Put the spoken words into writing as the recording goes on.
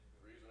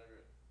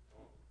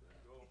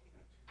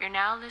You're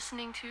now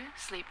listening to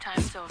Sleep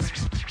Time's Over.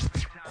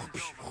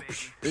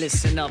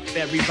 Listen up,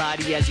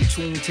 everybody, as you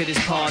tune to this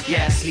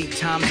podcast. Sleep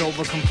time's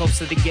over, come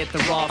closer to get the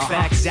raw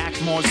facts. Zach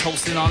Moore's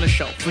hosting on the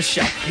show, for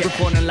sure.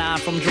 Reporting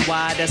live from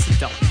Jawai, that's a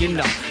dope, you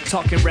know.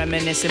 Talking,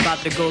 reminiscing about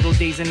the good old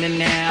days in the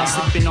now.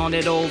 Sipping on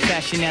that old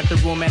fashioned at the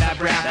room at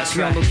Eyebrow. That's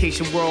right. On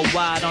location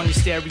worldwide, on your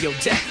stereo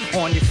deck.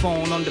 On your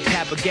phone, on the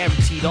pad, but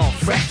guaranteed all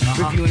fresh.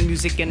 Reviewing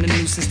music and the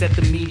nuisance that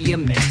the media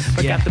miss.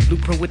 But got the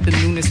blueprint with the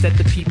newness that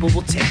the people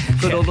will take.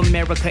 Good old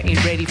America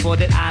ain't ready for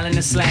that island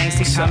of slang.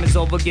 Sleep time is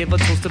over, give a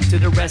toast up to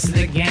the rest of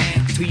the gang.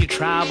 To your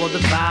tribe or the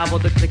vibe or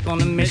the click on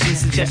the mission.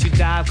 Suggest you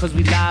dive cause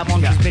we live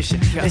on transmission.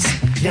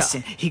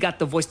 Listen, he got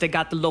the voice that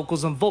got the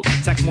locals on vote.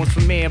 Zach Moore's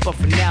for mayor, but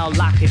for now,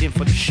 lock it in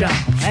for the show.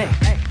 Hey.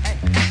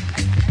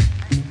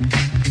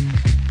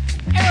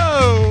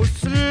 Oh,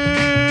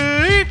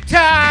 sleep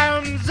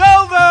time's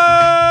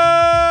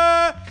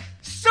over.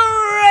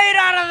 Straight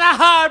out of the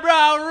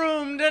highbrow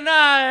room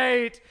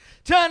tonight.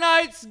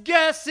 Tonight's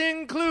guests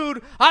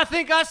include, I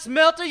think I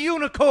smelt a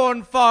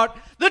unicorn fart,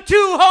 the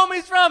two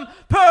homies from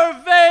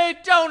Purvey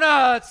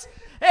Donuts,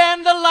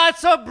 and the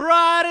lights are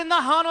bright in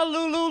the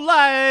Honolulu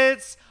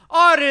Lights.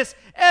 Artist,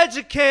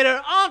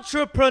 educator,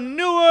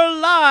 entrepreneur,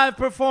 live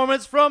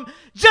performance from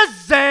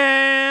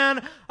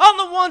Jazan. On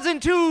the ones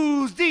and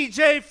twos,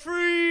 DJ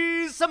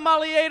Freeze,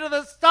 sommelier to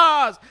the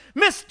stars,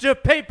 Mr.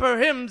 Paper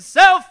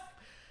himself,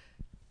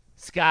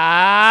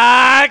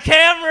 Sky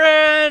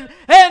Cameron,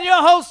 and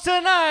your host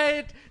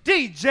tonight,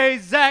 DJ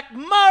Zach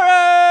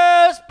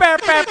Morris. Bow,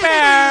 bow,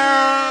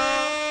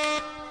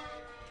 bow.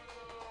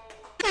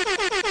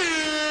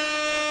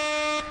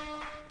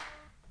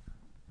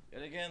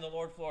 Yet again, the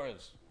Lord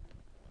Flores.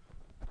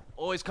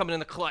 Always coming in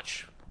the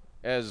clutch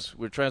as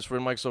we're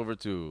transferring mics over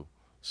to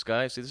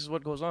Sky. See, this is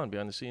what goes on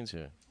behind the scenes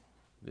here.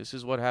 This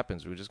is what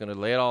happens. We're just going to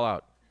lay it all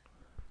out.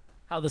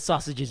 How the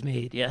sausage is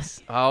made,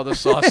 yes. How the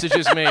sausage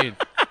is made.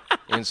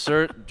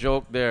 Insert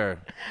joke there.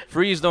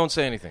 Freeze, don't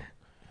say anything.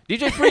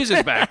 DJ Freeze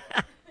is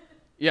back.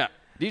 Yeah,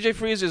 DJ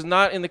Freeze is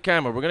not in the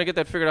camera. We're going to get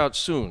that figured out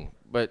soon.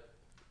 But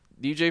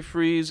DJ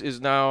Freeze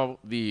is now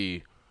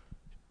the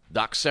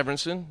Doc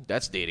Severinsen.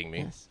 That's dating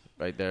me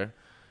right there.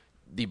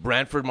 The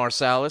Branford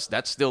Marsalis.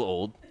 That's still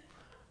old.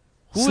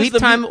 Who Sleep is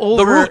Time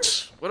Over. The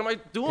Roots. What am I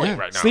doing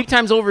right now? Sleep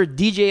Time's Over,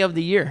 DJ of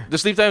the Year. The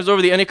Sleep Time's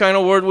Over, the Any Kind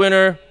Award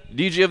winner,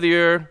 DJ of the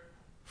Year.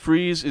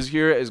 Freeze is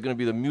here. Is going to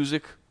be the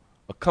music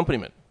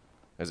accompaniment,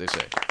 as they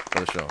say, for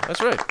the show.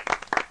 That's right.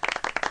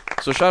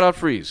 So shout out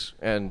Freeze,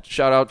 and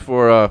shout out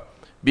for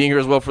being here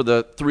as well for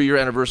the 3-year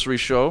anniversary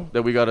show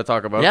that we got to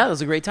talk about. Yeah, it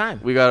was a great time.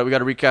 We got to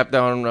recap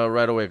down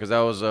right away because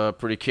that was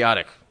pretty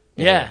chaotic.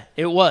 Yeah,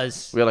 it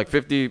was. We had like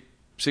 50 people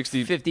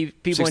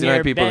 69 in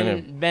here. people in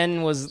here.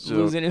 Ben was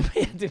losing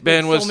it.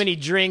 Ben was so many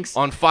drinks.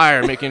 On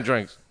fire making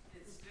drinks.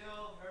 It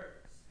still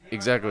hurts.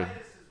 Exactly.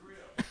 Arthritis is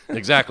real.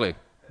 Exactly.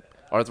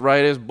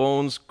 Arthritis,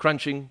 bones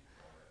crunching,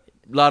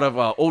 a lot of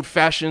old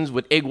fashions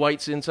with egg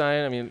whites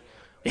inside. I mean,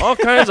 all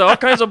kinds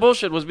of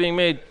bullshit was being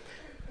made.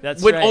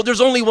 That's right. Oh, there's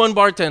only one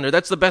bartender.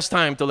 That's the best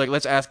time to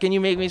let's ask. Can you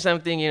make me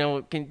something? You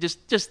know, can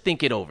just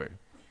think it over.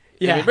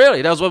 Yeah, I mean,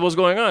 really, that was what was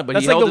going on. But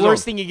that's he like held the his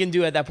worst own. thing you can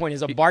do at that point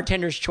is a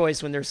bartender's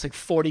choice when there's like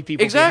 40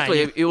 people. Exactly,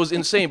 behind you. it was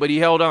insane. But he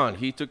held on.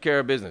 He took care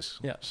of business.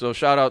 Yeah. So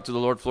shout out to the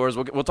Lord Flores.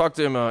 We'll talk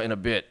to him in a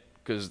bit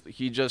because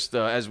he just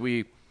as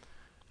we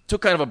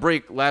took kind of a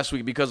break last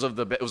week because of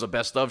it was a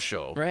best of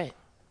show. Right.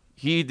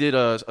 He did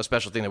a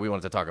special thing that we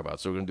wanted to talk about.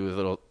 So we're gonna do a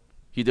little.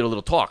 He did a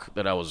little talk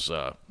that I was.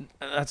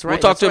 That's right. We'll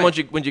talk to him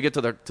right. when you get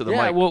to the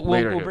yeah, mic we'll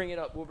later. bring it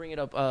up. We'll bring it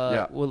up.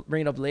 Yeah. We'll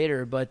bring it up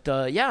later. But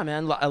yeah,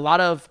 man, a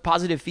lot of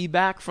positive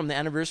feedback from the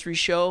anniversary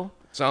show.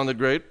 Sounded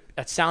great.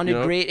 That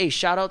sounded great. Hey,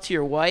 shout out to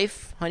your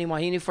wife, Honey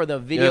Mahini, for the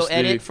video Yes,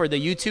 edit for the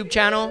YouTube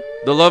channel.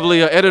 The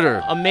lovely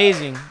editor.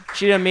 Amazing.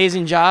 She did an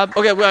amazing job.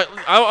 Okay, well,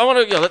 I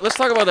want to let's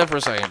talk about that for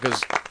a second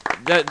because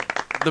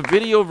the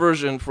video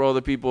version for all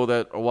the people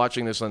that are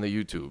watching this on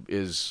the YouTube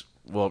is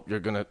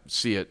you're gonna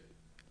see it.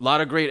 A lot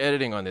of great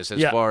editing on this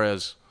as far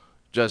as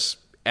just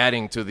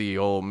adding to the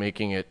whole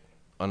making it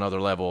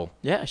another level.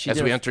 Yeah, she as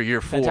did we a enter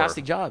year 4.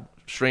 fantastic job.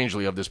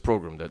 Strangely, of this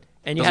program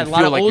and you had a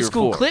lot of old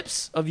school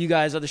clips of you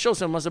guys at the show,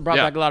 so it must have brought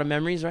back a lot of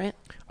memories, right?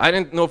 I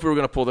didn't know if we were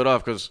gonna pull that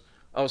off because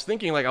I was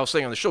thinking, like I was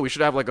saying on the show, we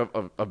should have like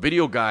a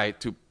video guy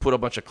to put a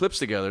bunch of clips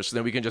together, so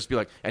then we can just be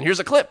like, and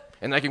here's a clip,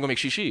 and I can go make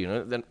shishi, you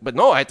know. But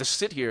no, I had to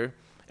sit here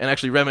and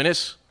actually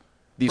reminisce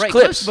these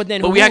clips. But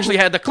we actually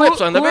had the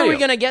clips on the video. Who are we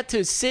gonna get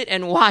to sit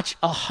and watch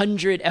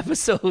 100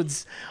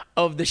 episodes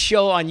of the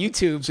show on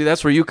YouTube? See,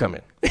 that's where you come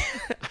in.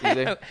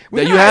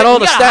 You had all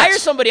the stats. Hire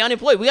somebody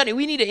unemployed.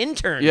 We need an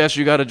intern. Yes,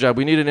 you got a job.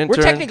 We need an intern.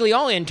 We're technically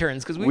all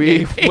interns because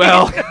we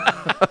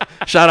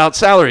shout out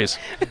salaries.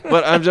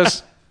 But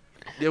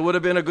it would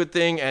have been a good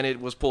thing, and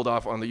it was pulled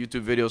off on the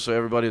YouTube video. So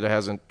everybody that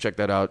hasn't checked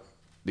that out,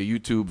 the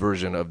YouTube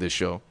version of this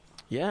show.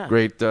 Yeah.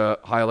 Great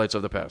highlights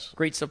of the past.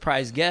 Great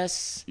surprise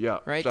guests. Yeah.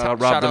 Right. Shout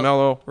out Rob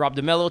DeMello. Rob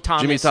DeMello.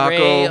 Thomas Jimmy Taco.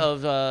 Ray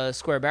of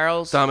Square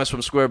Barrels. Thomas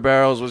from Square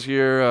Barrels was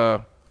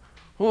here.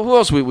 Who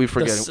else we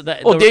forgetting?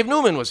 The Dave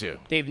Newman was here.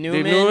 Dave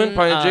Newman.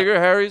 Pine and Jigger,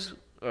 Harry's.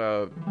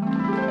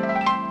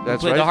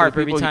 That's play right. the For harp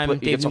the every people, time he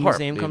Dave gets a Newman's harp.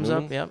 name Dave comes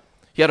Newman. up. Yep.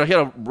 He had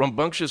a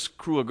rambunctious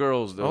crew of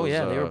girls. Oh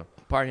yeah, they were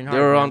partying hard. They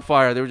were man. on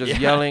fire. They were just Yeah,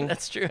 yelling.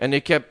 that's true. And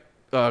they kept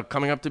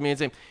coming up to me and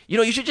saying,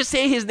 you should just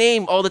say his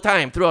name all the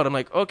time throughout. I'm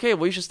like, okay,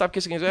 well, you should stop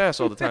kissing his ass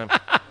all the time.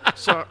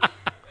 So,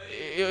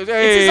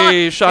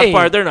 hey, shot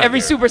fired. They're not Every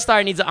there.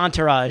 superstar needs an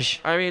entourage.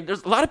 I mean,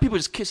 there's a lot of people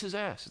just kiss his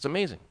ass. It's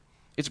amazing.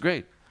 It's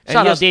great. And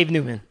Shout he out has- Dave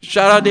Newman.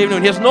 Shout out Dave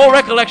Newman. He has no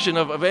recollection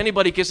of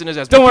anybody kissing his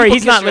ass. Don't But worry, people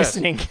he's kiss not your ass.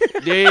 listening.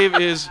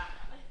 Dave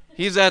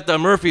he's at the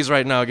Murphy's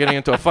right now getting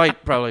into a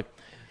fight probably.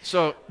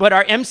 So, But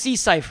our MC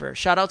Cypher,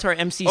 shout out to our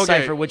MC Okay,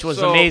 Cypher, which was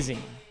so-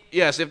 amazing.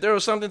 yes, if there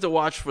was something to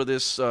watch for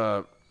this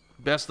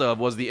best of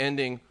was the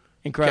ending.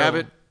 Incredible.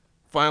 Cabot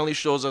finally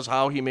shows us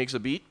how he makes a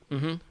beat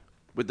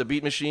with the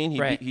beat machine.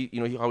 Right.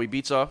 How he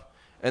beats off.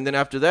 And then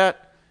after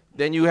that,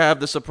 then you have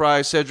the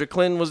surprise. Cedric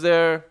Clinton was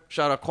there.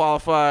 Shout out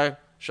Qualify.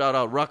 Shout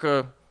out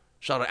Rucker.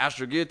 Shout out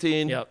Astro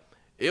Guillotine. Yep.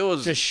 It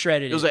was Just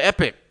shredded It was it. an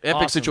epic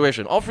Awesome.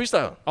 situation. All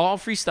freestyle. All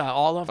freestyle,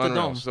 all off the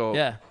Unreal. dome. So-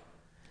 yeah.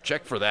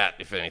 Check for that,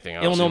 if anything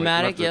else.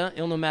 Illnomatic, yeah.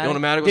 Illnomatic.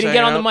 Illnomatic was Didn't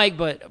get on hanging the out.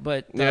 mic,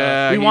 but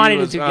Yeah, we he wanted him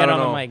was- to I get don't on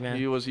know. the mic, man.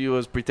 He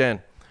was pretend,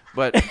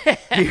 but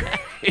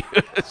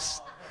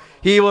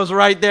he was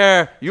right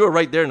there. You were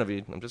right there,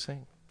 Naveed. I'm just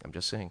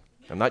saying.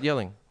 I'm not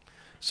yelling.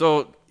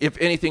 So if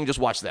anything, just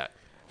watch that.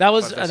 That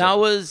was That's that it.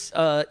 was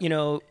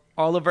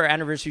all of our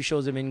anniversary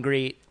shows have been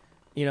great.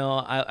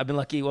 I've been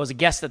lucky. I was a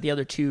guest at the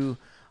other two,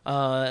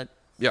 Yeah,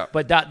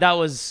 but that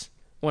was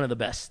one of the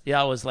best. Yeah,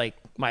 that was like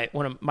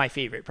one of my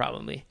favorite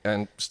probably.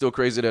 and still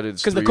crazy that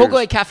it's Because the 3 Coco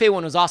years. Cafe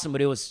one was awesome,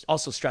 but it was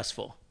also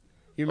stressful.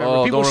 You remember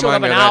Oh, people don't showed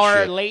up remind me an of that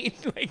hour shit.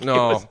 late. Like, it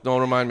No, was-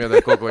 don't remind me of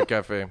that Coco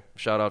Cafe.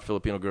 Shout out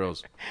Filipino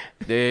girls.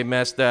 They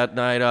messed that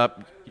night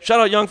up. Shout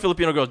out young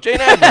Filipino girls. Jane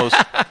Adnos.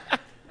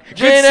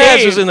 Jane save.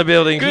 Ads was in the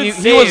building. Good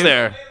He was save.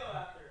 there.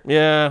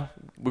 Yeah.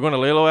 We're going to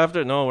lay low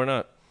after? No, we're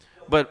not.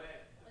 But,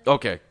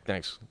 okay,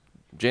 thanks.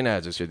 Jane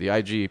Ads is here. The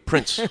IG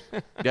Prince.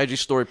 The IG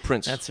story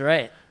Prince. That's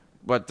right.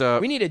 But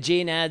We need a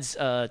Jane Ads.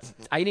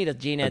 I need a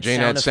Jane Ads Jane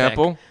sound Ads effect.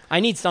 sample? I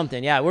need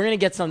something. Yeah, we're gonna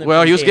get something.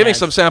 well, from he was Jane giving Ads.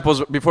 some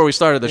samples before we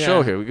started the Yeah.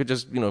 show here. We could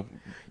just, We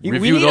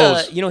review need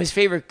those. his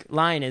favorite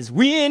line is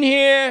 "We in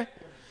here."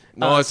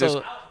 No, it's so-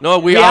 just, no,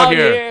 we out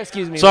here.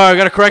 Excuse me. Sorry, I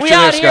got to correct We you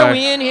there, out here. Sky.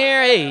 We in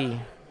here. Hey,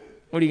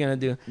 what are you gonna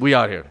do? We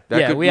out here.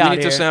 Yeah, we we out need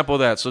to here. sample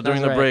that. So during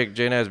That's the right. break,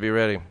 Jane Ads, be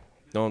ready.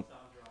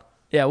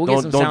 Yeah, we'll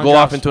get some Don't sound go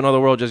drops off into another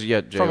world just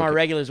yet, Jay. from our okay?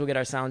 regulars. We'll get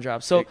our sound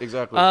drops. So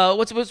Exactly.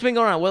 What's been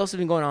going on? What else has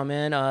been going on,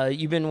 man?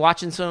 You've been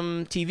watching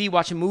some TV,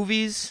 watching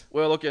movies.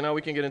 Well, okay, now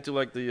we can get into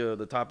like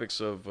the topics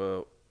of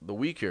the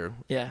week here.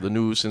 Yeah. The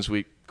news, since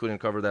we couldn't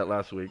cover that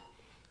last week.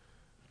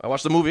 I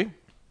watched the movie.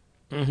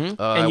 And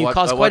I you wa-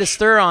 caused I quite a watched-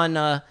 stir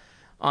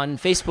on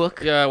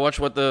Facebook. Yeah, I watched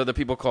what the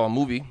people call a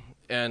movie,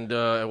 and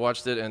I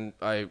watched it and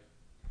I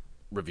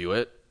review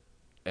it,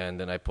 and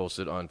then I post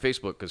it on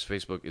Facebook because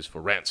Facebook is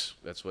for rants.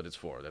 That's what it's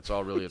for. That's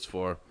all really it's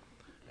for,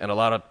 and a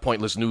lot of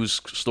pointless news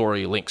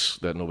story links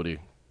that nobody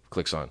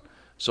clicks on.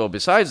 So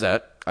besides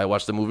that, I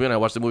watched the movie, and I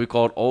watched the movie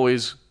called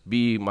 "Always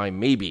Be My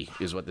Maybe"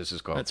 is what this is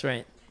called. That's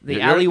right. The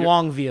You're- Ali you're-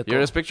 Wong vehicle. You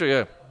hear this picture?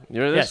 Yeah.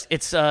 You hear this?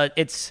 Yes,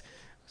 it's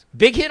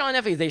big hit on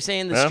Netflix. They're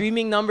saying the Yeah?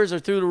 streaming numbers are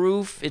through the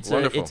roof. It's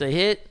Wonderful. a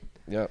hit.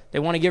 Yeah. They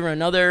want to give her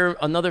another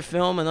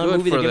film, another Good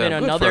movie. for They're giving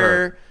them. her Good for another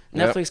her.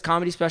 Yep. Netflix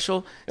comedy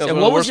special. Yeah, So it's one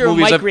of what the was worst your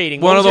movies mic I've-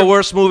 rating? One What of was the your-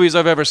 worst movies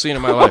I've ever seen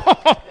in my life.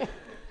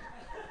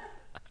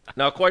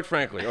 Now, quite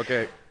frankly,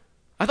 okay,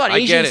 I thought I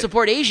get Asians it.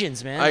 support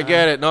Asians, man. I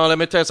get it. No, let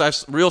me tell you,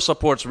 real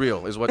support's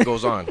real is what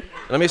goes on.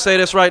 Let me say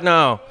this right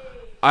now.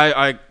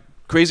 I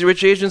Crazy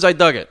Rich Asians, I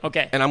dug it.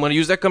 Okay. And I'm going to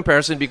use that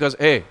comparison because,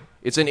 hey,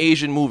 it's an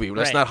Asian movie.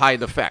 Let's Right. not hide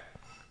the fact.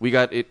 We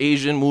got an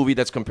Asian movie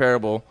that's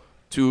comparable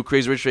to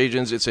Crazy Rich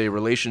Asians. It's a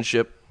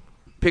relationship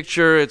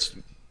picture. It's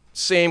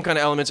same kind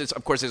of elements.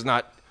 Of course, it's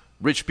not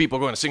rich people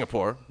going to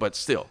Singapore, but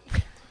still.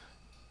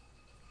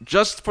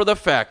 Just for the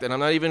fact, and I'm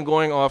not even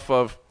going off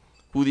of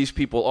who these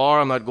people are.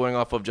 I'm not going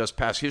off of just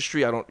past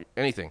history.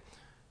 Anything.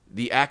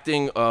 The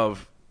acting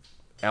of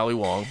Ali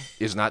Wong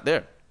is not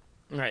there.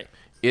 Right.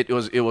 It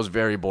was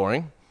very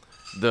boring.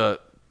 The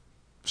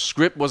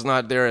script was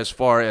not there as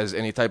far as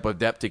any type of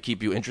depth to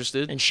keep you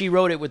interested. And she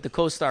wrote it with the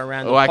co-star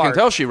Randall Oh, I Park. can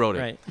tell she wrote it.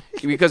 Right.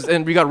 Because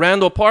and we got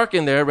Randall Park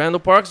in there. Randall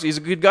Parks, he's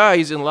a good guy.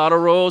 He's in a lot of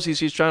roles.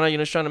 He's trying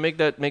to make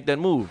that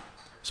move.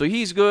 So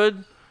he's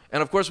good.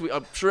 And of course,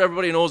 I'm sure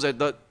everybody knows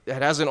that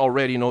hasn't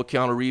already.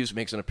 Keanu Reeves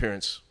makes an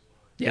appearance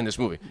in this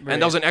movie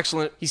and does an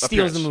excellent. He steals the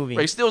appearance. movie.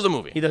 Right, he steals the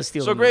movie. He does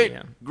steal so the movie, great,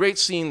 yeah. great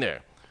scene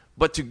there.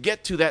 But to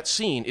get to that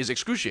scene is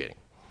excruciating.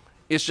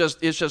 It's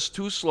just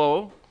too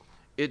slow.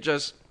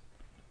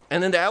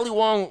 And then the Ali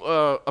Wong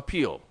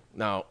appeal.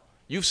 Now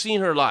you've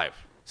seen her live.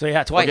 So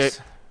yeah, twice.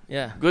 Okay.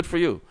 Yeah. Good for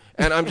you.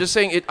 And I'm just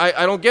saying,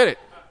 I don't get it.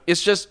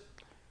 It's just,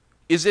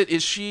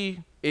 is she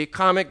a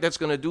comic that's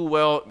going to do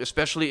well,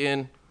 especially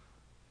in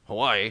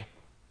Hawaii?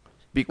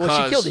 Because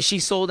Well, she killed it. She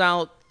sold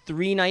out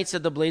 3 nights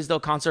at the Blaisdell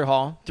Concert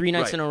Hall, 3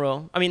 nights Right. in a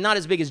row. I mean, not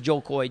as big as Joe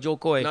Coy. Joe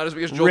Coy Not as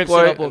big as Joe rips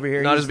Coy, it up over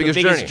here. not He's as big the as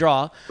biggest Journey.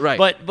 draw. Right.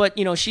 But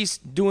she's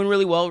doing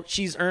really well.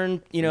 She's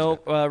earned,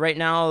 right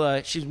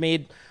now, she's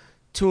made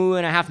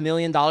 $2.5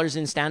 million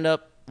in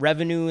stand-up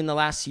revenue in the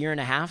last year and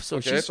a half, so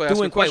Okay, she's so I ask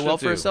doing a quite question well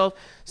to for you. herself,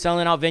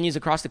 selling out venues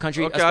across the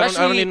country. Okay, I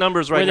don't need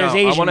numbers right now.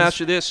 I want to ask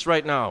you this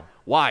right now.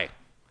 Why?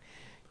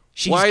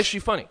 Why is she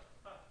funny?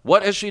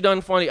 What has she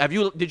done funny?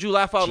 Did you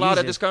laugh out loud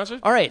at this concert?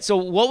 All right, so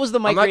what was the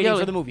mic not rating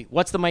yelling. for the movie?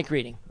 What's the mic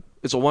rating?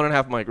 It's a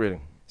 1.5 mic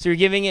rating. So you're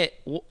giving it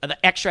the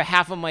extra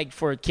half a mic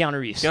for Keanu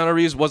Reeves. Keanu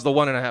Reeves was the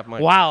 1.5 mic.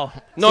 Wow.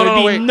 No, so no,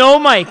 it'd be wait. no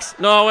mics.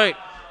 No, wait.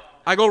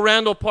 I go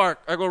Randall Park.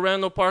 We go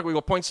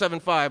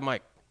 0.75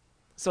 mic.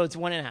 So it's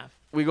 1.5.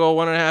 We go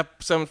 1.5,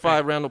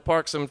 7.5 Randall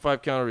Park,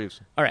 7.5 Keanu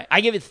Reeves. All right,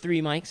 I give it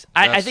 3 mics.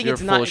 I think you're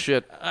it's full not. of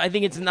shit. I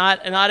think it's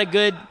not a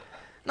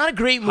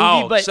great movie,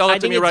 How? but Sell it I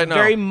to think me it's right now.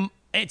 very.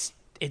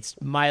 It's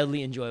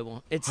mildly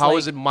enjoyable. It's How like,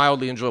 is it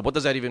mildly enjoyable? What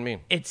does that even mean?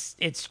 It's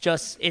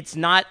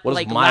not What is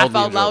like mildly laugh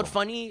out loud enjoyable?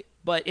 funny,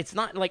 but it's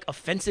not like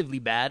offensively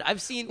bad.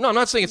 I've seen No, I'm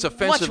not saying it's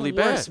offensively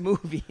much worse bad.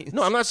 movies.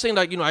 No, I'm not saying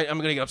that, I'm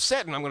going to get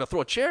upset and I'm going to throw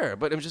a chair,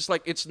 but it's just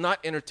like it's not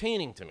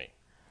entertaining to me.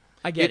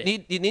 I get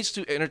it. It needs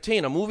to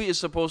entertain. A movie is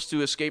supposed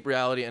to escape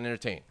reality and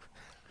entertain.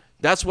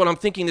 That's what I'm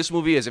thinking this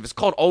movie is. If it's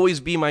called Always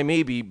Be My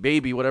Maybe,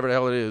 Baby, whatever the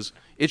hell it is,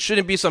 it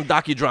shouldn't be some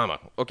docudrama,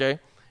 okay?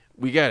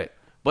 We get it.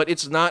 But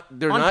it's not,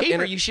 they're On not...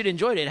 paper, you should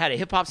enjoy it. It had a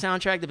hip hop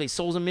soundtrack. They played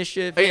Souls of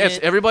Mischief. Hey, in yes,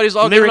 it. everybody's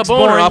all getting a Lyrics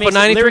boner Born off of makes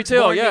 93 Lyrics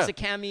Till, Born yeah. makes a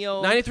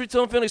cameo. 93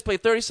 Till and Phillies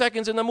played 30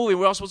 seconds in the movie.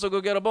 We're all supposed to go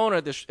get a boner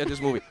at this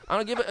movie. I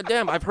don't give a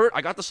damn. I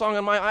got the song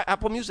on my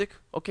Apple Music.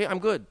 Okay, I'm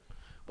good.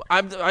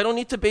 I don't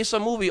need to base a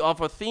movie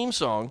off a theme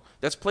song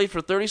that's played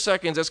for 30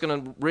 seconds that's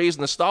going to raise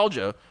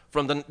nostalgia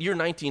from the year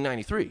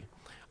 1993.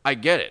 I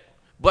get it.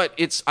 But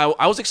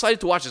I was excited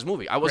to watch this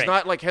movie. I was Right.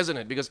 not like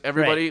hesitant because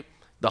everybody, Right.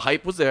 the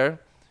hype was there.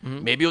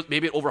 Mm-hmm. Maybe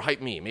it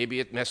overhyped me. Maybe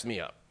it messed me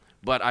up.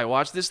 But I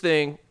watched this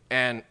thing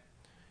and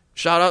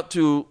I'm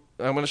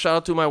going to shout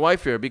out to my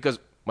wife here because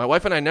my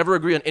wife and I never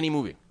agree on any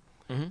movie.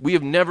 Mm-hmm. We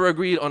have never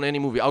agreed on any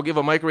movie. I'll give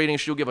a mic rating.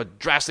 She'll give a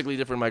drastically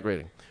different mic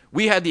rating.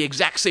 We had the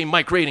exact same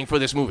mic rating for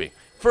this movie.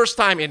 First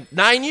time in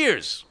 9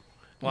 years.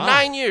 Wow.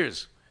 9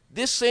 years.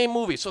 This same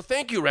movie. So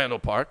thank you, Randall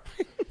Park.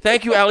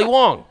 Thank you, Ali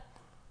Wong.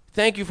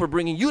 Thank you for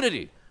bringing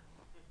unity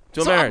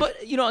to a marriage. But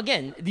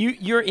again,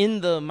 you're in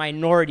the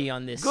minority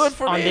on this. Good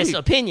for on me. this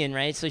opinion,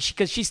 right? So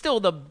because she's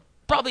still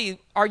probably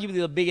arguably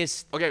the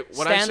biggest Okay,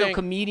 what I'm stand-up saying-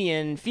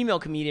 comedian, female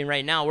comedian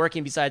right now,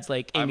 working besides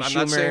like Amy I'm Schumer.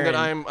 not saying that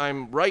and-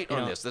 I'm right on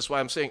know. this. That's why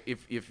I'm saying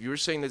if you're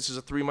saying that this is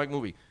a 3 mic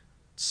movie,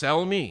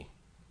 sell me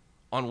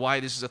on why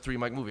this is a 3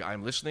 mic movie.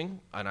 I'm listening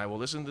and I will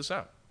listen to this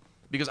out.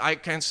 Because I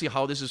can't see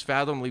how this is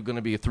fathomably going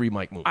to be a 3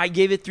 mic movie. I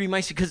gave it 3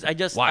 mics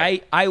because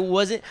Why? I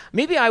wasn't.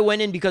 Maybe I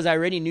went in because I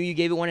already knew you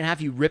gave it 1.5.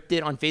 You ripped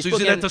it on Facebook. So you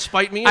did that and to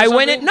spite me or I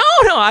went in. something?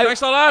 No.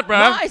 Thanks a lot, bro.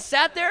 No, I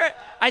sat there.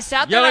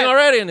 Yelling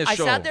already in this I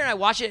show. sat there and I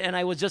watched it and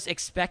I was just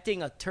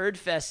expecting a turd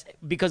fest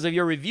because of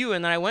your review.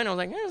 And then I went and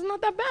I was like, it's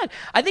not that bad.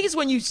 I think it's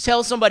when you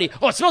tell somebody,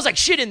 oh, it smells like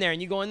shit in there. And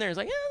you go in there and it's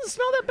like, it doesn't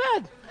smell that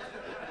bad.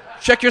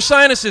 Check your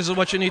sinuses is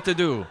what you need to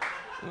do.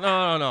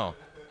 No.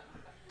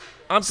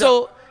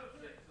 So,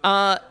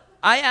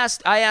 I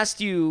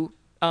asked you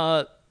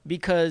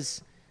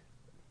because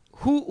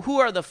who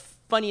are the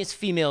funniest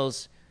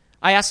females?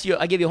 I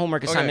gave you a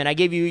homework assignment. Okay. I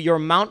gave you your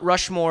Mount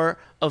Rushmore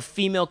of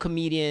female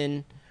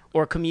comedian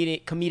or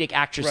comedic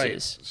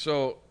actresses. Right.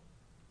 So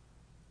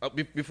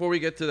before we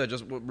get to that,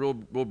 just real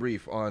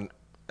brief on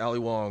Ali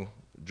Wong,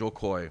 Joe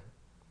Coy,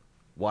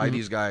 why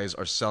these guys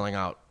are selling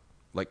out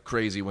like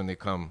crazy when they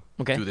come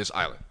Okay. to this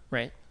island.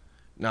 Right.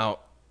 Now,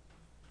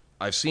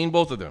 I've seen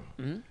both of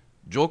them.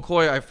 Joe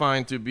Coy I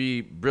find to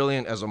be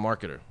brilliant as a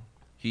marketer.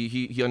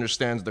 He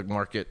understands the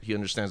market. He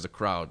understands the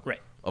crowd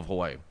Right. of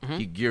Hawaii.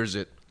 He gears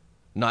it,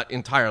 not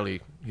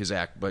entirely his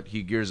act, but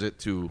he gears it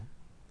to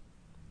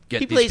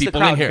get He these plays the people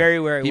crowd in here. very,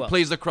 very He well.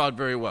 plays the crowd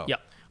very well.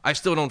 Yep. I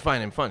still don't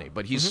find him funny,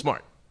 but he's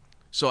smart.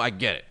 So I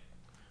get it.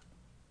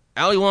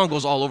 Ali Wong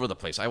goes all over the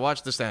place. I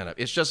watched the stand-up.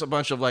 It's just a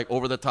bunch of like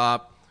over the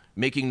top,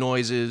 making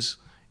noises,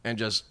 and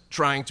just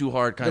trying too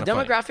hard kind The of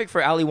funny. demographic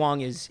for Ali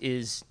Wong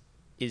is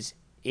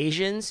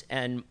Asians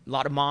and a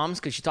lot of moms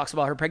because she talks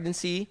about her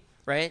pregnancy,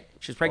 right?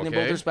 She was pregnant in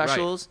Okay, both her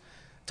specials.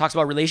 Talks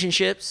about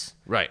relationships.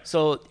 Right.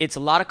 So it's a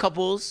lot of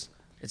couples.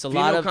 It's a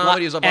Female lot of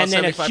comedy is about and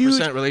then a 75%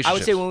 huge, I would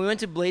relationships. say when we went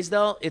to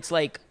Blaisdell, it's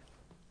like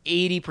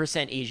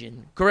 80%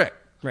 Asian. Correct.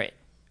 Right.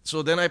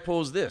 So then I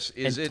pose this.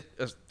 Is And- it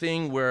a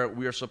thing where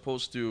we are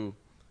supposed to,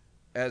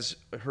 as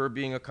her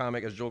being a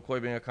comic, as Joe Coy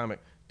being a comic,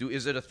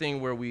 is it a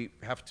thing where we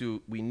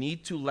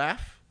need to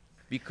laugh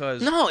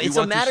because No, we it's a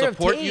want to matter of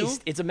support taste.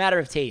 you? It's a matter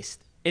of taste.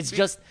 It's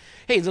just,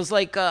 hey, it's just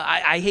like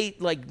I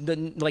hate like the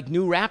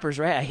new rappers,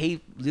 right? I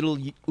hate little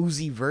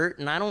Uzi Vert,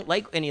 and I don't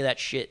like any of that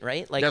shit,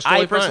 right? Like That's I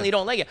totally personally fine.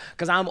 don't like it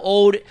because I'm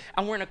old.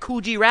 I'm wearing a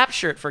Coogee rap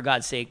shirt for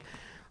God's sake.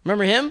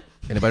 Remember him?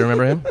 Anybody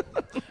remember him?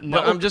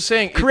 No. But I'm just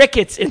saying.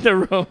 Crickets in the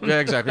room. Yeah,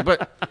 exactly.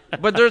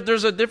 But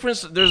there's a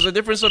difference. There's a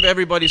difference of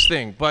everybody's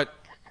thing. But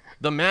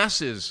the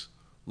masses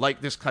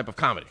like this type of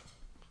comedy.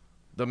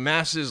 The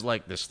masses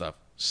like this stuff.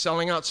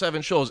 Selling out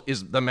 7 shows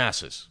is the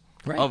masses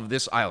Right. of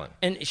this island.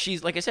 And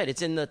she's, like I said,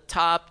 it's in the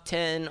top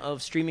 10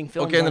 of streaming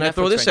films. Okay, and on then I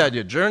throw Netflix this right at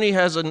you. Journey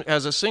has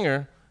a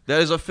singer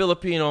that is of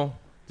Filipino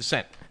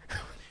descent.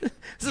 This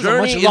is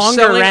Journey a is much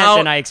longer selling rant out-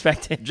 than I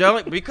expected.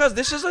 Because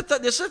this is a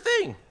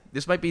thing.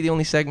 This might be the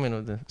only segment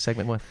of the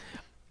segment one.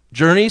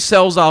 Journey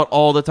sells out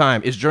all the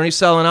time. Is Journey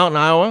selling out in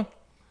Iowa?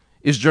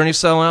 Is Journey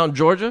selling out in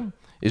Georgia?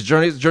 Is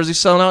Jersey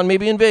selling out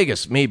maybe in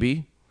Vegas?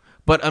 Maybe.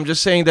 But I'm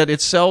just saying that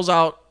it sells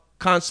out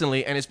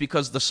constantly, and it's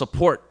because the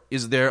support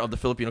is there of the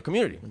Filipino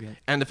community. Okay.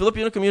 And the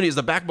Filipino community is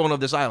the backbone of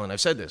this island.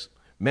 I've said this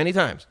many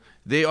times.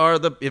 They are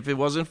if it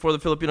wasn't for the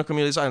Filipino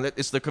community of this island,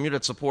 it's the community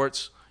that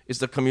supports, it's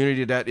the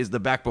community that is the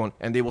backbone,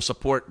 and they will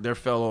support their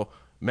fellow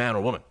man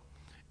or woman.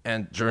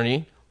 And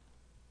Journey,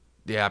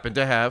 they happen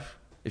to have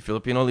a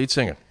Filipino lead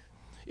singer.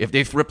 If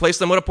they replace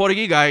them with a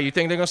Portuguese guy, you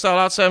think they're going to sell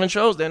out 7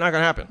 shows? They're not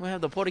going to happen. We'll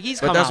have the Portuguese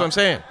But come that's out. what I'm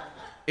saying.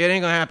 It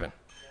ain't going to happen.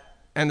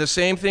 And the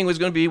same thing was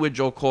going to be with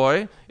Joe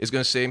Coy. It's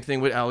going to same thing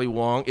with Ali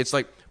Wong. It's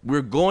like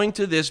we're going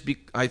to this,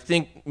 I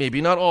think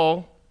maybe not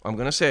all, I'm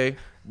going to say,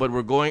 but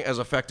we're going as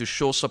a fact to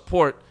show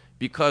support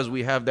because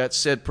we have that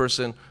said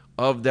person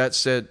of that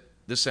said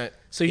descent.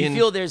 So you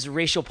feel there's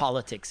racial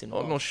politics Oh,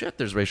 involved? no shit,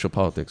 there's racial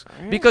politics.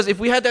 Because if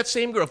we had that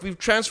same girl, if we've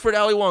transferred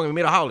Ali Wong and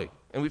we made a Holly,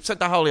 and we've sent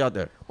the Holly out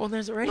there, Well,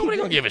 there's already... nobody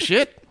going to give a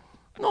shit.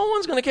 No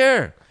one's going to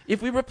care.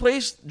 If we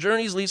replace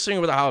Journey's lead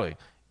singer with a Holly,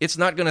 it's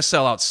not going to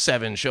sell out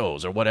 7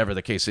 shows or whatever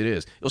the case it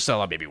is. It'll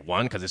sell out maybe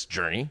 1 because it's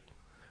Journey,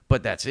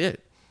 but that's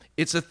it.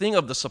 It's a thing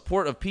of the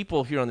support of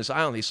people here on this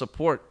island. They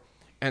support,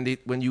 and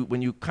when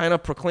you kind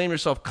of proclaim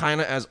yourself kind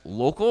of as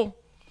local,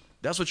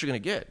 that's what you're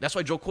going to get. That's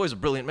why Joe Coy is a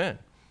brilliant man,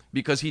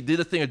 because he did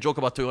a joke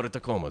about Toyota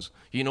Tacomas.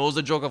 He knows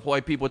the joke of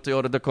white people with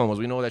Toyota Tacomas.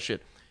 We know that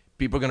shit.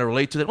 People are going to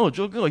relate to that. Oh,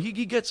 Joe, go.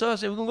 He gets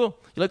us. Hey, we're going to go.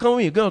 You're like, come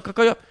with me. Go.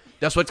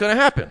 That's what's going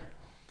to happen.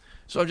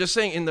 So I'm just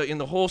saying, in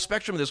the whole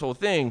spectrum of this whole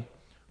thing,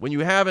 when you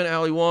have an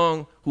Ali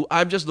Wong, who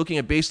I'm just looking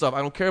at based off,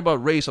 I don't care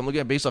about race, I'm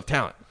looking at based off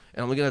talent.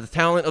 And I'm looking at the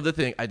talent of the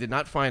thing. I did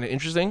not find it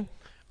interesting.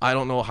 I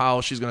don't know how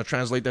she's going to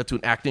translate that to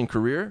an acting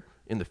career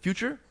in the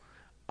future.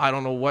 I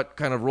don't know what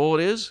kind of role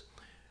it is.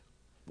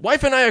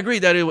 Wife and I agreed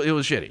that it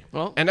was shitty.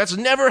 Well, and that's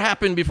never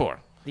happened before.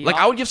 Like,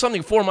 I would give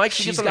something 4 mics,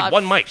 she gives something like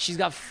 1 mic. She's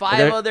got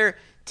 5 other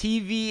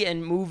TV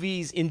and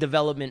movies in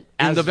development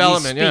as we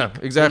speak. Yeah,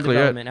 exactly.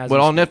 But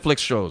all Netflix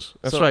shows.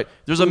 That's right.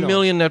 There's a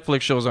million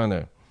Netflix shows on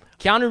there.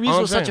 Keanu Reeves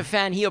was such a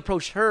fan, he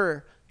approached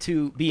her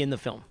to be in the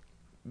film.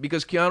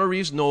 Because Keanu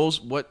Reeves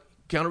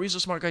Keanu Reeves is a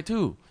smart guy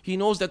too. He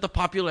knows that the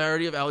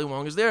popularity of Ali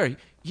Wong is there.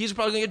 He's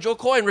probably going to get Joe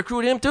Coy and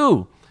recruit him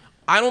too.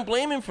 I don't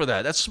blame him for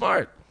that. That's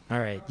smart. All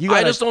right.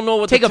 I just don't know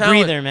what take the a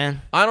talent, breather,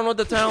 man. I don't know what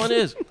the talent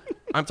is.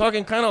 I'm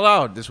talking kind of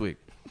loud this week.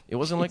 It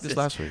wasn't like this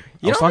last week.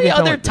 You know how many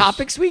other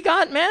topics we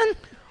got, man?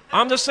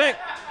 I'm just saying.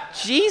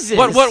 Jesus.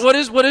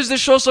 What is this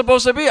show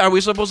supposed to be? Are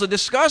we supposed to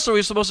discuss, or are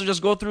we supposed to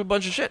just go through a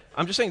bunch of shit?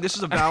 I'm just saying this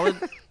is a valid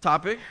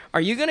topic.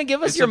 Are you going to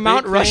give us It's your a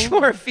Mount big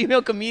Rushmore of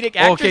female comedic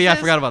actresses? Okay, yeah, I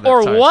forgot about that.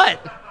 Or Sorry.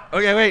 what?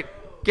 Okay, wait.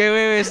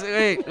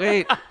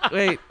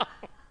 Wait.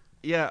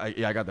 Yeah,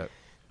 I got that.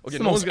 Okay, It's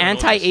the most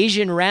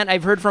anti-Asian rant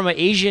I've heard from an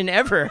Asian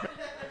ever.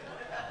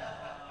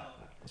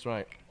 That's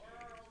right.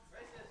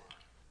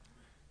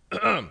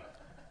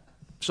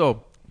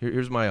 So,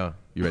 here's my,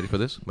 you ready for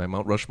this? My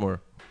Mount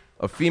Rushmore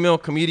of female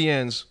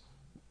comedians,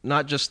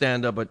 not just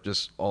stand-up, but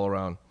just all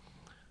around.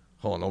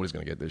 Hold on, nobody's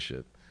going to get this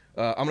shit.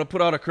 I'm going to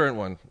put out a current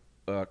one.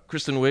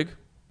 Kristen Wiig.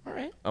 All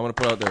right. I'm going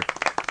to put out there.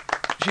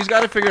 She's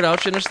got it figured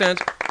out. She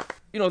understands.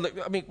 You know,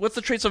 what's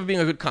the traits of being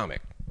a good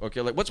comic?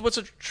 Okay, like, what's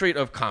a trait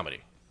of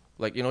comedy?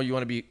 Like, you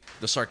want to be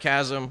the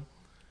sarcasm.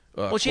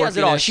 Well, she has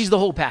it all. She's the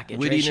whole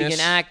package. Right? She wittiness. can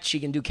act. She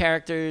can do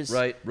characters.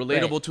 Right.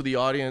 Relatable Right. to the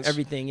audience.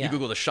 Everything, yeah. You could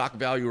go the shock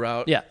value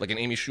route. Yeah. Like an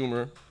Amy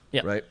Schumer.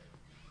 Yeah. Right.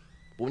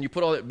 But when you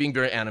put all that, being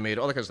very animated,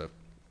 all that kind of stuff.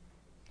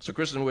 So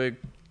Kristen Wiig,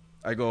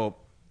 I go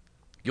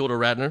Gilda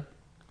Radner.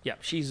 Yeah,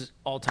 she's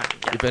all time.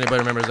 Yeah. If anybody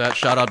remembers that,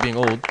 shout out being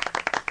old.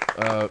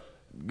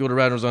 Gilda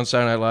Radner was on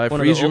Saturday Night Live. One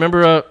of Freeze, the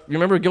you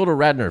remember Gilda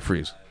Radner,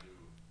 Freeze?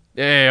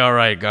 Hey, all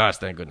right, gosh,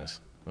 thank goodness.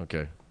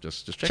 Okay,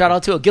 just check. Shout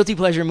out to a guilty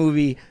pleasure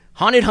movie,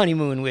 Haunted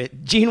Honeymoon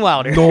with Gene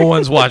Wilder. No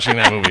one's watching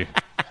that movie.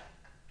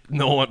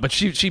 No one, but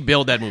she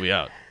bailed that movie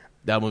out.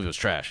 That movie was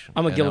trash.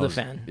 I'm a And Gilda that was-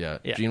 fan. Yeah,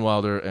 Yeah. Gene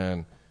Wilder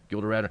and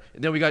Gilda Radner.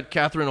 And then we got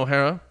Catherine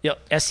O'Hara, Yep,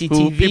 who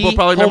SCTV. people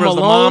probably remember as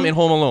the mom in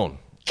Home Alone.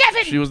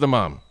 Kevin! She was the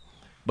mom.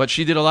 But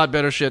she did a lot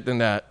better shit than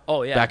that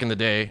Oh, yeah. back in the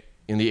day,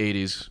 in the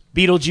 80s.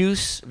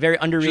 Beetlejuice, very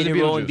underrated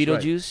role in Beetlejuice,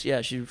 right. Beetlejuice.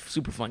 Yeah, she's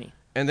super funny.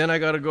 And then I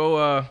got to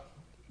go,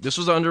 this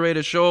was an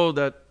underrated show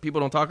that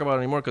people don't talk about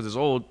anymore because it's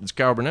old. It's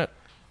Carol Burnett.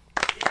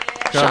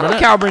 Shout out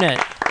Carol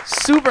Burnett.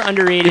 Super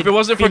underrated. If it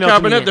wasn't for female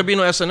Carol Burnett, comedian. there'd be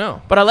no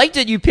SNL. But I like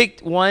that you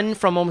picked one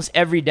from almost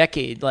every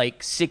decade, like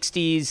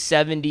 60s,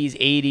 70s,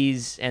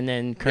 80s, and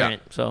then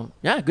current. Yeah. So,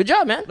 yeah, good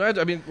job, man.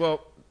 I mean,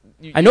 well,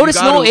 I noticed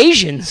you gotta- no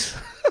Asians.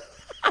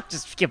 I'm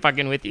just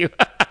fucking with you.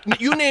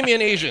 You name me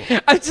an Asian.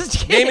 I'm just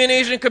kidding. Name me an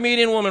Asian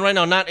comedian woman right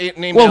now. Not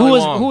name Well, Ali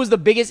Wong. who was the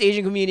biggest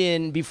Asian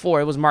comedian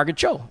before? It was Margaret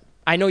Cho.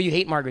 I know you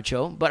hate Margaret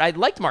Cho, but I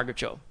liked Margaret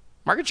Cho.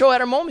 Margaret Cho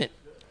had her moment.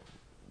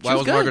 Why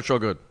was good. Margaret Cho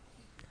good?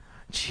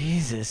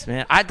 Jesus,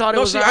 man. I thought it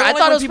No, was. see, I I don't like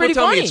thought when it was people pretty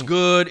tell funny. me it's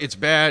good, it's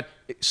bad.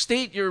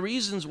 State your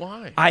reasons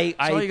why. I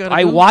That's all you gotta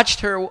I do. watched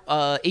her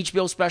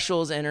HBO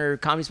specials and her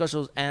comedy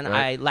specials, and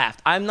Right. I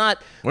laughed. I'm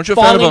not Weren't you a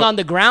fan of falling a- on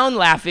the ground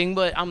laughing,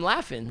 but I'm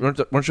laughing.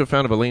 Weren't you a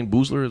fan of Elaine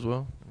Boozler as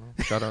well?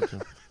 Shout out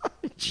to.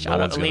 Shout out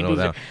one's to gonna Elaine know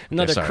Boozer. that.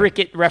 Another Yeah, sorry.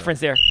 cricket reference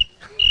there.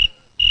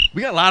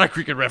 We got a lot of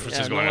cricket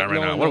references Yeah, going no on one-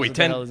 right no now. one What are knows we, what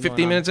the hell 10, is 15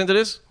 going on. minutes into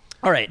this?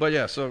 All right. But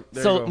yeah, so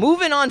there So you go.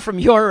 moving on from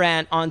your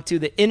rant onto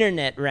the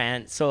internet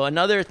rant. So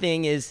another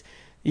thing is,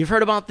 you've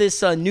heard about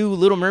this new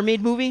Little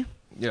Mermaid movie?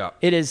 Yeah.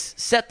 It has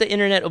set the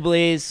internet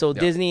ablaze. So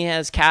Disney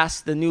has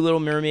cast the new Little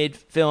Mermaid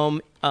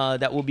film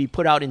that will be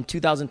put out in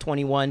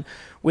 2021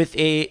 with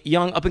a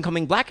young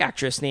up-and-coming black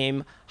actress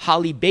named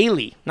Halle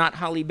Bailey. Not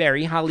Halle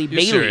Berry, Halle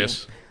Bailey.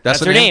 serious? That's That's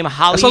her the name, name?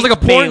 Halle That sounds like a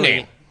porn Bailey.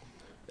 name.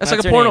 That's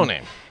like her a porno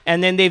name.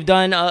 And then they've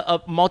done a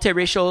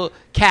multiracial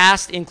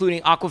cast,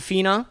 including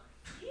Aquafina.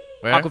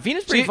 Right?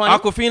 Aquafina's pretty See, funny.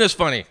 Aquafina's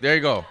funny. There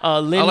you go. I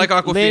Lin, like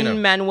Aquafina.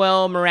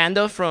 Lin-Manuel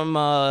Miranda from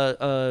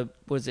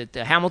was it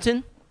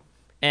Hamilton,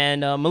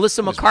 and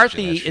Melissa Who's watching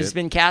McCarthy that has shit?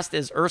 been cast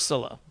as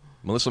Ursula.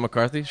 Melissa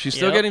McCarthy. She's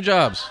still Yep. getting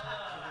jobs.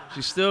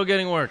 She's still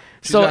getting work.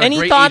 She's So got a any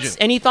great thoughts? agent.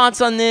 Any thoughts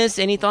on this?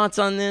 Any thoughts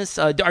on this?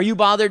 Are you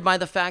bothered by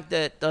the fact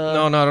that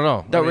No, not at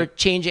all. that I we're mean,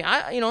 changing?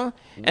 And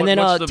What- then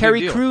what's the big Terry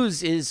deal?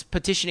 Crews is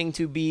petitioning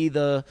to be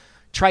the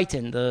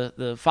Triton,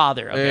 the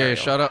father of hey, Ariel.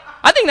 shout out,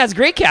 I think that's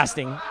great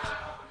casting.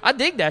 I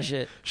dig that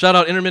shit. shout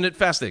out, intermittent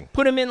fasting.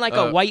 Put him in like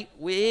a white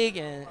wig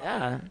and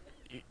yeah.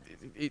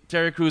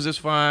 Terry Crews is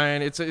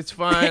fine. It's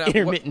fine.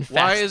 Intermittent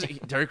Why is fasting.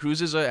 Terry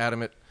Crews is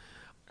adamant?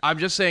 I'm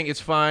just saying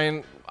it's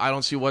fine. I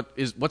don't see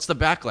what's the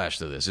backlash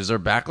to this. Is there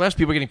backlash?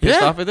 People getting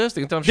pissed Yeah. off at this?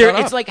 They can tell them There, shut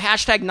up. it's like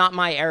hashtag not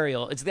my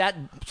Ariel. It's that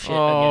shit.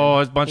 Oh,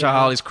 again. it's a bunch You of know?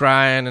 Hollies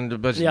crying and a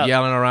bunch Yeah.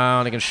 yelling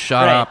around. They can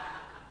shut Right. up.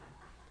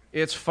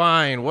 It's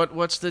fine.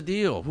 What's the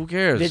deal? Who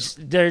cares?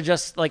 They're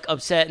just like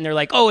upset and they're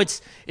like, oh,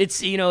 it's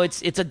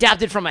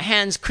adapted from a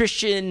Hans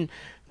Christian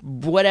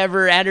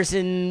whatever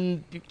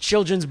Andersen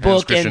children's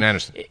book. Christian and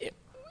Andersen.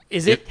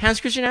 Is it Hans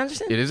Christian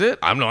Andersen? It is it?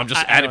 I'm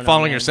just I don't know,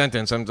 following man. your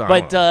sentence.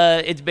 But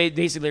it's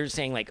basically they're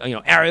saying like,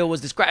 Ariel was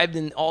described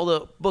in all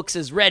the books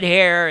as red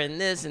hair and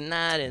this and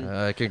that and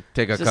I can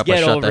take a just cup get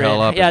and shut over the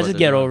hell it. up. Yeah, is what just they're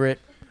get doing. over it.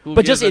 Who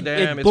But gives just a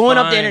damn? it's It's blowing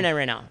up the fine. internet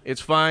right now. It's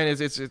fine.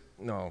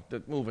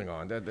 Moving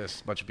on.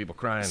 There's a bunch of people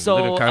crying. live So,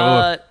 in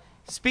Kailua.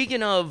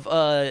 speaking of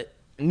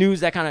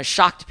news that kind of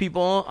shocked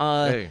people,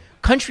 Hey.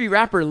 country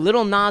rapper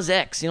Lil Nas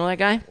X, you know that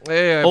guy?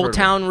 Hey, I've heard Old of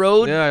Town him.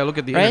 Road. Yeah, I look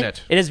at the right?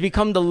 internet. It has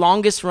become the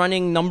longest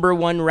running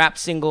 #1 rap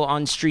single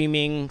on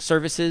streaming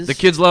services. The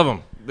kids love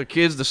him.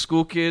 The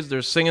school kids,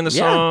 they're singing the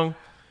Yeah. song.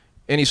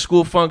 Any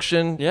school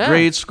function, Yeah.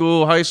 grade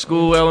school, high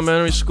school,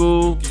 elementary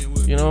school,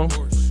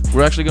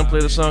 We're actually going to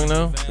play the song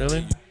now?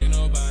 Really?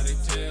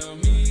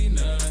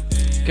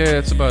 Okay,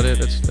 that's about it.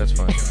 That's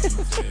fine.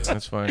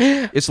 That's fine.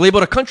 It's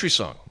labeled a country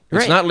song. It's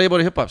Right. not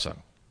labeled a hip-hop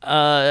song.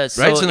 So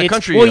It's in the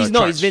country, Well, he's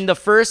charts. been the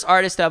first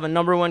artist to have a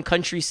 #1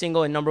 country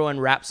single and #1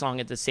 rap song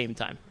at the same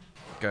time.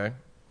 Okay.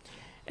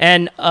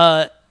 And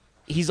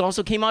he's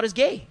also came out as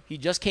gay. He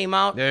just came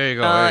out. There you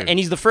go, hey. And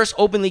he's the first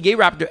openly gay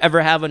rapper to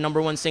ever have a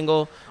 #1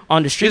 single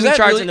on the streaming that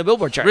charts really- and the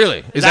Billboard charts.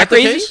 Really? Is that that the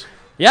crazy? case?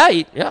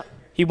 Yeah.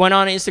 He went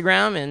on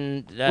Instagram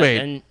and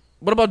Wait,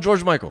 what about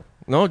George Michael?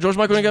 No, George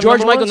Michael didn't get George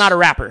number Michael ones? not a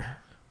rapper.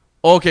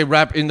 Okay,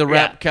 rap in the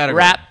rap Yeah, category.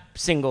 Rap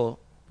single.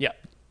 Yeah.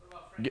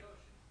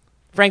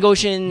 Frank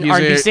Ocean, He's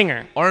R&B a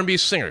singer. R&B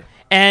singer.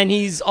 And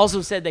he's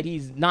also said that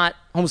he's not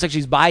homosexual,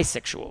 he's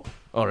bisexual.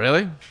 Oh,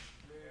 really?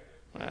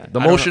 The I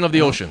don't motion know. of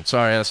the ocean.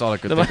 Sorry, that's all I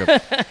could think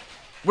of.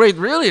 Wait,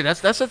 really?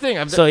 That's the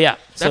thing. So yeah,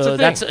 That's so a thing.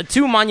 that's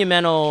two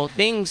monumental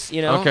things,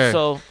 Okay.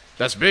 So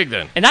That's big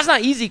then. and that's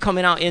not easy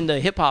coming out in the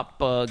hip hop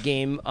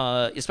game,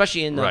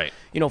 especially in the Right.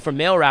 for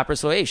male rappers.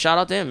 So hey, shout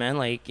out to him, man.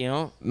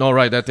 No,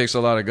 right. That takes a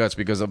lot of guts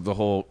because of the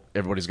whole.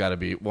 Everybody's got to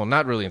be. Well,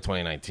 not really in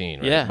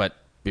 2019, right? Yeah. But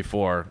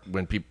before,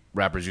 when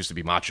rappers used to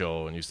be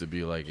macho and used to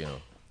be like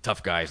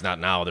tough guys. Not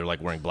now. They're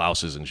like wearing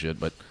blouses and shit.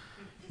 But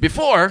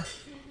before,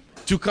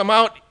 to come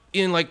out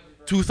in like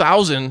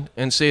 2000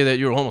 and say that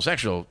you're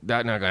homosexual,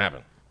 that's not gonna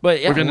happen.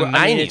 But yeah, We're in the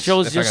I mean, 90s. it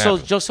shows That's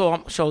not just, gonna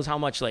happen. shows how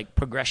much like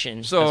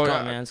progression So has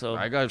gone, man. So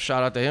I got to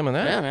shout out to him and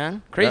that. yeah,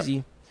 man,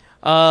 crazy.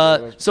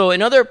 So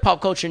in other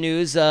pop culture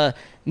news,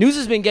 news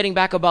has been getting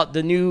back about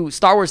the new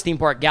Star Wars theme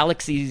park,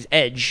 Galaxy's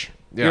Edge.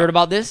 You Yeah. heard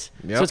about this?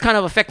 Yep. So it's kind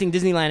of affecting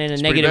Disneyland in a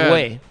pretty negative bad.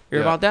 way. You heard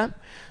Yeah. about that?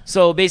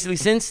 So basically,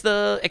 since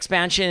the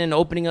expansion and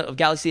opening of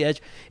Galaxy's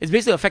Edge, it's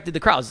basically affected the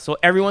crowds. So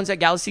everyone's at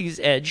Galaxy's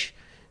Edge.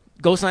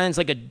 Ghostland's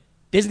like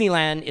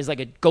Disneyland is like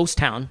a ghost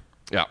town.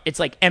 Yeah. It's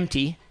like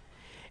empty.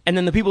 And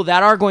then the people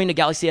that are going to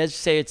Galaxy Edge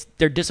say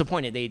they're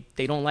disappointed.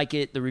 They don't like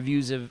it. The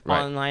reviews Right.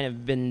 online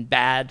have been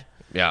bad.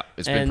 Yeah,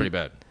 it's been And- pretty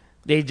bad.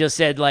 They just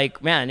said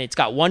like, man, it's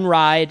got one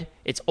ride.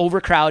 It's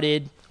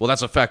overcrowded. Well,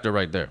 that's a factor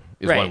right there.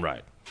 Is Right. one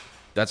ride.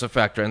 That's a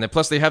factor, and then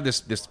plus they have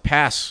this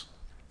pass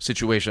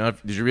situation.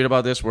 Did you read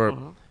about this? Where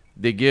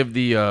they give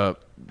the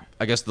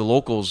I guess the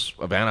locals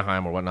of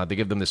Anaheim or whatnot, they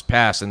give them this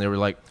pass, and they were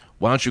like,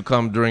 why don't you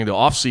come during the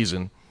off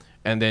season,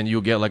 and then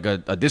you'll get like a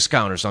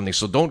discount or something.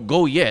 So don't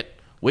go yet.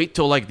 Wait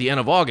till like the end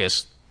of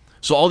August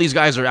So all these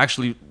guys are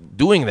actually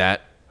doing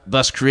that,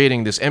 thus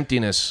creating this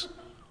emptiness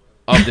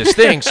of this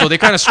thing. So they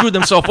kind of screwed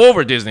themselves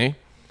over, Disney.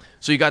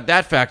 So you got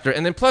that factor.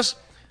 And then plus,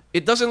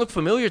 it doesn't look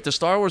familiar to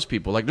Star Wars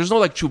people. Like, there's no,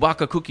 like,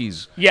 Chewbacca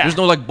cookies. Yeah. There's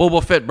no, like,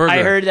 Boba Fett burger.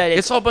 I heard that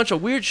it's all a bunch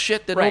of weird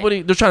shit that Right.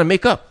 they're trying to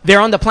make up. They're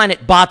on the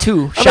planet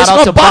Batu. I Shout mean, it's out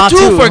to called Batu,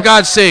 Batu. for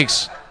God's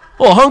sakes.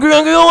 Oh, Hungry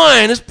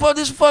Hawaiian.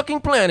 This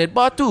fucking planet,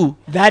 Batu.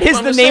 That is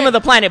I'm the just name saying. of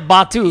the planet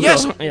Batu.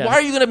 Yes. So, yeah. Why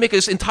are you going to make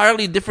this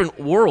entirely different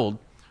world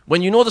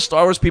when you know the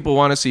Star Wars people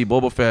want to see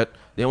Boba Fett,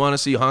 they want to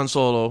see Han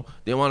Solo,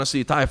 they want to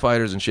see TIE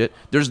fighters and shit?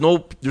 There's no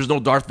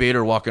Darth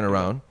Vader walking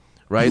around,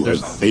 right? You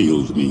have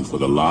failed me for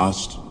the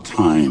last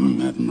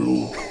time,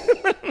 Admiral.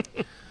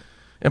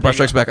 Empire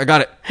Strikes Back. I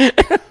got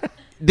it.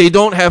 They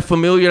don't have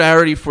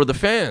familiarity for the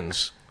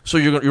fans. So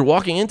you're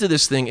walking into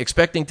this thing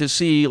expecting to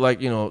see, like,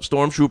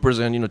 stormtroopers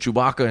and,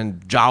 Chewbacca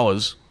and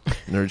Jawas,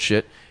 nerd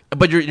shit.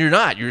 But you're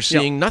not. You're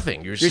seeing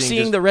nothing. You're You're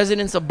seeing just- the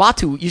residents of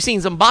Batu. You're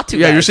seeing some Batu.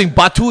 Yeah, guys. you're seeing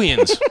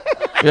Batuians.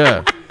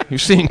 Yeah. You're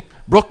seeing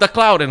Brook the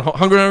Cloud and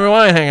Hungry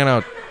Hawaiian hanging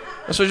out.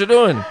 That's what you're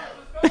doing.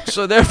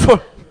 So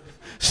therefore,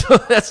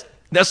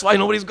 that's why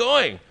nobody's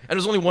going. And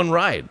there's only one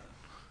ride.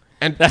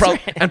 And,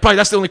 and probably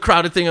that's the only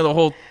crowded thing of the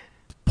whole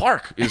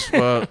park is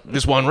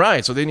this one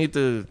ride. So they need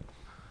to,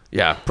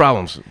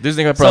 problems.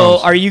 Disney got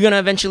problems. So are you going to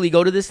eventually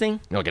go to this thing?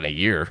 Like in a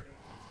year.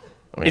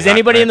 I mean, Is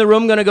anybody in the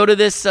room going to go to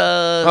this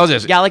How's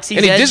this? Galaxy's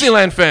Any Edge?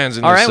 Disneyland fans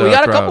in All this right, we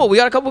got a crowd? couple. We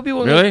got a couple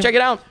people. Really? Check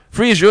it out.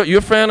 Freeze, you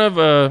a fan of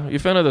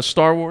the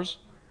Star Wars?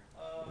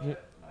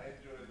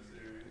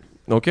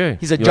 Okay.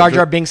 He's a You Jar like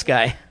Jar it? Binks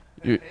guy.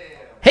 You-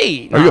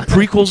 Hey. Are you a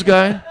prequels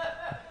guy?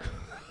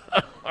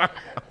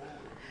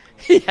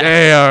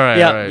 Hey, all right,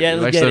 Yeah, all right. yeah,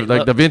 let's Likes get the, it.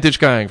 like the vintage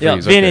kind. Yeah,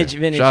 Freeze. vintage, Okay.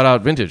 vintage. Shout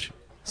out vintage.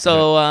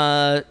 So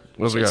What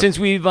else we got? since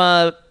we've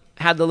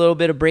had the little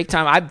bit of break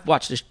time, I've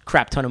watched a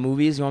crap ton of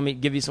movies. You want me to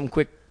give you some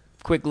quick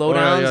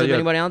lowdowns of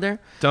anybody out there?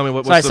 Tell me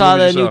what. So I what's saw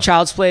movie the you new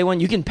Child's Play one.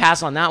 You can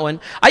pass on that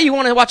one. You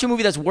want to watch a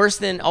movie that's worse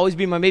than Always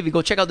Be My Maybe?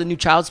 Go check out the new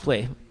Child's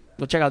Play.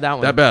 Go check out that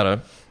one. That bad, huh?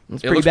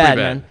 It's It pretty looks bad,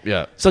 man.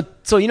 Yeah.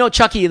 So you know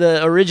Chucky,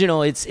 the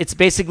original. It's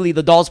basically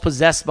the doll's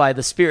possessed by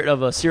the spirit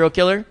of a serial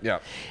killer. Yeah.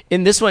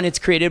 In this one, it's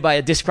created by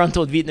a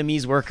disgruntled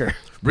Vietnamese worker.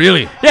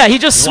 Really? Yeah, he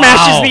just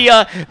smashes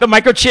the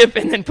microchip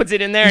and then puts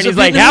it in there, He's and he's a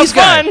like, "Have Vietnamese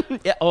guy. fun."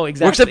 Yeah. Oh,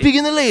 exactly. Works at Pig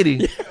and the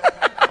Lady.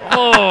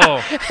 Oh,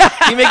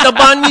 he make the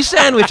banh mi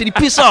sandwich and he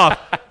piss off.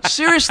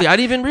 Seriously, I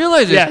didn't even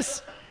realize it.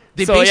 Yes.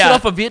 They So, based yeah. it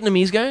off a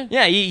Vietnamese guy.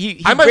 Yeah,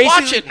 he I might basically-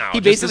 watch it now, He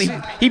just to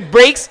basically see. he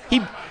breaks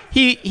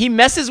he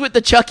messes with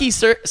the Chucky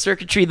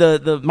circuitry,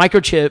 the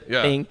microchip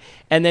Yeah. thing,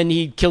 and then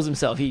he kills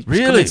himself. He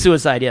Really? commits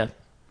suicide. Yeah.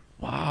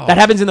 Wow. That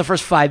happens in the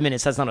first 5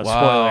 minutes. That's not a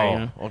spoiler. Wow. You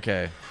know?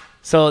 Okay.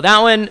 So that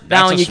one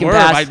That's a you can swerve.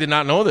 pass. I did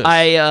not know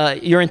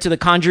this. You're into the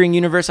Conjuring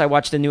universe. I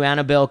watched the new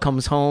Annabelle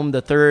Comes Home,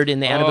 the third in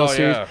the Annabelle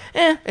series.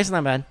 yeah. It's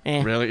not bad.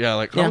 Really? Yeah.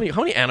 Like Yeah.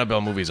 how many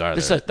Annabelle movies are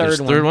This there? is the third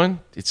There's one. Third one.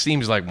 It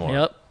seems like more.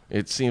 Yep.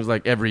 It seems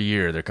like every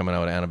year they're coming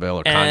out with Annabelle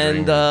or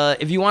Conjuring. And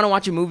if you want to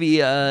watch a movie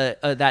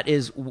that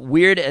is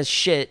weird as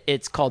shit,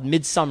 it's called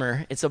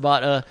Midsummer. It's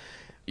about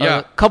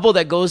a couple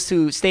that goes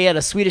to stay at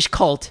a Swedish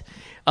cult.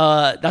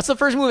 That's the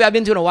first movie I've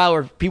been to in a while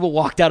where people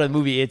walked out of the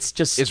movie. It's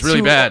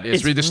really bad.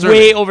 It's really disturbing.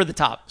 Way over the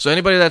top. So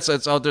anybody that's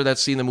out there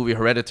that's seen the movie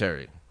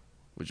Hereditary,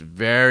 which is a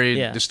very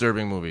Yeah.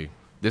 disturbing movie.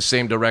 This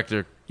same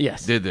director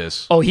Yes. did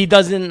this. Oh, he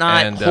does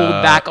not And, hold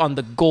back on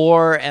the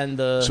gore and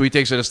the. So he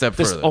takes it a step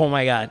further. Oh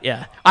my god,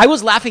 yeah. I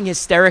was laughing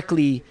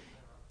hysterically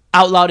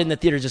out loud in the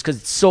theater just because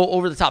it's so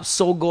over the top,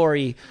 so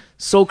gory,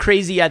 so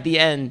crazy at the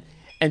end,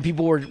 and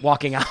people were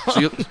walking out.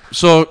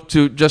 So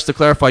just to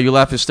clarify, you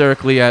laugh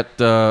hysterically at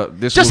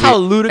this Just movie, how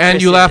ludicrous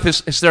and you it laugh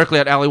is. hysterically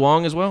at Ali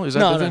Wong as well. Is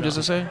that No, the no, thing? no. Just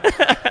to say.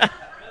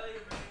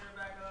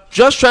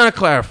 Just trying to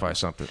clarify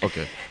something.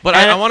 Okay, but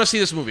I want to see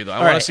this movie though. I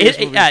All want to right, see this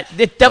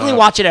movie. definitely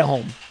watch it at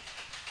home.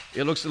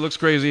 It looks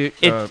crazy.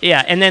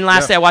 Yeah, and then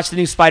lastly, yeah. I watched the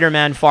new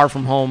Spider-Man: Far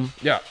From Home.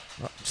 Yeah.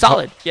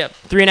 Solid. Yeah,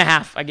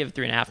 3.5. I give it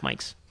 3.5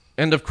 mics.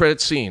 End of credit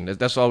scene.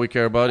 That's all we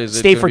care about. Is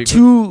Stay it for gonna be good?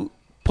 2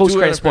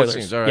 post-credit end of credit spoilers.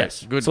 scenes, all right.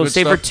 Yes. Good- so good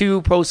stay stuff. for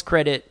 2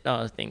 post-credit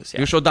things. Yeah.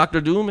 You show Doctor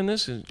Doom in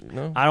this?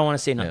 No. I don't want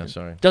to say nothing.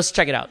 sorry. Just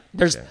check it out.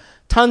 There's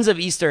tons of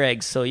Easter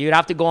eggs, so you'd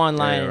have to go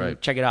online Yeah, right.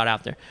 and check it out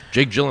after.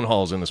 Jake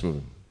Gyllenhaal's in this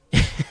movie.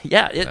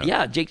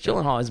 Yeah. Jake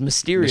Gyllenhaal is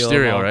Mysterio.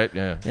 Mysterio, right?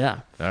 Yeah. Yeah.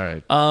 All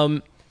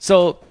right.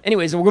 So,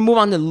 anyways, we're gonna move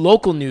on to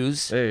local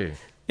news. Hey.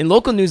 In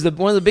local news,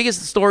 one of the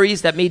biggest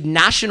stories that made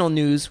national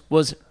news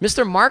was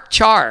Mr. Mark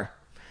Char,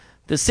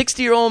 the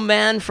 60-year-old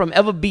man from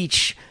Eva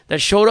Beach that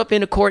showed up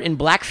into court in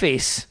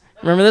blackface.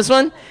 Remember this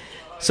one?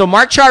 So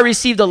Mark Char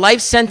received a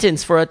life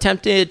sentence for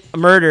attempted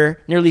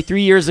murder nearly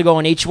 3 years ago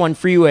on H1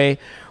 Freeway,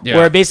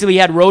 where basically he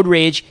had road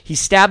rage. He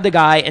stabbed a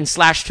guy and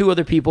slashed 2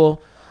 other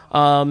people.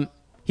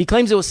 He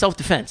claims it was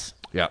self-defense,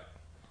 Yeah.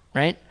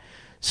 right?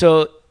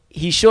 So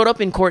he showed up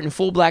in court in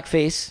full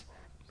blackface.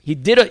 He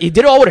did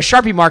it all with a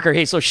Sharpie marker.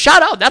 Hey, so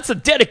shout out. That's a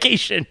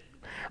dedication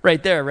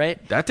right there,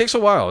 right? That takes a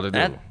while to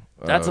do.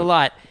 That's a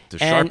lot.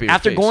 to And Sharpie your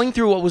after face. going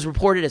through what was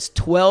reported as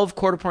 12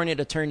 court-appointed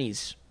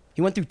attorneys,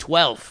 he went through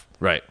 12.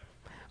 Right.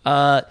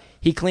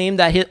 He claimed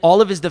that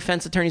all of his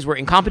defense attorneys were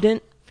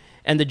incompetent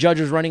and the judge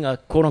was running a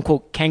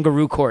quote-unquote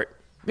kangaroo court.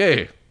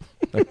 Hey,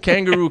 a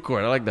kangaroo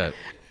court. I like that.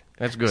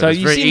 That's good. So It's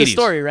you've very seen the 80s.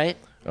 story, right?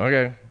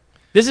 Okay.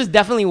 This is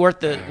definitely worth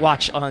the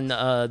watch on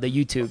the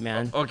YouTube,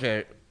 man.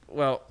 Okay.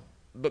 Well,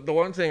 the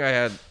one thing I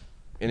had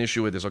an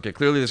issue with is, okay,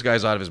 clearly this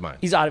guy's out of his mind.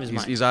 He's out of his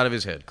mind. He's out of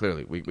his head,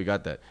 clearly. We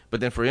got that. But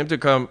then for him to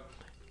come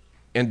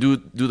and do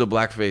the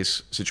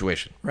blackface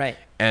situation. Right.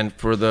 And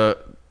for the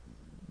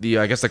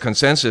I guess the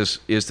consensus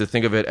is to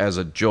think of it as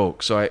a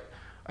joke. So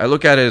I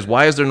look at it as,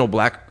 why is there no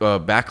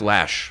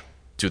backlash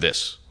to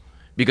this?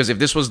 Because if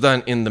this was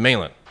done in the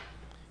mainland,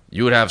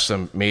 you would have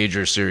some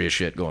major serious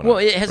shit going on. Well,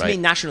 it has right? made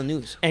national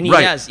news, and he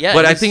Right. has. Yeah,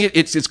 but I think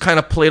it's kind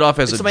of played off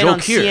as it's a made joke on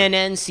here.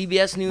 CNN,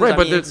 CBS News. Right, I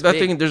but mean, it's I big.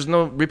 think there's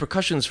no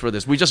repercussions for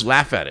this. We just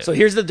laugh at it. So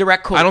here's the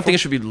direct quote. I don't think it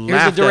should be Here's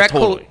laughed the direct at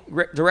totally.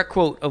 direct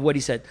quote of what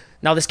he said.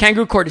 Now, this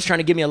kangaroo court is trying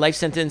to give me a life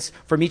sentence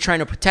for me trying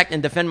to protect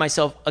and defend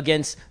myself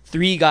against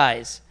 3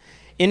 guys.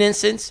 In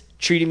instance,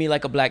 treating me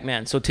like a black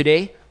man. So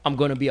today, I'm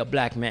going to be a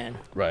black man.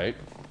 Right.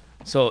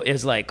 So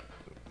it's like,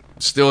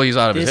 Still, he's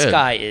out of his this head.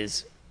 guy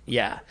is,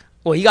 yeah.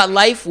 Well, he got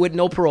life with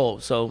no parole.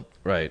 So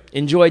Right.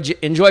 enjoy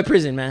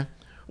prison, man.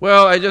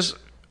 Well,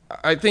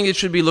 I think it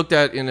should be looked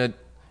at in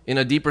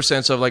a deeper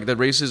sense of like that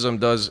racism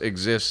does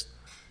exist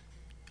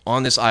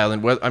on this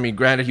island. I mean,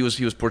 granted, he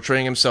was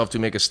portraying himself to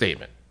make a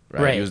statement,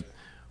 right? Right.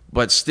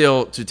 But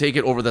still, to take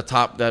it over the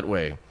top that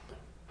way,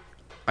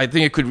 I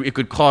think it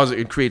could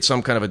create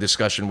some kind of a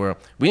discussion where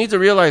we need to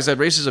realize that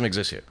racism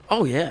exists here.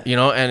 Oh, yeah. You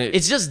know, and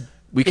It's just...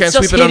 we can't it's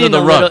just sweep it under hidden the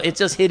a rug. little- it's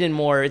just hidden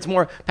more. It's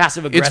more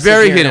passive aggressive. It's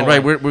very here in hidden, Hawaii.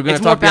 right? We're gonna It's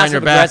talk more behind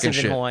your back and passive-aggressive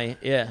in shit. Hawaii.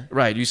 Yeah.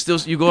 Right,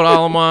 you go to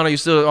Alamana, you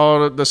still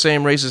all the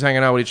same races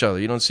hanging out with each other.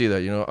 You don't see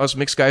that, you know. Us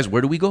mixed guys,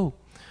 where do we go?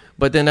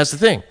 But then that's the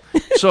thing.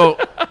 So,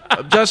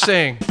 I'm just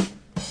saying.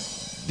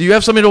 Do you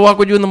have somebody to walk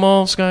with you in the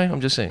mall, Sky?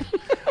 I'm just saying.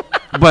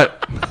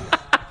 But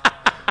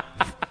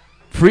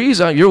Freeze,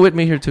 you're with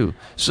me here too.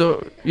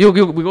 So we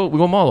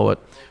go mall or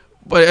what?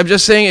 But I'm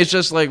just saying, it's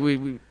just like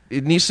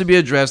it needs to be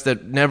addressed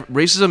that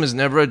racism is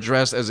never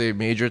addressed as a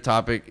major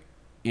topic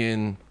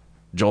in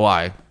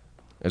July,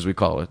 as we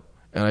call it.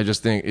 And I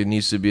just think it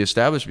needs to be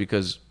established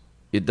because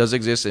it does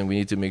exist, and we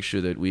need to make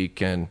sure that we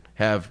can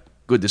have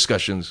good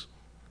discussions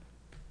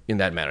in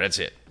that manner. That's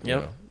it. you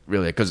Yep. know,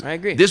 really. Because I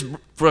agree. this,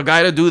 for a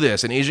guy to do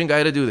this, an Asian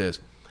guy to do this,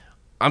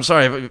 I'm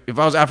sorry, if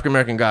I was an African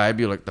American guy, I'd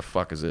be like, the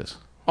fuck is this?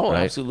 Oh,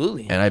 Right?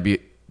 absolutely. And I'd be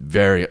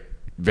very,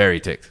 very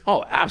ticked.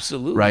 Oh,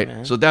 absolutely, Right?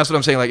 man. So that's what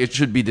I'm saying. Like, it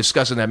should be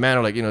discussed in that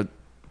manner. Like, you know,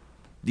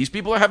 these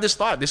people have this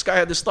thought. This guy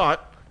had this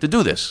thought to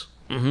do this,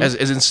 Mm-hmm.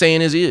 as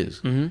insane as he is.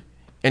 Mm-hmm.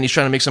 And he's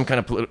trying to make some kind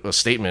of political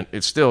statement.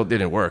 It still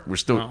didn't work. We're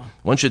still,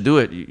 once you do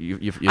it, you're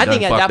I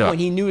think done at fucked that up. point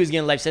he knew he was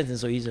getting life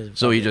sentence, so he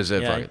just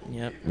said, fuck it.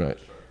 Yep. Right.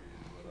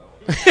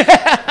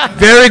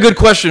 Very good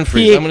question,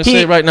 Freeze. I'm going to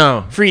say it right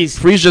now. Freeze.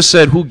 Freeze just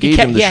said who gave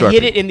him the Sharpie.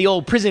 hid it in the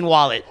old prison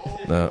wallet.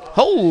 No.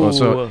 Oh,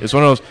 So it's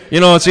one of those, you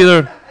know, it's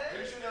either,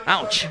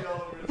 ouch.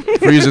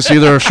 Freeze, it's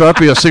either a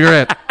Sharpie or a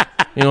cigarette.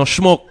 You know,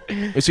 smoke.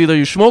 It's either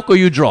you smoke or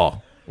you draw.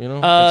 You know?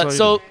 That's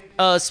all you do.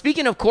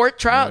 Speaking of court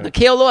trial, the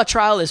Kealoha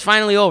trial is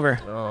finally over.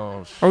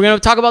 Oh, We're going to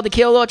talk about the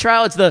Kealoha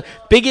trial. It's the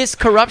biggest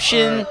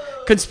corruption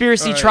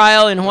conspiracy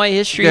trial in Hawaii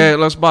history. Okay,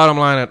 let's bottom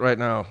line it right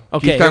now.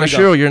 Okay, Keith here we go.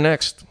 Kaneshiro, you're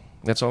next.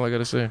 That's all I got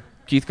to say.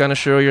 Keith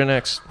Kaneshiro, you're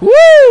next.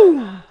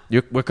 Woo!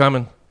 We're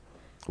coming.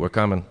 We're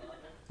coming.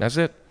 That's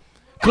it.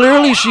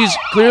 Clearly she's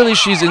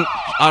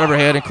out of her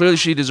head, and clearly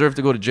she deserved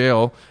to go to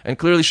jail, and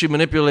clearly she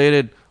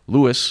manipulated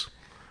Lewis,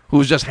 who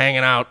was just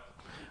hanging out.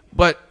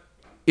 But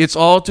it's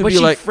all to But be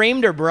she like,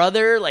 framed her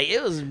brother. Like,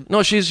 it was...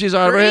 no, she's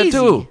out of her head Crazy.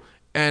 too.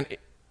 And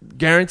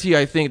guarantee,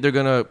 I think they're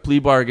gonna plea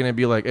bargain and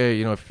be like, hey,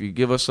 you know, if you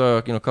give us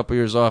a couple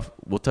years off,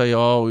 we'll tell you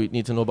all we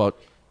need to know about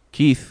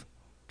Keith.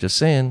 Just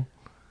saying.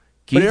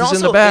 Keith But it is also,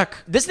 in the back.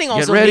 this thing Get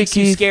also ready, makes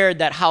you Keith. scared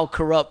that how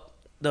corrupt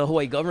the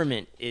Hawaii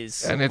government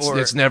is. And or-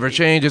 it's never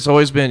changed. It's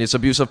always been. It's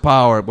abuse of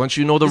power. Once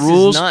you know the This is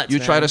rules, nuts, you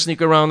try man. to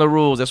sneak around the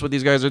rules. That's what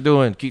these guys are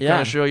doing. Keep Yeah.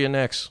 trying to show you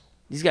next.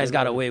 These guys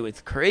got away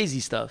with crazy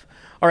stuff.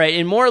 All right,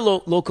 in more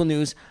local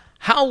news,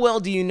 how well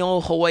do you know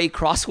Hawaii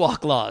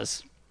crosswalk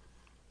laws?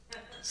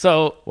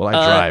 So, Well, I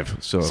drive,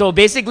 so- So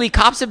basically,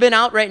 cops have been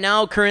out right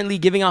now, currently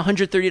giving out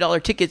 $130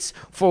 tickets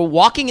for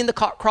walking in the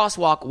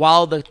crosswalk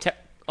while the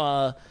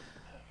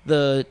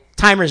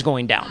timer's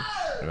going down.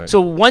 Right.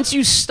 So once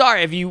you start,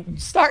 if you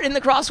start in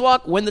the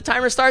crosswalk when the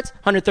timer starts,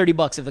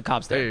 $130 if the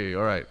cops there. Hey,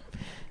 all right.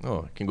 Oh,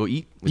 I can go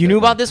eat. with You that knew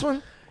guy. about this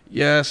one?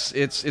 Yes,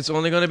 it's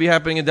only going to be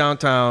happening in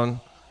downtown.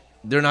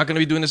 They're not going to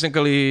be doing this in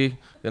Kalihi.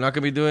 They're not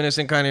going to be doing this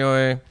in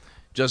Kaneohe.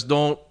 Just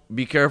don't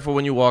be careful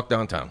when you walk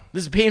downtown.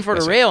 This is paying for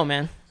That's the it. rail,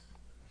 man.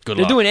 Good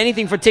They're luck. doing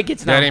anything for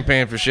tickets now. That ain't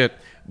paying for shit.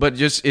 But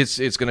just it's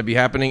going to be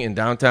happening in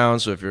downtown.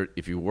 So if you're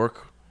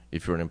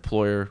an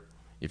employer,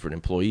 if you're an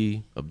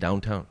employee of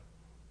downtown,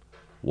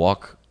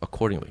 walk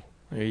accordingly.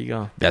 There you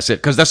go. That's it.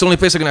 Because that's the only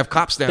place they're going to have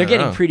cops standing They're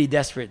getting around. pretty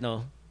desperate,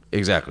 though.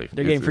 Exactly.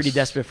 They're getting pretty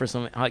desperate for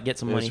get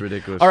some money. It's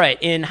ridiculous. All right,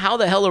 and how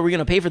the hell are we going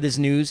to pay for this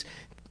news?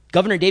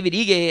 Governor David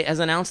Ige has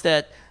announced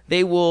that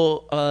they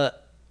will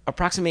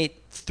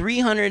approximate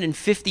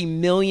 $350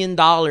 million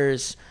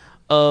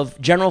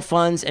of general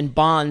funds and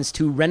bonds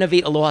to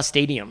renovate Aloha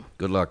Stadium.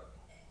 Good luck.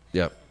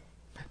 Yep.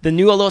 The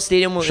new Aloha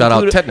Stadium will Shout out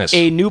include tetanus.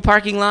 a new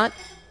parking lot,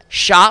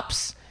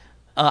 shops,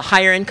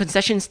 higher-end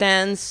concession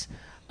stands,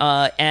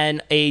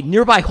 and a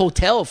nearby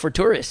hotel for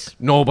tourists.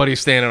 Nobody's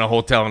staying in a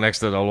hotel next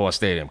to the Aloha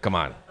Stadium. Come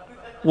on.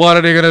 What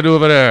are they going to do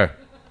over there?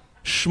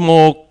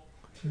 Smoke.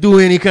 Do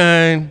any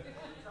kind.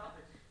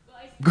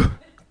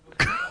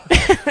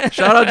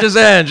 Shout out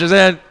Jazan.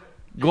 Jazan,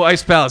 go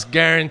Ice Palace.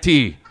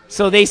 Guarantee.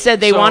 So they said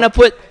they So- want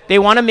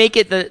to make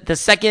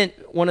it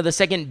one of the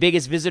second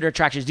biggest visitor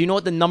attractions. Do you know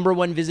what the number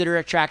one visitor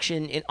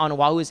attraction on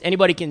Oahu is?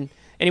 Anybody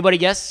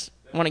guess?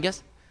 Want to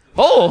guess?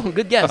 Oh,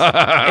 good guess.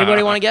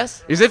 Anybody want to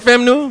guess? Is it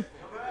FEMNU?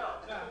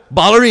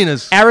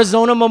 Ballerinas.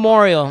 Arizona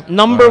Memorial,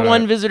 number All right.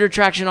 one visitor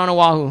attraction on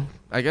Oahu.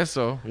 I guess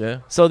so, yeah.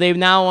 So they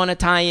now want to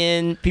tie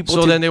in people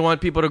So to then they want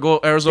people to go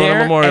Arizona there,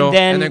 Memorial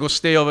and then- go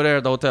stay over there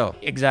at the hotel.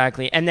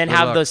 exactly, and then Good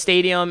have luck. the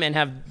stadium and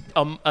have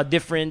a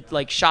different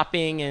like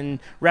shopping and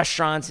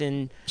restaurants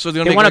and So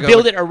they'll they make want to like a-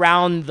 build it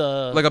around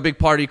the Like a big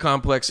party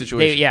complex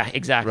situation. yeah,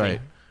 exactly.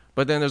 Right.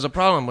 But then there's a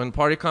problem. When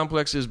party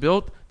complex is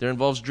built, there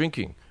involves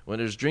drinking. When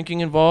there's drinking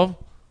involved,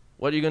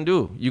 what are you going to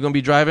do? You're going to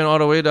be driving all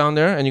the way down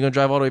there and you're going to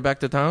drive all the way back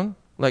to town?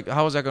 Like,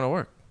 how is that going to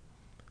work?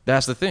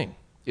 That's the thing.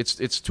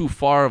 It's too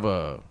far of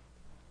a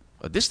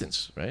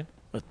distance, right?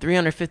 But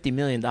 $350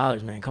 million,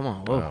 man, come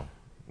on, whoa,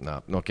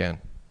 No can.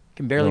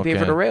 can barely No pay for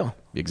can. the rail.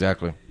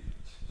 Exactly.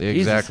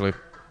 Exactly.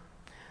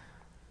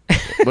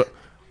 But,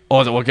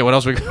 okay, what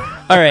else we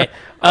got? All right.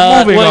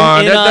 Moving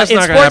on. That's in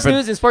not gonna sports happen.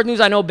 news, in sport news,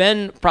 I know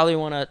Ben probably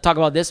want to talk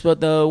about this, but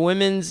the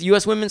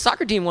U.S. women's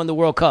soccer team won the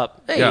World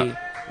Cup. Hey, Yeah.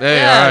 Hey,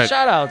 yeah, all right.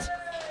 shout outs.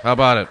 How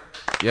about it?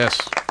 Yes.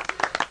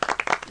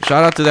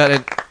 Shout out to that.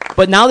 And,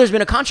 But now there's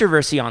been a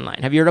controversy online.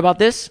 Have you heard about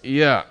this?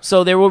 yeah.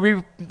 So there will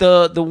be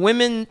the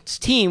women's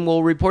team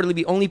will reportedly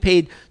be only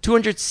paid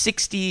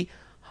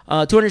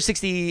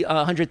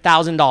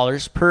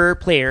 $100,000 per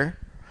player.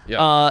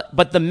 Yeah.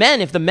 But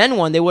if the men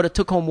won, they would have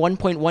took home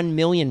 $1.1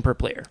 million per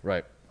player.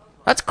 Right.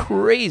 That's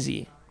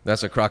crazy.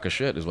 That's a crock of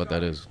shit is what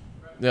that is.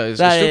 Yeah, it's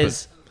That stupid.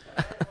 is.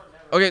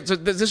 Okay, so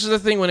this is the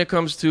thing when it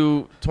comes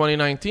to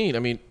 2019. I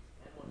mean,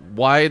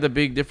 why the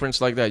big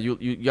difference like that?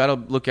 You got to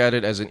look at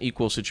it as an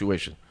equal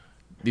situation.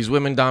 These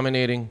women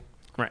dominating,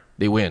 Right.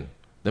 they win.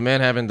 The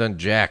men haven't done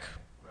jack,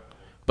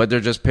 but they're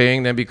just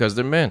paying them because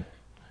they're men.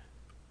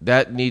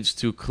 That needs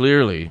to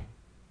clearly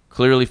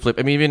flip.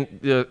 I mean,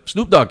 even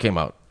Snoop Dogg came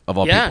out of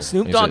all people. Yeah,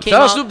 Snoop He Dogg said, came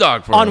shout out Snoop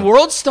Dogg for on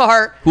World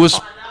Star. who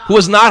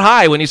was not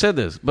high when he said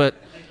this, but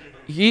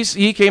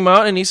he came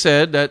out and he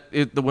said that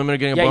the women are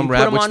getting a Yeah, bum you put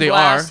rap, him which on they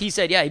blast. are. He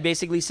said, he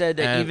basically said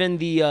that And- even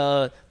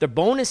the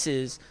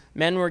bonuses,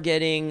 men were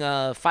getting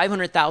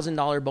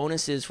 $500,000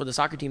 bonuses for the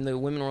soccer team. The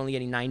women were only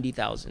getting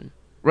 $90,000.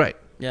 Right.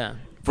 Yeah.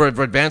 For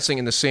advancing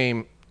in the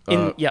same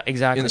Yeah,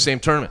 exactly. in the same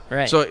tournament.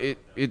 Right. So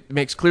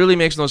it clearly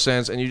makes no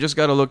sense, and you just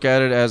got to look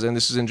at it as, and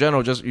this is in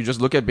general, you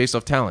just look at based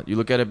off talent. You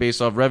look at it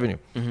based off revenue.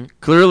 Mm-hmm.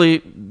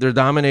 Clearly, they're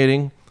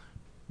dominating.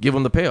 Give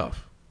them the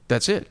payoff.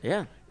 That's it.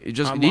 Yeah. It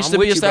just I'm- needs I'm to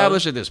with be you,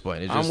 established brother. at this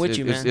point. I'm with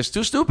you, man. It's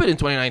too stupid in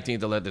 2019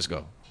 to let this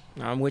go.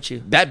 I'm with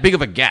you. That big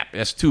of a gap.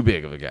 That's too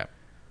big of a gap.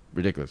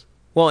 Ridiculous.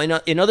 Well,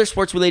 in other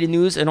sports-related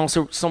news, and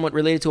also somewhat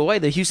related to Hawaii,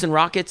 the Houston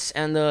Rockets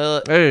and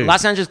the Hey.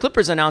 Los Angeles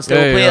Clippers announced they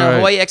will Hey, play all a right.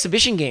 Hawaii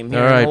exhibition game here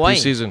All in right, Hawaii.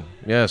 preseason.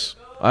 Yes,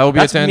 I will be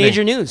That's attending.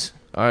 major news.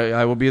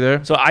 I will be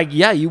there. So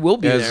you will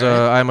be As there.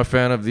 Right? I'm a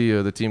fan of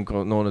the team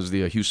known as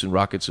the Houston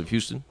Rockets of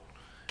Houston.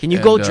 Can you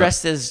go and,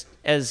 dressed as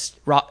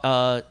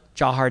Ja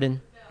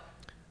Harden?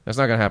 That's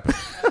not gonna happen.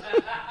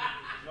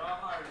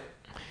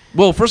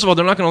 Well, first of all,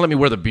 they're not gonna let me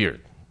wear the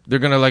beard. They're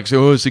gonna say,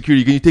 "Oh,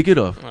 security, can you take it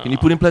off? Can you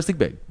put it in plastic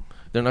bag?"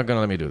 They're not gonna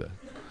let me do that.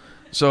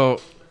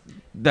 So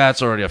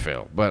that's already a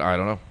fail. But I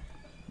don't know.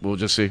 We'll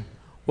just see.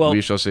 Well,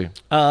 we shall see.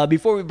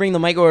 Before we bring the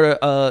mic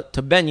over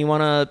to Ben, you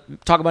want to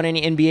talk about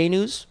any NBA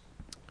news?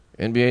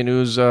 NBA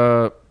news.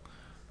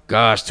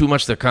 Gosh, too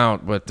much to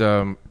count. But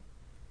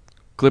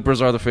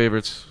Clippers are the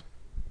favorites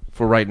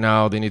for right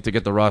now. They need to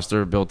get the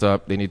roster built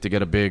up. They need to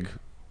get a big.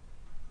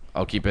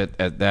 I'll keep it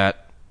at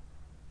that.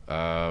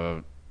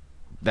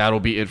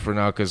 That'll be it for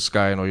now because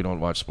Sky, I know you don't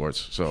watch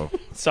sports. So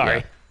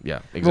Sorry. Yeah,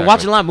 exactly. We're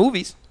watching a lot of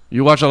movies.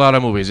 You watch a lot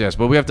of movies, yes.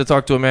 But we have to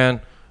talk to a man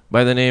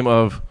by the name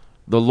of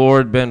the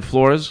Lord Ben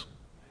Flores,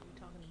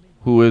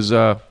 who is.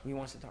 He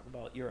wants to talk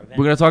about your event.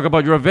 We're going to talk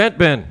about your event,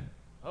 Ben.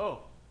 Oh.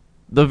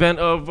 The event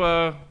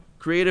of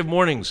Creative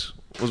Mornings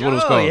was what it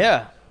was called.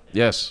 yeah.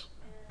 Yes.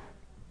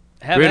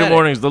 Have Creative at it.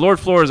 Mornings. The Lord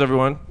Flores,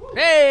 everyone.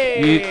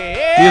 Hey!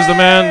 He is the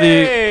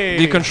man,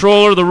 the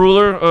controller, the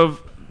ruler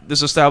of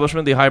this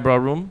establishment, the Highbrow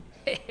Room.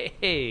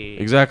 Hey.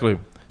 Exactly.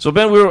 So,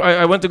 Ben,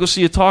 I went to go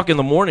see a talk in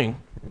the morning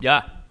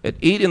Yeah. at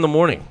 8 in the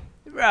morning.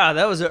 Bro,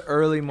 that was an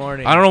early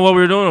morning. I don't know what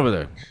we were doing over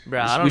there. Bro,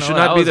 I don't we know should what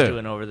not I be was there.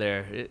 doing over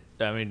there.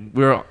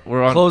 We're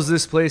on. Closed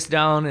this place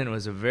down, and it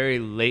was a very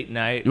late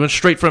night. You went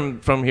straight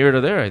from here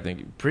to there, I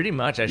think. Pretty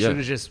much. I should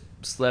have just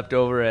slept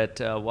over at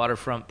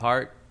Waterfront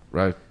Park,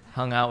 Right.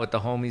 hung out with the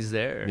homies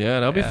there. Yeah,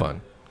 that'll be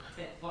fun.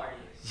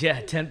 Yeah,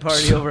 tent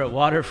party over at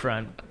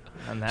Waterfront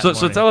on that So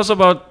morning. tell us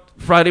about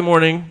Friday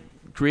morning,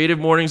 Creative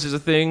Mornings is a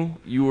thing.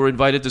 You were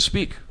invited to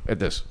speak at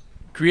this.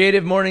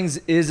 Creative Mornings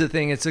is a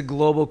thing. It's a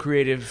global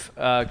creative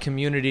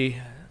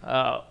community.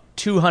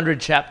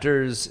 200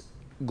 chapters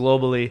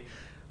globally.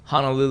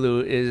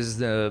 Honolulu is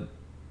the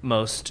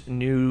most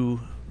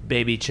new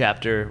baby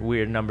chapter.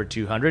 We're number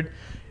 200.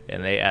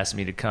 And they asked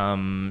me to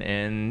come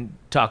and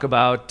talk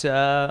about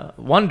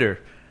Wonder.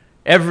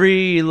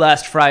 Every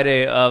last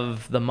Friday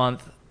of the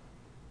month,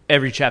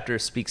 every chapter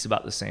speaks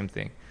about the same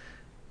thing.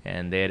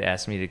 And they had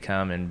asked me to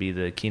come and be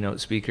the keynote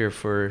speaker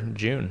for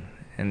June.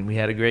 And we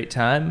had a great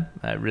time.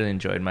 I really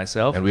enjoyed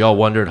myself. And we all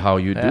wondered how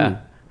you do. Yeah.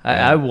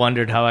 I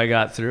wondered how I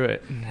got through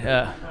it.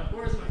 Yeah.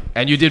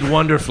 And you did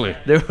wonderfully.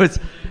 There was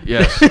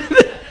Yes.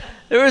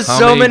 there were How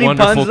so many many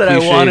puns wonderful that I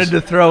cliches. wanted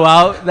to throw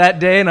out that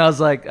day, and I was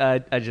like,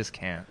 I just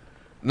can't.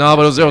 No,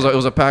 but it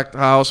was a packed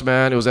house,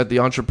 man. It was at the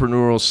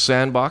Entrepreneurial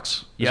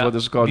Sandbox. Is Yeah. what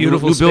this is called.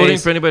 Beautiful new building,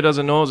 space. for anybody who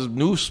doesn't know, is a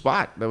new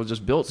spot that was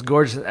just built. It's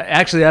gorgeous.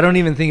 Actually, I don't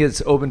even think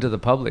it's open to the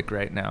public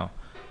right now.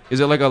 Is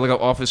it like an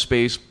office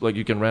space, like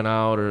you can rent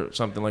out or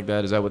something like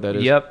that? Is that what that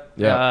is? Yep.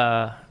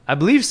 Yeah. I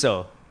believe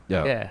so.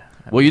 Yeah. Yeah.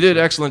 Well, you did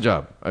an excellent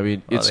job. I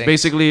mean, it's thanks.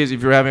 basically as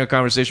if you're having a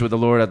conversation with the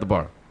Lord at the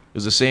bar. It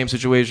was the same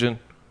situation.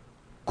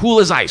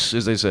 Cool as ice,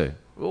 as they say.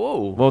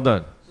 Whoa. Well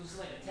done. So it's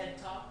like a TED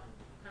Talk?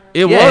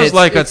 It Yeah, was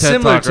like a it's TED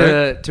similar Talk,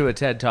 right? to a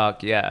TED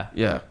Talk. Yeah.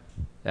 Yeah.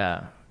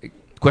 Yeah.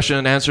 Question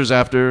and answers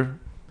after.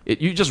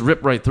 You just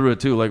ripped right through it,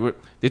 too. Like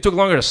they took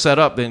longer to set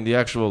up than the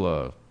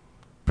actual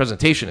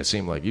presentation, it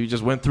seemed like. You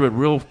just went through it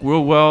real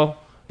well,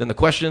 then the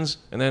questions,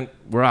 and then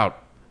we're out.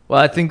 Well,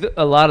 I think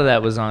a lot of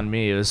that was on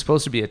me. It was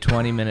supposed to be a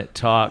 20-minute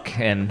talk,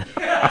 and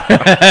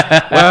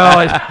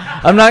Well,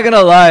 I'm not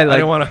gonna lie. I Like,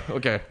 didn't want to.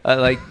 Okay.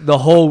 like the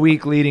whole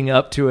week leading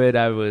up to it,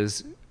 I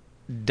was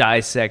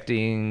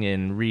dissecting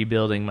and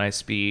rebuilding my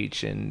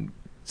speech and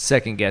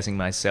second guessing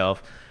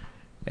myself.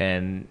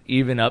 And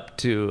even up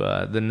to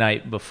the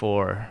night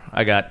before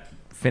I got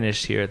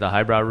finished here at the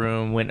Highbrow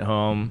Room, went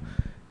home,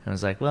 and I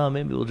was like, well,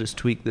 maybe we'll just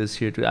tweak this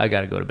here. I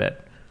got to go to bed.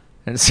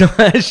 And so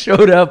I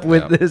showed up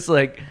with this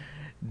like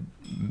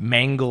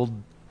mangled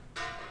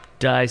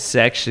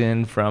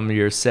dissection from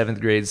your 7th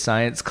grade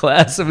science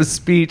class of a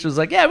speech. I was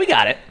like, yeah, we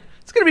got it.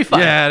 It's going to be fun.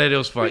 Yeah, it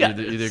was fun. We got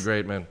You did this.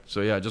 great, man.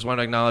 So, yeah, just want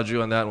to acknowledge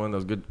you on that one. That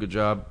was good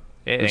job.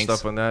 Hey, good thanks.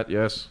 stuff on that,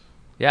 yes.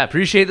 Yeah,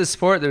 appreciate the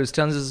support. There was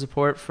tons of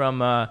support from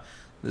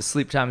the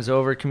Sleep Time's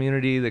Over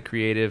community, the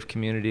creative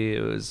community.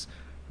 It was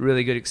a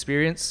really good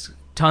experience.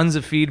 Tons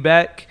of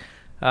feedback.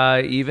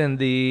 Even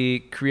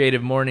the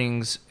Creative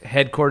Mornings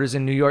headquarters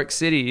in New York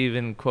City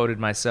even quoted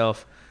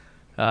myself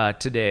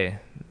today.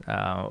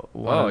 One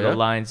of the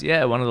lines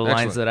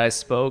Excellent. that I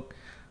spoke,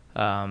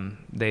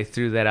 they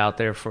threw that out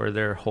there for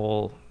their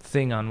whole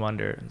thing on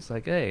Wonder. It's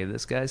like, hey,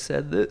 this guy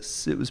said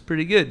this. It was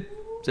pretty good.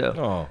 So,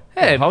 Oh,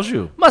 hey, how's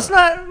you? Must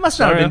not have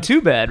Sorry, been man.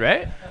 too bad,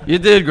 right? You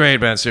did great,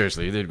 man.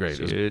 Seriously, you did great.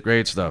 It was Shoot.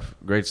 great stuff.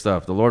 Great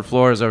stuff. The Lord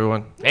Flores,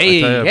 everyone. I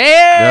Hey, tell ya.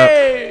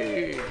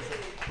 hey! Yep.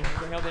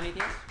 Bring up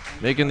anything?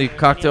 Making the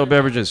cocktail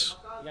beverages.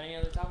 You got any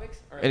other topics?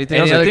 Or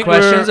Anything Any else? I other think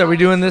questions? we're- Are we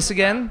doing this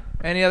again?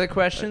 Any other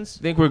questions?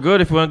 I think we're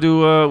good. If we want to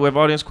do, we have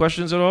audience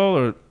questions at all,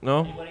 or no?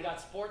 Anybody got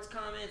sports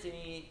comments?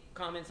 Any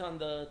comments on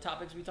the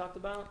topics we talked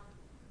about?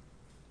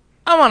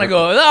 I want to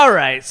go. All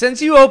right,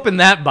 since you opened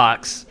that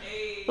box,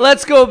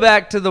 let's go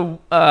back to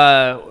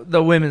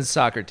the women's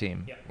soccer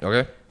team.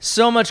 Okay.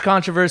 So much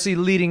controversy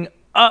leading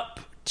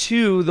up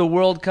to the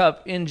World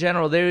Cup in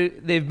general.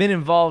 They've been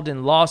involved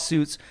in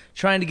lawsuits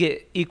trying to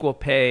get equal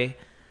pay.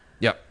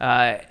 Yep.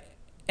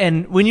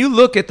 And when you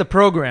look at the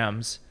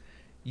programs,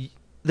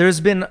 there's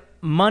been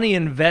money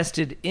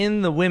invested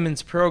in the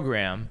women's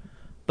program,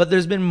 but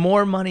there's been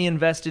more money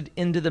invested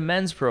into the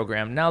men's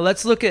program. Now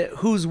let's look at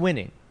who's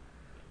winning.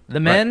 The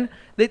men,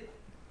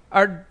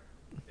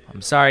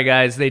 I'm sorry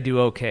guys, they do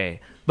okay.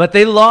 But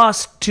they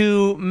lost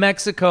to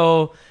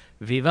Mexico.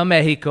 Viva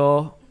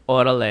Mexico,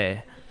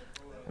 orale.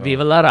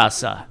 Viva la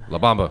raza. La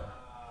Bamba.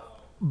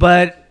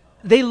 But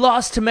they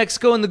lost to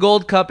Mexico in the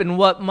Gold Cup in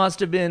what must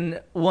have been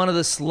one of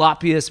the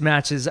sloppiest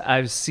matches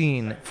I've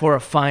seen for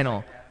a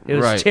final. It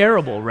was Right.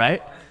 terrible,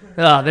 right?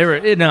 Oh,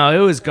 it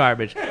was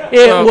garbage.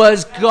 It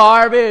was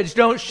garbage.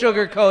 Don't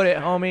sugarcoat it,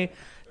 homie.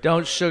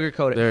 Don't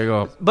sugarcoat it. There you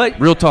go. But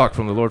Real talk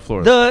from the Lord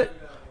Flores.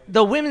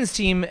 the women's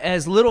team,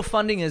 as little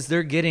funding as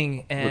they're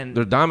getting, and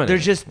They're dominating.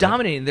 They're just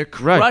dominating. They're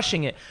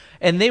crushing it.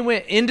 And they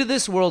went into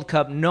this World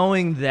Cup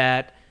knowing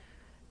that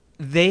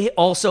they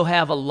also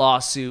have a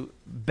lawsuit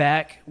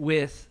back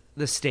with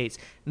the States.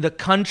 The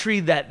country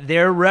that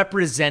they're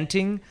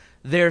representing,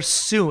 they're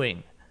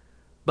suing.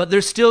 But they're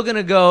still going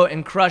to go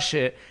and crush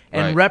it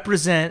and Right.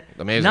 represent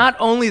Amazing. not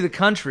only the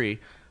country,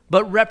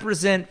 but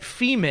represent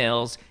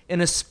females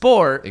in a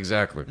sport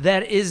Exactly.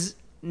 that is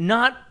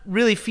not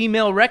really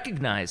female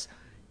recognized.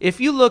 If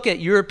you look at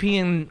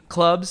European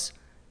clubs,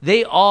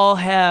 they all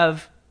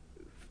have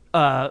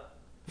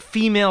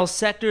female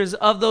sectors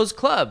of those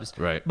clubs.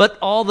 Right. But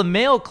all the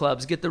male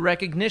clubs get the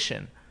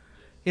recognition.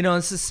 You know,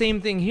 it's the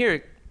same thing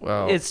here.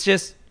 Well, it's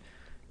just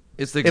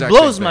It's the It exact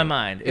blows same my thing.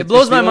 mind. It It's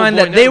blows the my old mind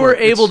boy that they were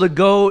network. able It's- to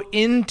go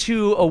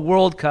into a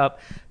World Cup,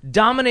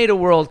 dominate a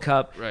World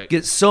Cup, Right.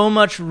 get so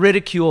much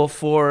ridicule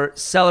for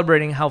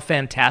celebrating how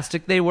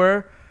fantastic they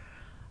were,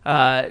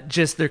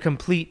 just their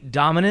complete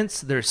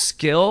dominance, their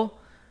skill,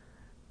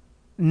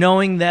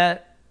 knowing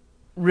that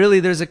really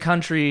there's a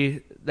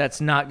country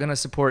that's not going to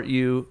support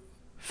you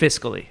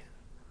fiscally.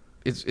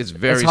 It's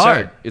very It's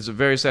hard. sad. It's a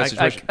very sad I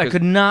situation. I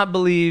could not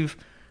believe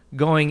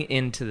going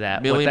into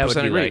that. Million what that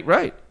percent would be agree.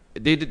 like. Right.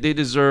 They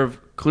deserve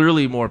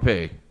clearly more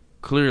pay.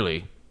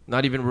 Clearly.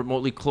 Not even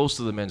remotely close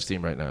to the men's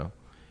team right now.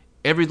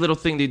 Every little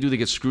thing they do, they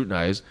get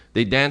scrutinized.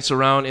 They dance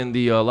around in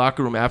the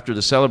locker room after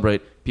to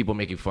celebrate, people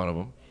making fun of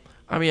them.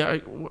 I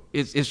mean,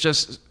 it's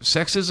just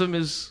sexism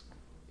is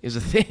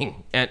a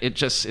thing, and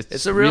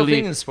it's a real really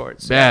thing in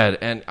sports. Bad,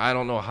 and I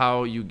don't know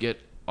how you get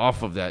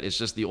off of that. It's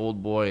just the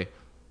old boy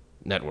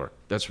network.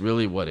 That's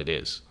really what it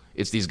is.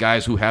 It's these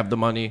guys who have the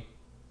money.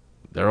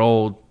 They're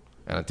old,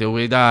 and until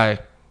we die,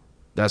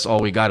 that's all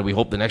we got. We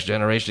hope the next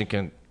generation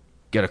can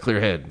get a clear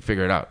head and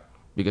figure it out,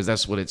 because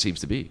that's what it seems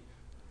to be.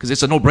 Because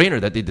it's a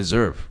no-brainer that they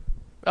deserve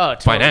Oh,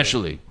 totally.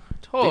 financially.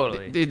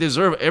 Totally. They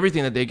deserve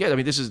everything that they get. I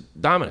mean, this is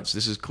dominance.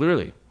 This is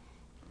clearly,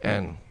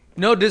 and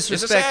No It's a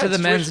disrespect sad to the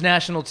men's situation.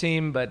 national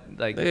team, but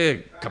like,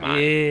 come on.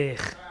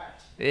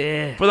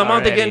 for For the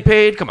amount they're getting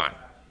paid, come on.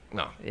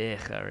 No,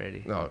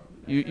 already. no.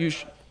 You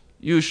should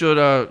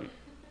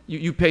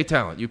you pay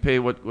talent. You pay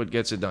what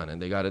gets it done,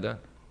 and they got it done.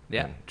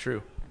 Yeah,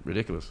 true.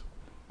 Ridiculous.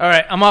 All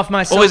right, I'm off my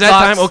Oh, is that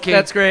soapbox. time? Okay.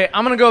 That's great.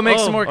 I'm gonna go make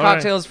some more all right.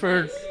 cocktails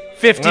for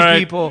 50 All right.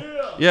 people.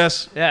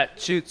 Yes. Yeah,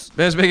 shoots.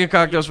 Ben's making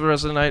cocktails for the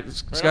rest of the night.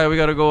 Sky, we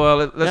got to go.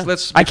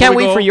 Let's. I can't before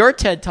we wait go- for your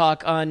TED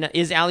talk on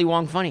Is Ali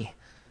Wong funny?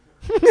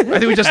 I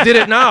think we just did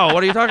it now.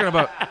 What are you talking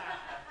about?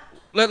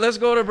 Let's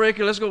go to break.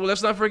 Let's go.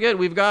 Let's not forget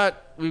we've got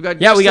guests we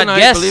got tonight,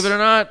 guests. Believe it or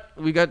not,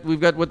 we've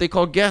got what they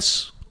call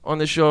guests on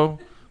the show.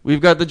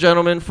 We've got the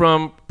gentleman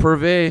from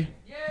Purvey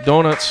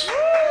Donuts.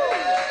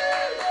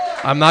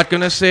 I'm not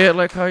gonna say it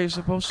like how you're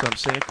supposed to. I'm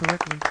saying it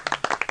correctly.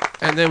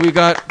 And then we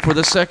got, for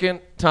the second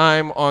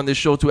time on this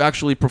show, to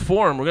actually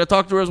perform. We're gonna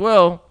talk to her as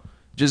well.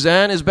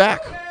 Jazan is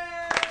back.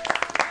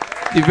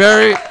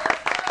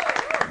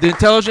 The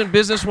intelligent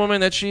businesswoman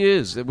that she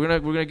is. We're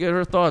gonna get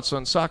her thoughts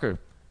on soccer,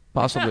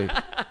 possibly.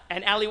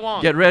 And Ali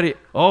Wong. Get ready.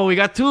 Oh, we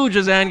got two,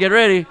 Jazan. Get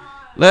ready.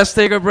 Let's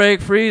take a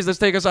break. Freeze. Let's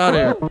take us out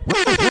of here.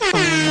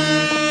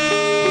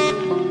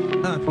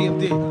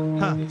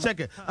 PMD, check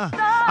it.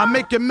 I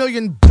make $1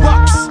 million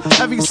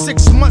every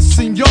 6 months,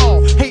 and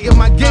y'all hating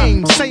my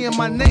game, saying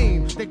my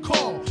name. They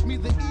call me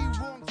the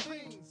wrong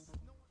things.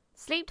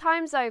 Sleep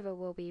Time's Over.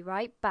 We'll be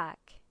right back.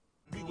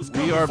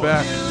 We are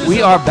back.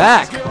 We are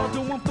back.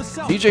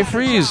 DJ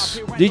Freeze.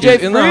 DJ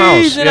is in the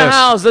Freeze house. in the Yes.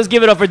 house. Let's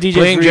give it up for DJ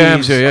Playing Freeze.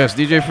 jams here. Yes,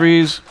 DJ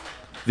Freeze,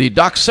 the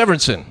Doc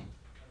Severinsen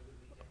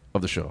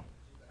of the show.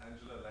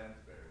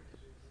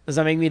 Does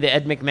that make me the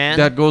Ed McMahon?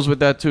 That goes with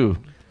that too.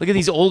 Look at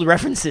these old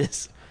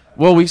references.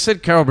 Well, we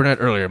said Carol Burnett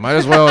earlier. Might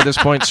as well at this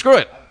point. Screw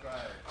it.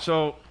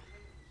 So,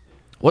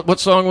 what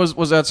song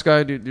was that,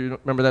 Sky? Do you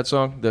remember that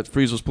song that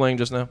Freeze was playing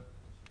just now?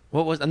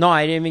 What was? No,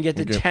 I didn't even get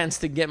the Okay. chance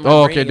to get my.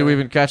 Oh, brain okay. Do we going.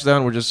 even catch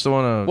that? We're just so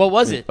on a. What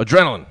was it?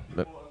 Adrenaline.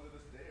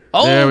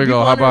 Oh, There we go.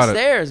 People How Under about the it?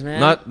 Stairs, man.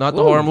 Not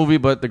the Ooh. horror movie,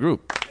 but the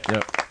group.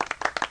 Yeah.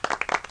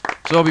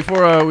 So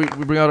before we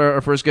bring out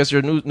our first guest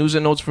here, news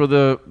and notes for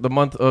the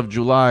month of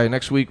July.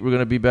 Next week we're going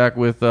to be back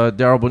with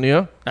Daryl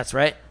Bonilla. That's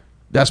right.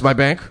 That's my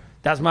bank.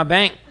 That's my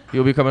bank.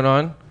 He'll be coming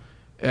on,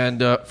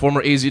 and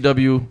former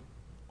AZW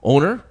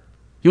owner.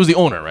 He was the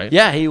owner, right?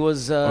 Yeah, he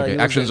was. Okay. he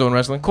was Action the Zone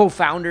Wrestling.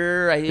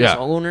 co-founder. He's Yeah.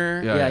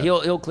 owner. Yeah, Yeah, yeah.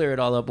 he'll clear it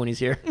all up when he's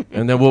here.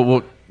 And then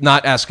we'll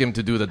not ask him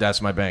to do the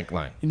 "That's my bank"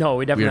 line. No,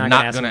 we definitely We're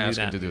not not going going to to ask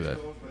him ask to him do that. to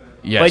do that.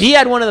 Yes. But he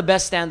had one of the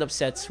best stand-up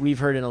sets we've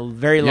heard in a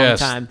very long yes.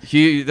 time.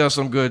 He does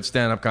some good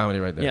stand-up comedy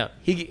right there. Yeah,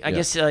 I Yeah.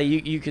 guess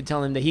you could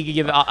tell him that he could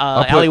give put-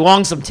 Ali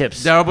Wong some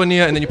tips. Daryl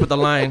Bonilla, and then you put the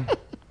line,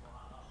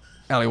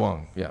 Ali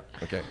Wong. Yeah.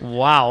 Okay.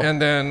 Wow.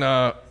 And then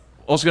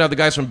also gonna have the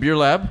guys from Beer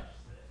Lab.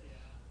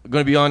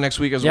 Going to be on next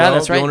week as Yeah, well.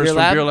 that's right, The owners Beer from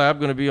Lab. Beer Lab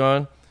going to be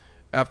on.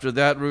 After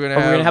that, we're going to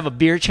We're gonna have a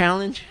beer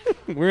challenge.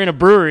 We're in a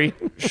brewery.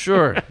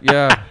 Sure.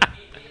 Yeah.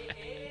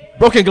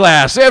 Broken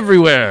glass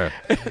everywhere.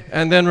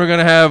 And then we're going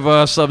to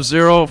have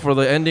Sub-Zero for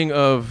the ending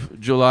of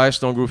July,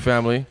 Stone Group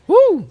Family.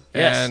 Woo!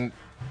 Yes. And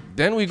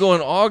then we go in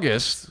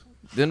August.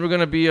 Then we're going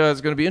to be it's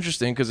going to be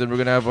interesting because then we're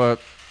going to have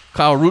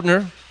Kyle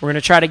Rutner. We're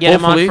gonna try to get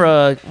him on Hopefully, for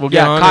a we'll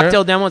get on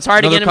cocktail there. demo. It's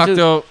hard Another to get him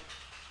cocktail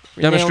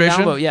to nail him down,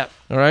 demonstration. but yeah.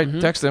 All right,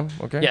 text him.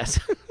 Okay. Yes.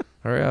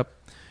 Hurry up.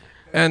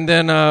 And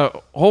then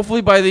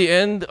hopefully by the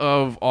end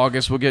of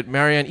August we'll get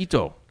Marianne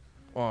Ito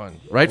on.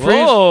 Right, Freeze?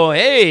 Whoa!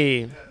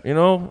 Hey. You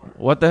know,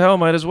 what the hell,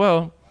 might as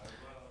well.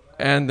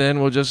 And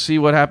then we'll just see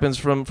what happens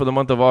for the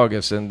month of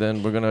August, and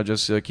then we're gonna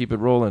just keep it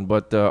rolling.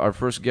 But our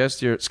first guest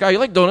here, Sky, you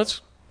like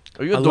donuts?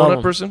 Are you a I love donut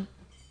 'em. person?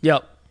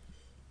 Yep.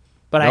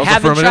 But That I was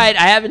haven't affirmative. tried.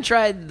 I haven't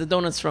tried the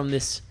donuts from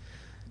this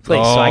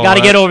place, so I got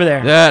to get over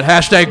there. That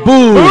hashtag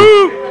boo.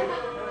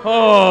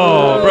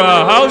 Oh,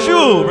 bruh, how's you,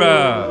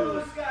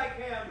 bruh?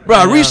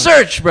 Bruh,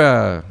 research,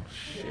 bruh.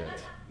 Shit.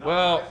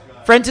 Well,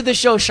 Friend to the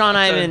show, Sean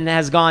Iman,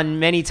 has gone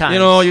many times. You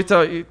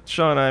know,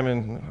 Sean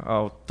Iman,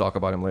 I'll talk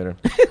about him later.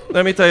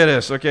 Let me tell you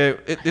this, okay?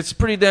 It's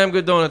pretty damn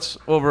good donuts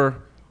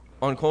over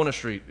on Kona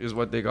Street is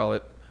what they call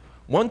it.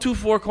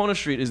 124 Kona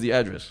Street is the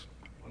address.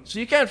 So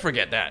you can't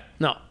forget that.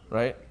 No.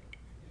 Right?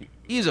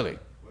 Easily.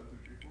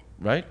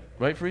 Right?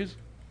 Right, Freeze?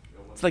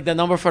 It's like the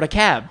number for the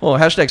cab. Oh,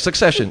 hashtag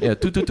succession. Yeah,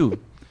 222.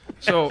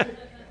 So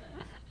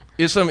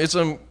it's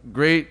some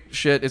great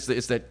shit. It's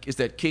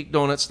that cake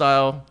donut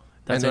style.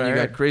 That's and then what you I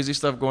got heard. crazy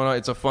stuff going on.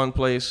 It's a fun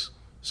place.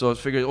 So I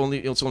figured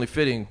it's only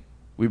fitting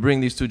we bring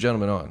these two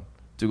gentlemen on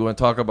to go and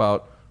talk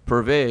about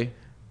Purvey.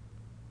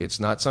 It's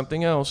not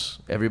something else.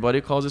 Everybody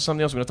calls it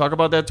something else. We're going to talk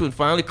about that too and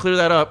finally clear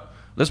that up.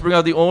 Let's bring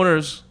out the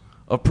owners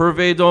of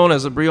Purvey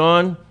Donuts.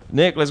 Brian,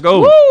 Nick, let's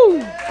go. Woo!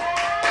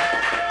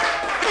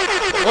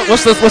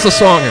 What's the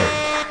song here?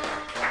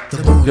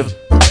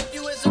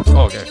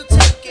 Oh, okay.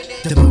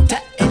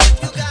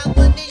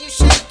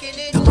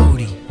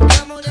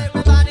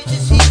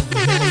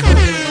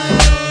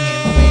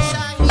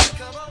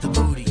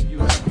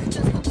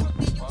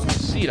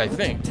 Seat, I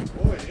think.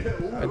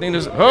 I think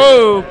there's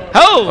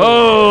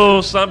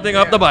something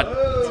up the butt,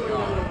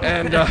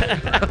 and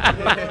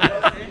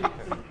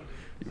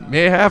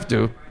may have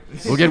to.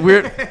 We'll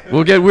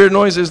get weird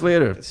noises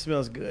later. It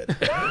smells good.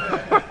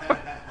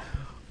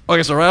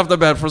 Okay, so right off the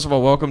bat, first of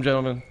all, welcome,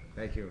 gentlemen.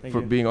 Thank you.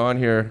 For being on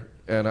here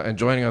and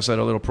joining us at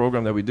a little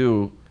program that we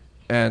do.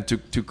 And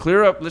to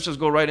clear up, let's just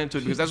go right into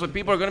it because that's what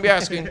people are going to be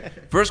asking.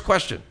 First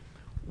question: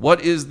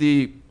 what is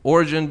the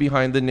origin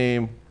behind the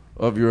name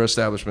of your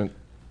establishment,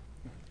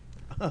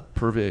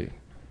 Purvey?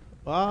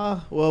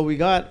 Well, we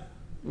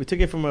took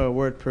it from a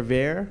word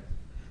purveyor,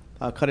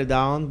 cut it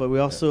down, but we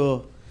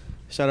also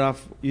started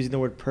off using the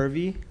word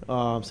pervy,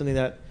 something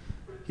that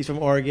he's from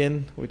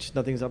Oregon, which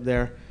nothing's up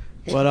there,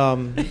 but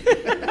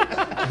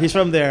he's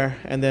from there,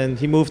 and then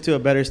he moved to a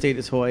better state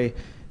as Hawaii,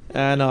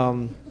 and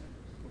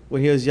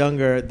when he was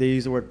younger, they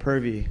used the word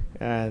pervy,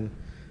 and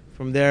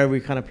from there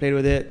we kind of played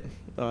with it,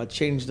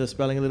 changed the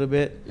spelling a little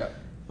bit,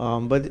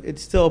 but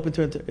it's still open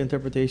to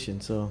interpretation.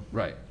 So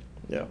right.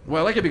 Yeah.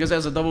 Well, I like it because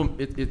as a double,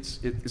 it's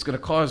going to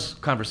cause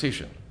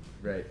conversation.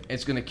 Right.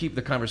 It's going to keep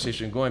the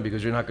conversation going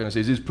because you're not going to say,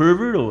 is this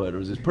pervert or what? Or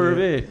is this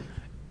pervy?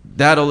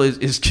 That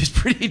is just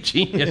pretty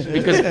genius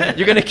because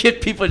you're going to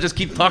get people to just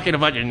keep talking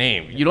about your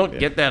name. You don't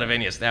get that of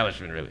any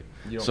establishment, really.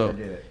 You don't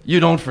forget it. You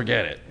don't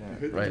forget it.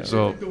 Yeah. Right?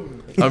 So,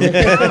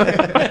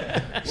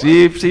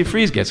 see,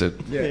 Freeze gets it.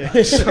 Yeah.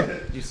 You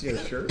see a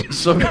shirt?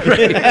 So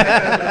great.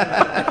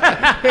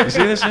 You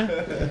see this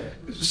here?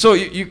 So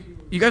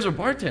you guys are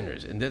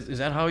bartenders, and is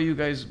that how you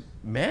guys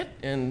met?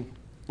 And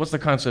what's the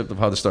concept of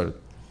how this started?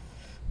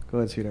 Go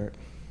ahead, sweetheart.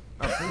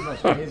 Pretty much.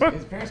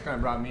 His parents kind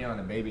of brought me on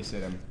to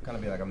babysit him, kind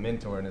of be like a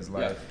mentor in his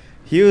life.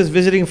 He was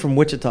visiting from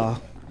Wichita,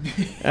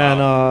 and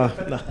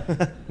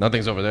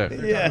Nothing's over there.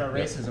 Yeah. Talking about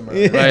racism.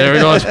 Right, there we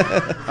go.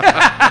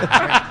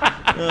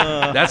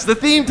 That's the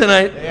theme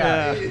tonight.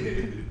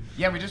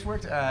 Yeah, we just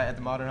worked at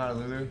the Modern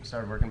Honolulu.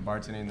 Started working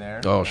bartending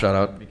there. Oh, shout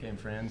out. Became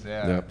friends.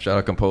 Yeah. Yeah, shout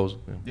out Compose.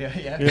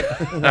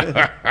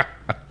 Yeah.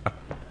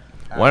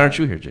 Why aren't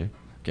you here, Jay?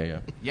 Okay,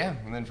 yeah. Yeah,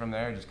 and then from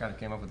there, just kind of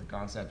came up with the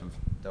concept of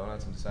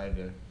donuts and decided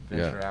to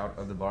venture out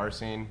of the bar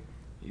scene.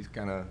 He's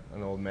kind of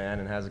an old man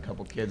and has a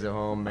couple kids at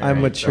home. Married,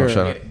 I'm mature.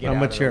 So get I'm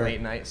out mature. Of the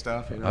late night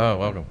stuff. You know? Oh,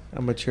 welcome.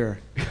 I'm mature.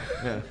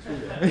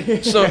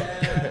 So,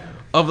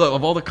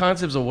 of all the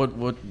concepts of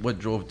what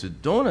drove to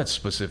donuts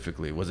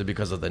specifically, was it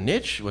because of the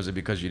niche? Was it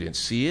because you didn't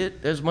see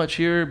it as much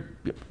here?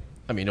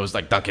 I mean, it was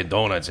like Dunkin'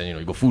 Donuts and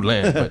you go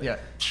Foodland, but Yeah.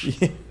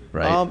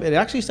 right. It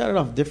actually started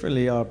off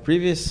differently.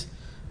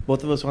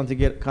 Both of us wanted to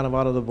get kind of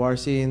out of the bar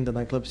scene, the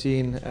nightclub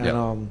scene,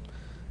 and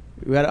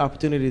we had an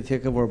opportunity to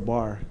take over a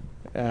bar,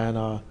 and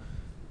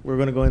we were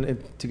going to go in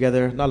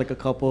together, not like a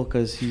couple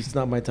because he's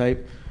not my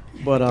type,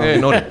 but Hey,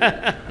 no.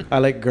 I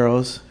like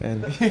girls,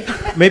 and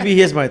maybe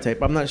he is my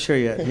type. I'm not sure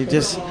yet. He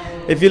just,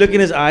 if you look in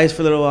his eyes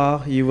for a little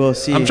while, you will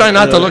see. I'm trying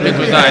not to look into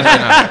his eyes right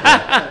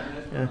now.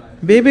 Yeah.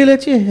 Baby,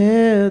 let your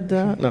head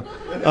down. No.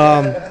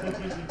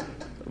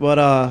 But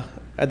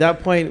at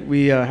that point,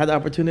 we had the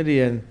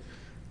opportunity, and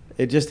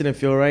it just didn't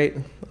feel right.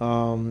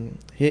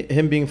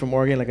 Him being from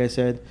Oregon, like I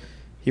said,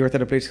 he worked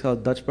at a place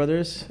called Dutch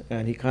Brothers,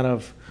 and he kind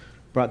of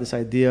brought this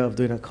idea of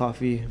doing a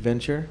coffee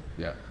venture.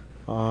 Yeah.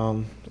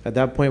 At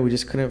that point, we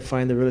just couldn't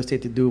find the real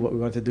estate to do what we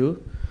wanted to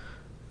do,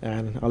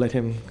 and I'll let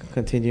him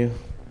continue.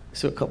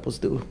 So what couples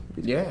do.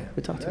 Yeah.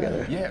 We talk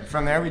together. Yeah,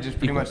 from there we just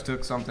pretty much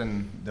took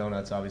something,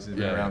 donuts obviously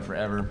been around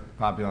forever,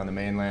 popular on the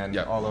mainland,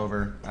 all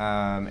over,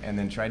 and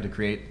then tried to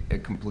create a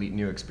complete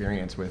new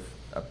experience with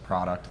a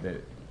product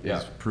that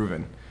is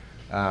proven.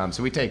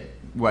 So we take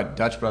what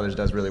Dutch Brothers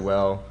does really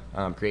well,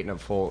 creating a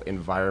full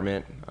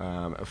environment,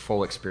 a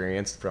full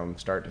experience from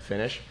start to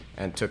finish,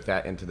 and took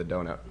that into the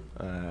donut.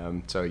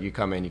 So you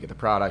come in, you get the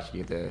product,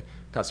 you get the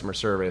customer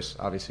service,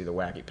 obviously the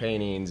wacky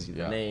paintings,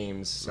 the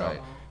names. So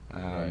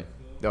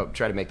they'll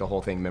try to make the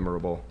whole thing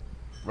memorable.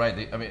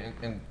 Right.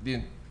 And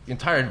the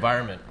entire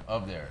environment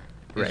of there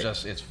is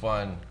just, it's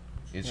fun,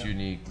 it's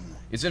unique.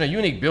 It's in a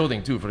unique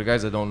building, too, for the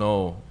guys that don't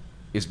know.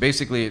 It's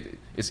basically,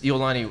 It's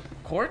Iolani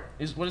Court.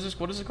 What is it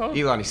called?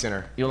 Iolani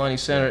Center. Iolani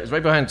Center. It's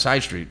right behind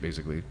Side Street,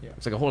 basically. Yeah.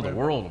 It's like a whole other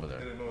world over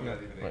there.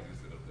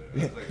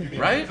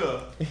 Right?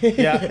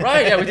 Yeah.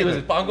 Right? Yeah, we did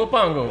it.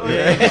 Pongo.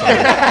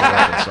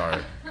 Yeah.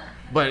 Sorry.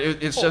 But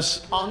it's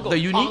just the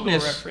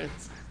uniqueness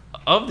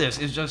of this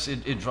is just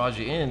it draws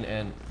you in.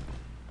 And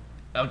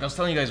like I was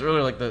telling you guys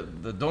earlier, like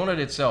the donut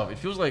itself, it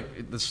feels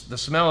like the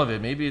smell of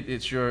it. Maybe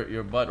it's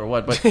your butt or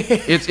what, but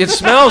it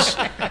smells.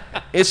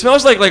 It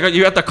smells like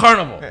you're at the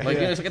carnival. Like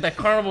it's like that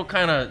carnival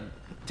kind of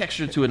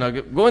texture to it. Now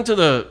go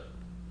into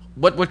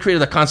what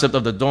created the concept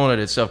of the donut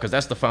itself, because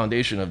that's the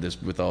foundation of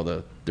this with all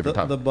the different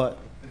topics. The butt.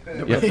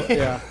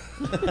 Yeah.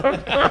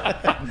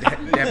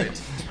 Damn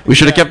it. We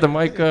should have kept the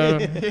mic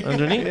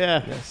underneath.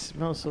 Yeah, it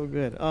smells so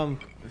good.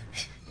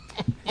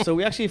 So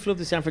we actually flew up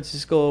to San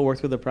Francisco,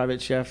 worked with a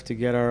private chef to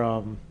get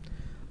our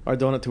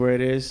donut to where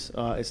it is.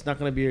 It's not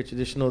going to be a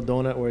traditional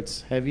donut where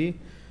it's heavy.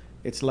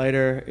 It's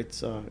lighter.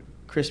 It's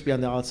crispy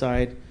on the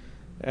outside.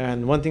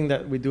 And one thing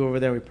that we do over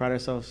there, we pride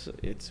ourselves,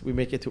 we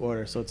make it to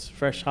order. So it's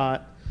fresh,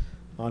 hot.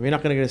 You're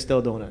not going to get a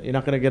stale donut. You're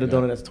not going to get a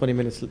donut that's 20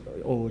 minutes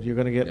old. You're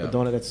going to get a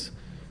donut that's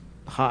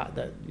hot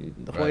that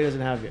the Hawaii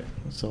doesn't have yet.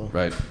 So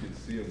right. You can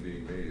see them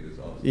being made. It's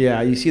awesome.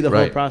 Yeah, you see the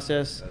whole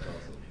process. That's awesome.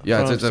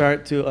 Yeah, from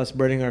start to us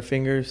burning our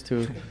fingers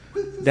to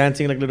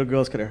dancing like little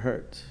girls, because it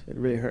hurts. It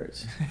really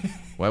hurts.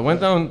 Well, I went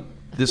down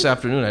this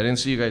afternoon. I didn't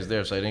see you guys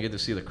there, so I didn't get to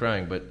see the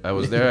crying. But I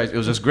was there. It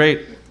was just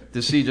great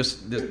to see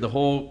just the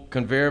whole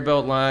conveyor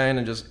belt line,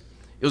 and just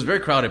it was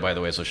very crowded, by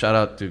the way. So shout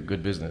out to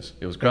Good Business.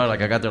 It was crowded.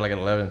 Like I got there like at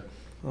 11.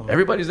 Oh.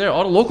 Everybody's there.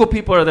 All the local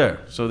people are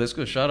there. So that's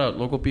good. Shout out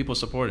local people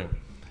supporting.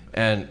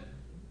 And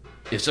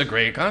it's a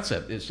great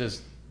concept. It's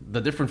just the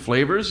different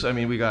flavors. I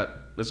mean, we got.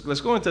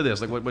 Let's go into this.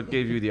 Like what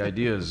gave you the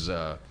ideas?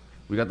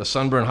 We got the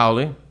Sunburn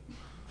Howley.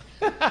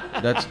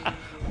 That's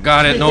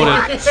got it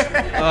noted.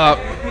 That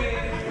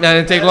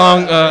didn't take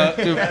long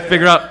to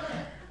figure out.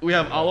 We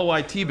have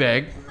Alawai tea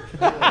bag,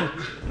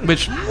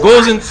 which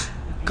goes in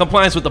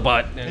compliance with the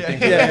butt and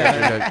things like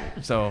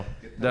that. So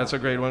that's a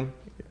great one.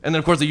 And then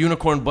of course the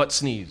unicorn butt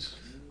sneeze.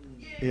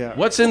 Yeah.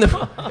 What's in the?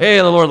 Hey,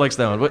 the Lord likes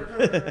that one.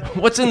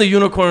 What's in the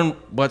unicorn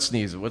butt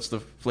sneeze? What's the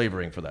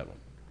flavoring for that one?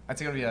 That's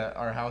going to be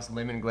our house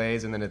lemon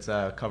glaze, and then it's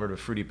covered with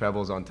Fruity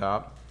Pebbles on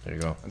top. There you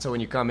go. And so when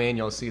you come in,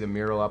 you'll see the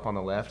mural up on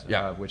the left,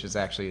 which is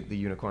actually the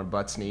unicorn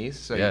butt sneeze.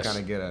 So you kind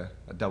of get a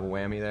double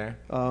whammy there.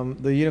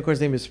 The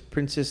unicorn's name is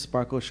Princess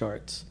Sparkle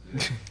Sharts.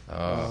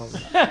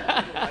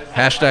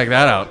 Hashtag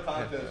that out.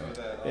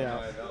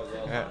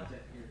 Yeah.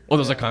 Oh,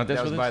 there's a contest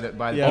that was for by this?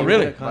 the Oh,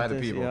 really? By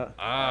the people. Yeah.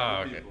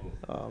 Ah, okay.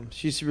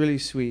 She's really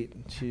sweet.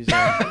 She's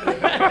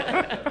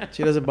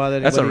she doesn't bother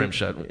anybody. That's a rim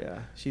shot. Yeah,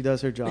 she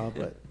does her job,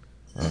 but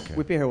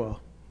we pay her well.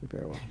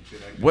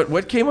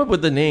 What came up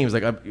with the names?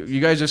 Like,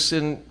 you guys just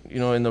sitting,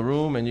 in the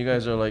room, and you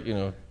guys are like,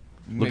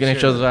 looking at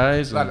each other's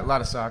eyes. A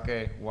lot of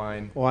sake,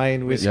 wine,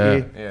 whiskey.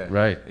 Yeah.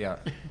 Right. Yeah.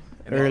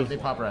 And they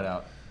pop right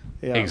out.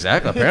 Yeah.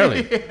 Exactly.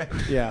 Apparently.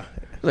 Yeah.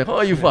 It's like,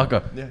 oh, you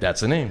fucker. Yeah. That's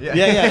the name. Yeah.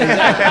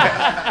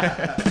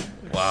 Exactly.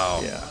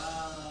 Wow.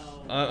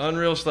 Yeah.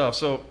 Unreal stuff.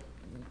 So,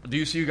 do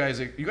you see you guys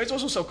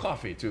also sell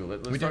coffee too?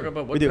 Let's talk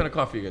about what kind of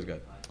coffee you guys got.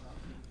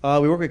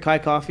 We work with Kai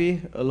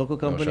Coffee, a local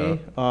company.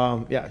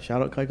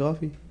 Shout out Kai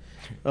Coffee.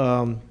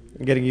 I'm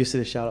getting used to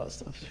the shout out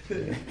stuff.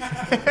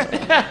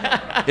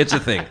 It's a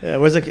thing. Yeah,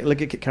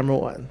 look at camera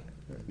one.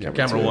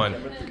 Camera one.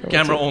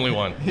 Camera only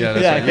one. Yeah,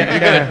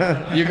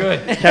 that's right. You're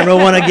good. Camera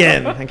one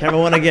again. And camera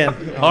one again.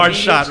 Hard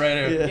shot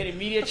right here. Get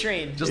immediate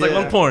train. Just like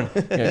on porn.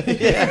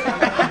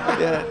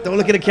 Yeah. Don't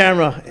look at the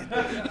camera.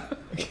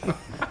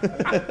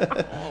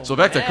 So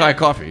back to Kai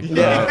Coffee.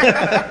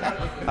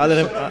 I'll let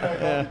him.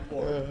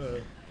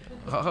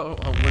 How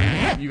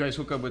you guys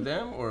hook up with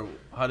them, or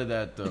how did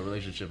that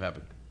relationship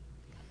happen?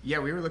 Yeah,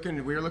 we were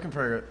looking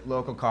for a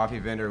local coffee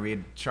vendor. We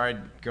had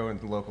tried going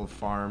to local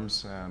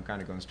farms,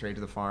 kind of going straight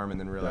to the farm, and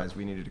then realized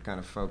we needed to kind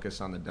of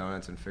focus on the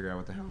donuts and figure out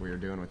what the hell we were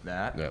doing with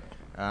that. Yep.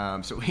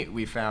 So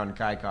we found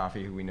Kai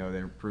Coffee, who we know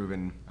they're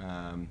proven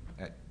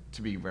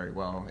to be very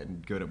well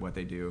and good at what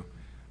they do.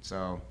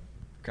 So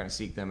kind of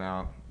seek them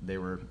out. They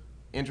were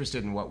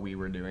interested in what we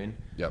were doing,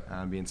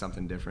 being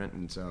something different,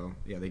 and so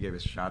they gave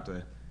us a shot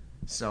to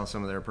sell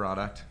some of their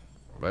product.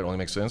 Right, only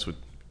makes sense with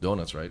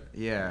donuts, right?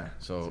 Yeah.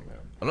 So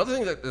another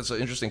thing that's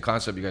an interesting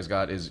concept you guys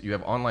got is you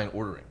have online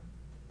ordering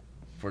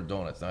for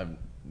donuts. Now, I've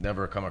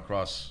never come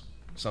across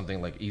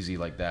something like easy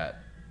like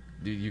that.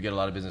 Do you get a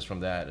lot of business from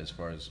that as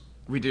far as?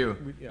 We do.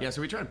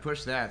 So we try to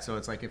push that. So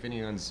it's like if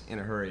anyone's in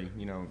a hurry,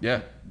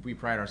 we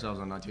pride ourselves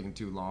on not taking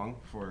too long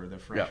for the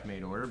fresh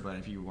made order. But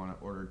if you want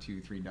to order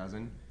 2-3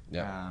 dozen,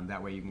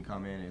 that way you can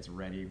come in, it's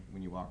ready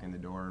when you walk in the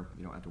door.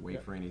 You don't have to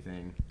wait for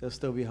anything. It'll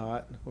still be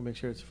hot. We'll make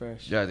sure it's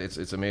fresh. Yeah,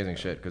 it's amazing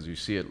shit because you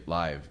see it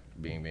live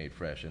being made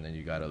fresh, and then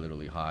you got it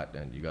literally hot,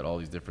 and you got all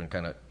these different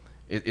kind of.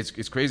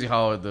 It's crazy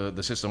how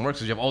the system works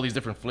because you have all these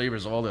different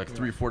flavors, all like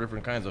 3-4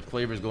 different kinds of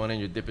flavors going in.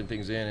 You're dipping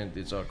things in, and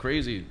it's all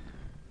crazy,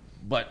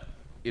 but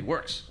it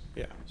works.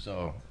 Yeah.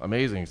 So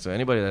amazing. So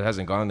anybody that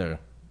hasn't gone there,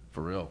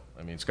 for real.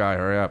 I mean, Sky,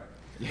 hurry up.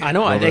 I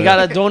know. They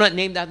got a donut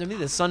named after me,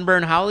 the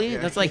Sunburn Howley.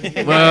 That's like,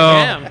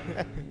 Well, damn.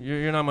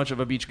 you're not much of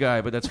a beach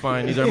guy, but that's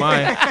fine. Neither am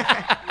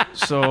I.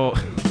 So,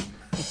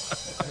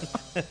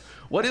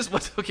 what's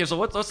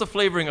the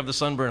flavoring of the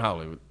Sunburn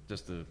Howley?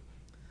 Just to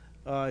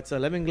It's a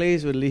lemon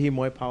glaze with Lihi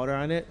Moi powder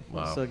on it.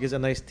 Wow. So it gives a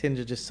nice tinge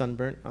of just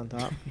sunburnt on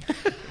top.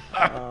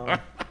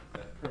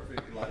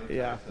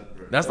 Yeah.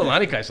 That's the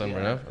Lanikai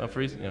Sunburn, huh?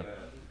 Freeze? Yeah.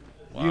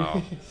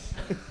 Wow.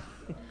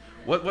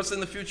 What's in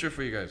the future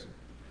for you guys?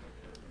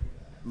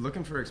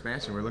 Looking for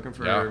expansion. We're looking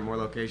for more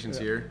locations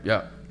here.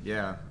 Yeah.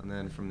 Yeah, and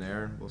then from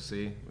there, we'll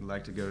see. We'd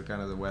like to go to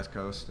kind of the West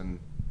Coast and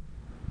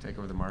take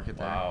over the market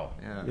there. Wow.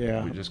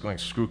 Yeah. We're just going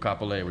screw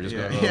Kapolei. We're just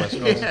going to go to the West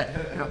Coast.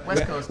 Yeah.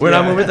 West Coast. We're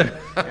not moving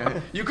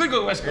there. You could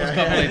go West Coast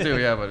Kapolei too,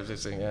 yeah, but it's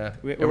just saying, yeah.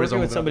 We're working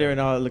with somebody right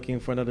now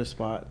looking for another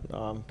spot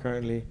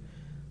currently.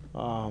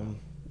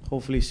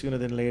 Hopefully sooner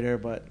than later,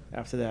 but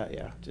after that,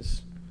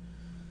 just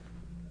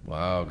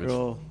wow, good.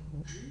 Real,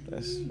 I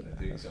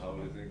think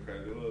Howard is in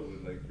Kailua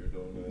with like your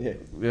donut. Yeah,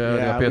 we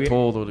are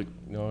told. We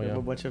have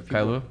a bunch of people.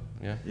 Kailua?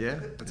 Yeah. Yeah,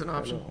 that's an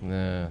option.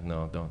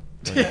 No, don't.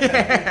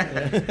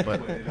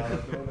 But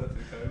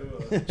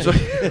so,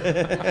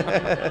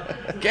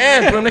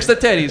 Ken, put him next to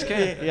Teddy's.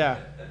 Ken. Yeah.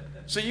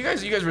 So you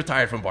guys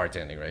retired from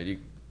bartending, right?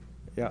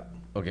 Yeah.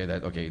 Okay,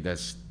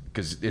 that's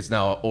because it's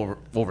now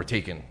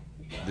overtaken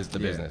the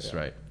business,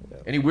 right? Yeah.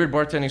 Any weird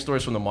bartending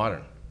stories from the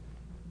modern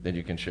that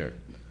you can share?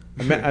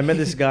 I met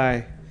this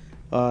guy.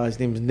 His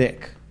name's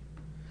Nick.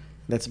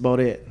 That's about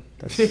it.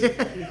 That's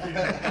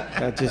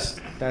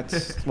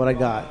what I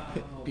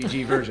got.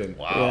 PG version.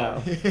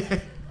 Wow. Yeah.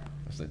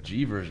 That's the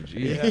G version.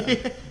 G. Yeah.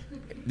 Did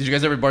you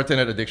guys ever bartend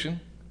at Addiction?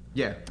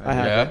 Yeah. I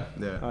have.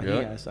 Yeah.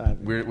 Yes, I have.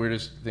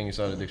 Weirdest thing you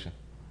saw at Addiction?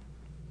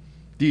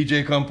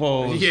 DJ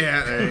Compose.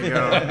 Yeah, there you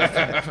go.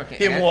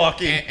 Him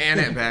walking. And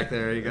it back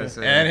there, you gotta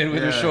say. And it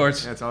with his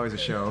shorts. That's always a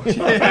show.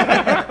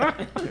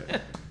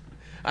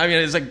 I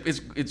mean, it's like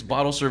it's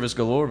bottle service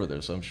galore over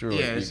there, so I'm sure.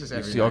 Yeah, like, it's just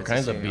you see all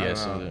kinds of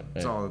BS over there.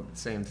 It's all the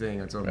same thing.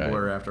 It's a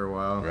blur after a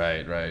while.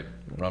 Right.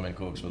 Rum and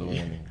cokes for the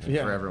win.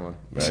 Yeah. For everyone.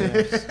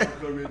 Right.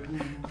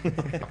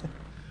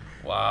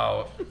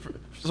 Wow.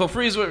 So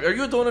Freeze, are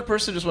you a donut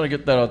person? Just want to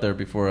get that out there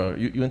before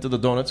you into the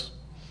donuts.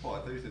 Oh, I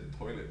thought you said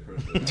toilet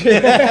person.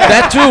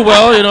 That too.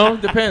 Well,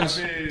 depends.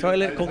 I mean,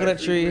 toilet, coconut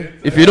tree.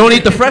 If you don't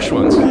eat the fresh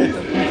ones. But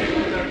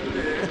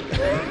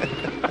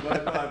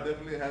no, I've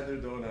definitely had their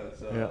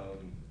donuts.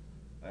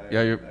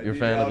 You're a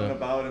fan of them.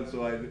 About, and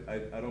so I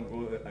don't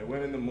go. I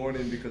went in the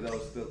morning because I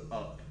was still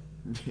up.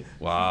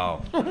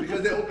 Wow.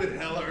 Because they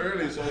opened hella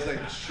early, so I was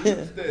like,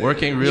 shoot this.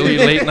 Working really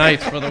late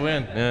nights for the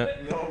win. Yeah.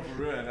 No,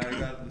 for real. And I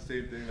got the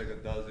same thing, like a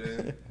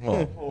dozen.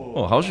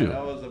 How's you?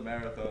 That was a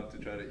marathon to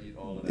try to eat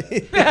all of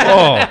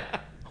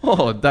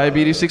that.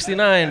 Diabetes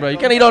 69, bro. You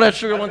can't eat all that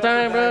sugar one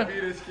time, bro.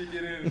 Diabetes kicking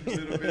in a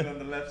little bit on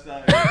the left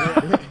side.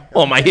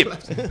 My hip.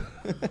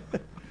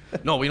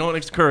 No, we don't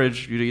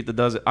encourage you to eat the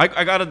dozen.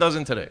 I got a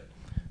dozen today.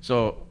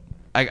 So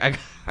I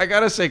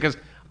gotta say, because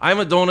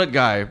I'm a donut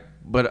guy,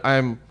 but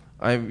I'm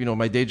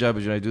my day job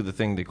is I do the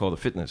thing they call the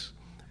fitness.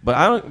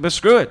 But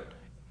screw it.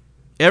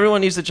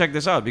 Everyone needs to check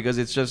this out because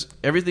it's just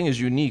everything is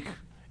unique,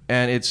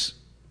 and it's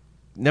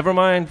never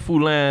mind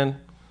Foodland,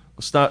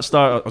 Star.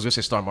 I was gonna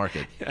say Star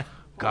Market. Yeah.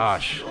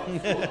 Gosh,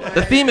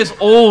 the theme is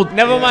old.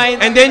 Never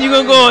mind. And then you're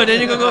gonna go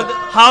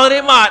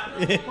Holiday Mart,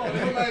 and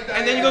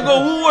then you're gonna go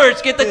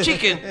Woolworths, get the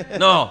chicken.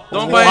 No,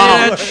 don't buy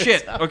any of that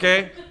shit.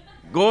 Okay,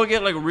 go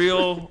get like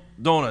real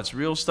donuts,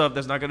 real stuff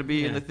that's not going to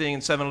be in the thing in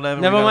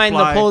 7-Eleven. Never mind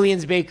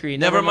Napoleon's Bakery.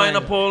 Never mind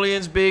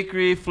Napoleon's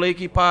Bakery,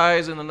 flaky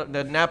pies, and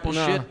the Napple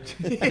shit.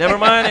 Never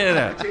mind any of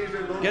that.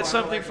 Get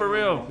something for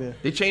real. Yeah.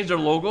 They changed their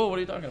logo? What are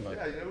you talking about?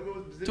 Yeah,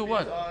 to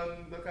what?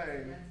 On the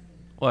kind.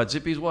 What?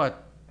 Zippy's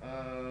what?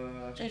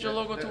 Change their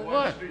logo to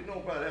what?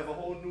 No, but they have a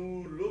whole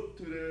new look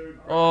to their...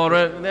 Oh,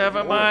 right.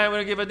 Never mind. We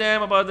don't give a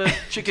damn about the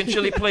chicken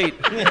chili plate.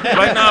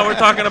 Right now, we're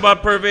talking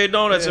about Purvey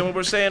Donuts, and what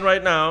we're saying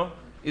right now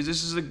is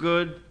this is a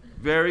good...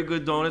 Very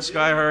good donut.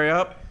 Sky, hurry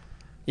up.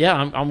 Yeah,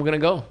 I'm gonna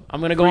go.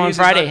 I'm gonna go on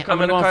Friday. I'm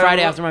gonna go on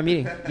Friday after my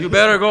meeting. You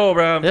better go,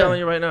 bro. I'm telling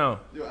you right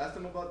now. Yo, ask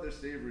them about their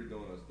savory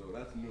donuts, though.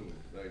 That's new.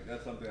 Like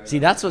that's something. See,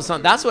 that's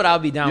what I'll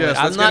be down with.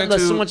 I'm not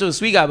so much of a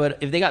sweet guy, but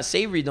if they got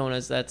savory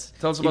donuts, that's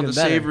tell us about the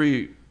better.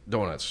 Savory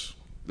donuts,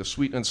 the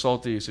sweet and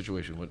salty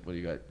situation. What do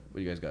you got? What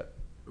do you guys got?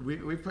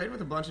 We've played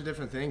with a bunch of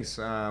different things.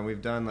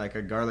 We've done like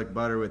a garlic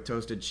butter with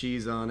toasted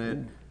cheese on it.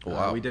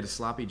 Wow. We did a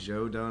sloppy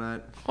Joe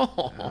donut.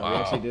 Wow. We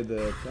actually did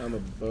the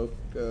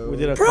Kamaboko. We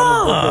did a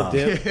Kamaboko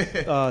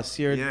dip,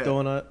 seared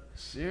donut.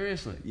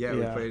 Seriously? Yeah,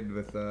 we played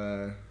with.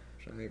 Trying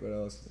to think what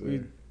else.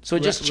 So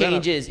it just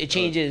changes. It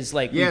changes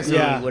like weekly,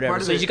 whatever.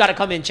 So you got to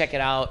come in, check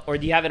it out, or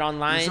do you have it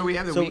online? So we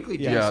have the weekly.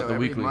 Yeah, so the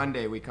every weekly.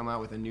 Monday we come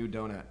out with a new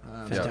donut.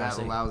 That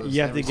allows us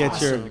you have to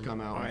get your to come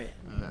out.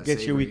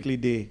 Get your weekly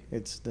D.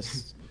 It's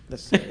this.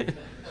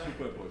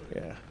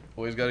 Yeah.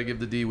 Always got to give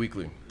the D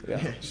weekly.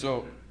 Yeah.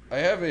 So I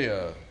have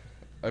a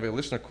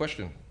listener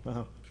question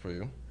for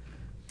you,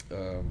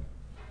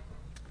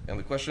 and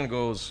the question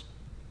goes: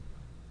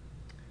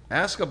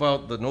 ask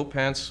about the No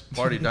Pants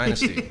Party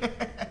Dynasty.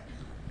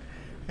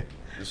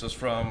 This is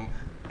from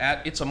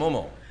at It's a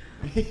Momo.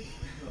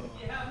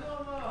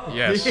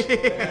 Yes.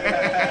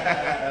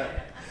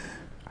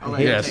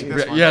 Yes.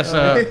 Yes.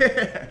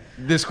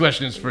 This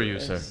question is for you,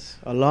 sir.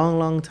 A long,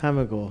 long time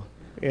ago.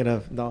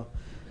 No.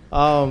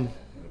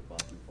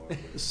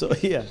 So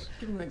yeah.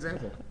 Give him an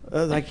example.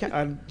 I can't.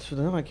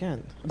 I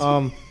can't.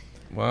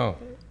 Wow.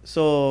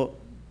 So,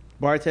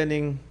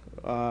 bartending.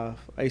 I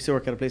used to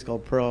work at a place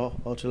called Pearl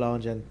Ultra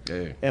Lounge and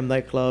M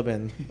Nightclub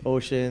and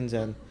Oceans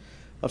and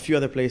a few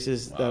other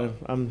places that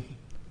I'm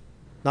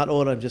not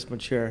old. I'm just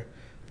mature.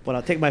 But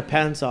I'll take my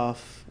pants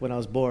off when I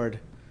was bored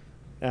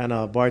and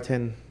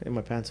bartend in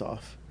my pants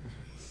off.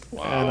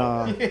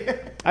 Wow. And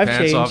I've pants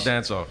changed. off,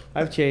 dance off.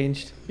 I've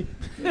changed.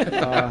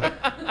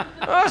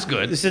 That's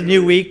good. This is a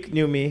new week,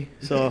 new me.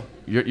 So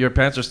your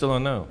pants are still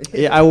on now.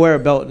 Yeah, I wear a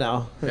belt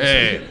now.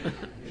 Hey,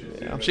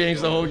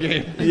 changed the whole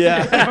game.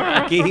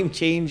 Yeah, game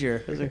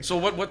changer. So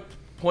what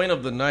point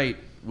of the night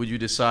would you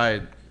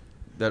decide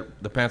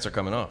that the pants are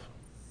coming off?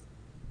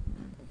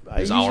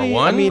 Is hour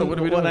one? I mean, what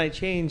are we when doing? I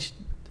changed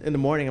in the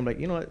morning, I'm like,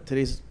 you know what,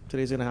 today's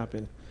gonna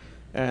happen.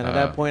 And at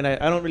that point, I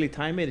don't really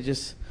time it. It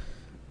just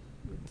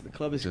the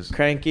club is just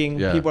cranking.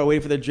 Yeah. People are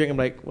waiting for their drink. I'm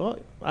like, well,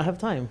 I have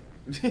time.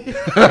 And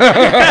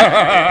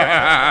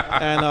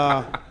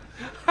I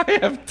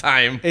have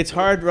time. It's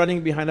hard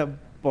running behind a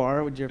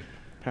bar with your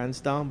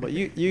pants down, but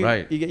you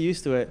get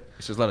used to it.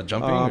 It's just a lot of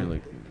jumping. Or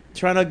like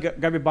trying to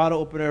grab your bottle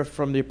opener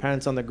from your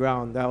pants on the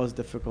ground, that was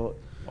difficult.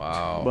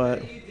 Wow.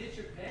 But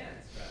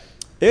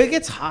it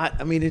gets hot.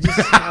 I mean, it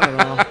just I don't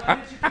know.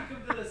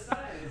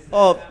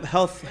 Oh,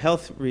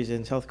 health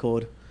reasons, health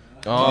code.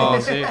 Oh,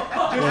 see.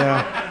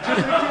 Yeah.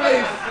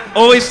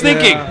 Always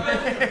thinking.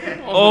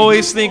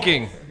 Always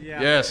thinking.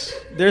 Yeah. Yes.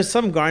 There's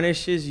some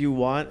garnishes you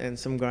want and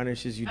some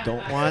garnishes you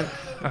don't want.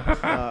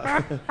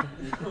 Wow.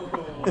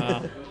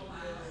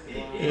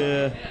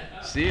 Yeah.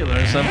 See, you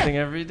learn something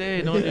every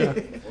day, don't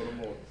you?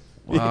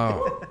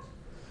 Wow.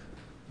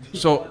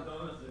 So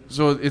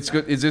it's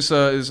good. Is this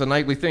a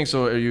nightly thing?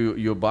 So are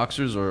you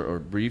boxers or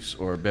briefs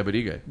or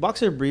beberiga?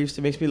 Boxer briefs.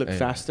 It makes me look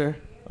faster.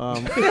 More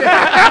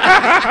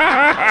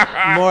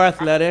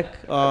athletic.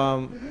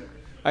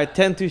 I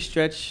tend to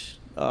stretch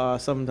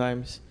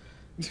sometimes,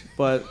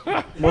 but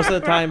most of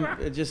the time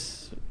it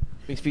just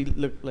makes me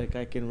look like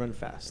I can run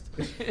fast.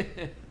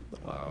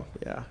 Wow.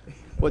 Yeah.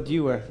 What do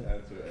you wear?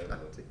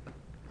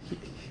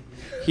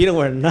 He don't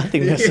wear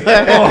nothing.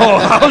 Oh,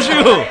 how's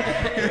you?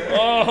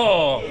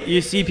 Oh.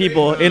 You see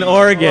people in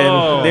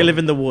Oregon, they live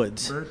in the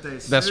woods.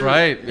 That's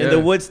right. In the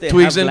woods, they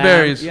twigs have and lamb.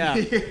 berries. Yeah,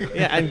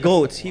 yeah, and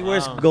goats. He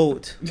wears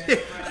goat.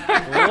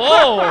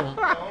 Whoa.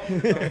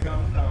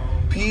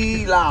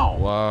 Pilau.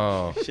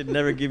 Wow. Should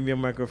never give me a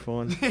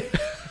microphone.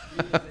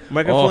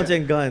 Microphones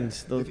and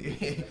guns. Those.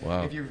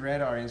 Wow. If you've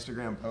read our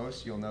Instagram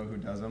posts, you'll know who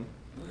does them.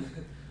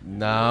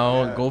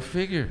 Now, go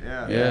figure.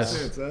 Yeah.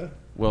 Yes.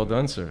 Well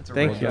done, sir.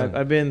 Thank you.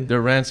 I've been. There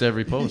are rants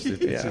every post.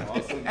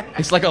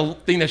 It's like a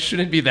thing that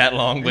shouldn't be that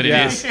long, but it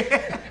is.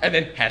 And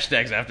then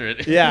hashtags after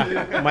it.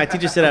 Yeah. My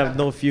teacher said I have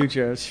no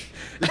future.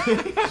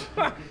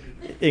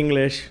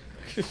 English.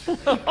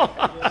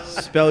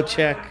 Spell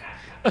check.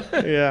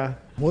 Yeah.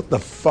 What the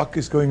fuck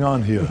is going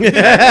on here?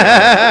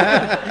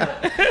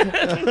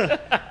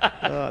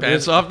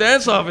 Dance off,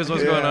 dance off is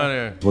what's going on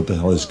here. What the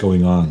hell is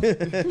going on?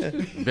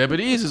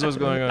 Bebedis is what's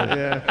going on.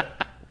 Yeah.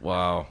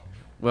 Wow.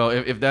 Well,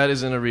 if that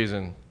isn't a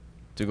reason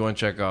to go and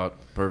check out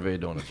Purvey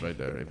Donuts right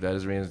there, if that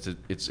is a reason,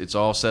 it's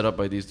all set up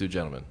by these two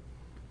gentlemen.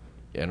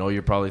 Yeah, I know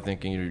you're probably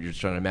thinking you're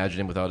trying to imagine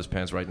him without his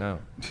pants right now.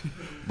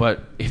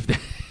 But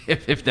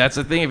if that's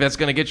the thing, if that's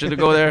going to get you to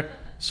go there,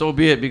 so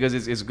be it, because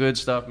it's good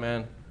stuff,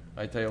 man.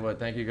 I tell you what,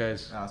 thank you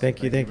guys. Awesome.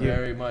 Thank you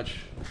very much.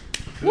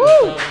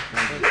 Woo!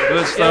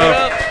 Good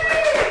stuff.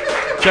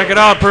 Check it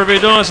out, Purvey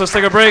Donuts. Let's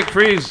take a break.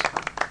 Freeze.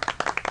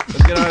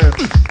 Let's get out of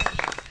here.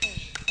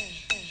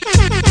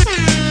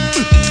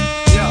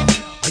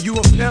 Are you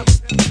a pimp?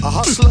 A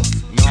hustler?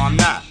 No, I'm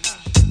not.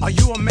 Are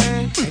you a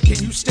man? And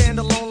can you stand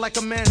alone like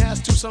a man has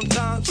to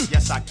sometimes?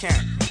 Yes, I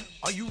can.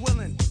 Are you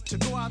willing to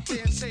go out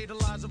there and save the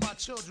lives of our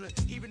children,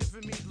 even if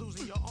it means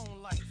losing your own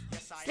life?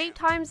 Yes, I Sleep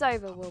Time's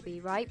Over. We'll be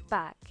right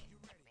back.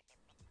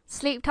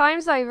 Sleep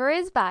Time's Over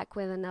is back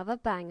with another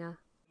banger.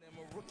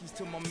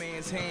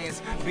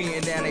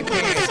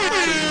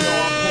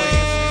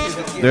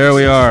 There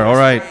we are. All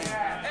right.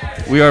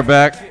 We are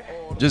back.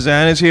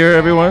 Jazan is here,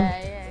 everyone.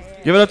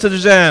 Give it up to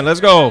Jazan. Let's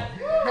go.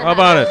 How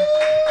about it?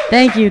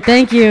 Thank you.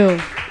 Thank you.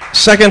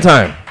 Second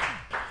time.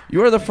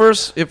 You are the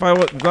first, if I'm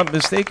not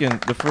mistaken,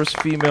 the first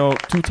female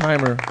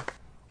two-timer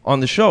on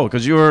the show,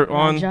 because you were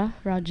on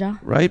Raja.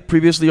 Right?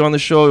 Previously on the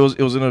show,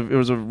 it was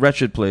a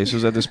wretched place. It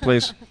was at this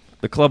place,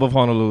 the Club of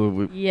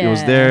Honolulu. It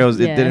was there. It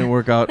didn't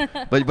work out,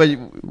 but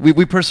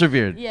we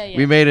persevered. Yeah.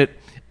 We made it.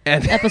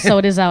 And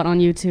Episode is out on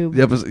YouTube.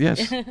 The episode,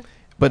 yes.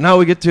 But now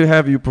we get to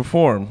have you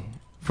perform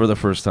for the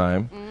first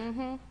time.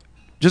 Mm-hmm.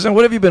 Jazan,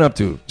 what have you been up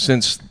to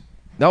since?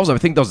 I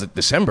think that was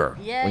December.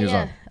 Yeah, when you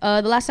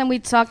was The last time we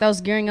talked, I was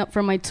gearing up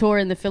for my tour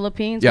in the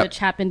Philippines, Yep. which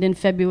happened in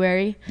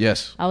February.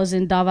 Yes. I was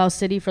in Davao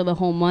City for the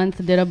whole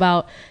month. Did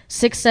about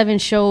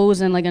 6-7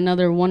 shows and like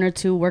another 1 or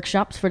 2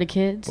 workshops for the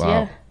kids. Wow.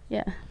 Yeah.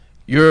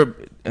 Yeah.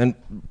 And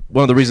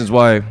one of the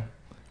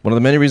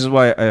many reasons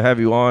why I have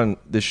you on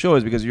this show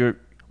is because you're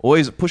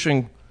always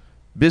pushing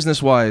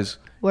business-wise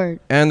Word.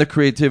 and the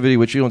creativity,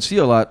 which you don't see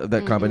a lot of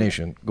that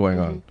combination going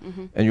on.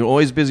 And you're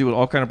always busy with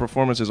all kind of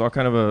performances, all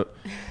kind of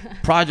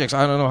projects.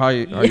 I don't know how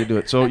you do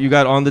it. So you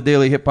got On the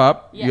Daily Hip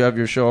Hop. Yeah. You have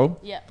your show.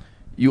 Yeah.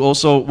 You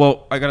also,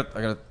 well, I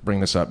gotta bring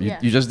this up.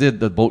 You just did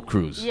the boat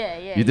cruise.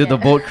 Yeah. You did the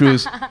boat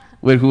cruise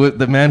with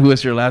the man who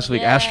was here last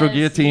week, Astro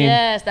Guillotine.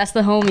 Yes, that's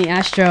the homie,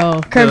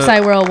 Astro.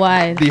 Curbside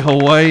Worldwide. The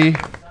Hawaii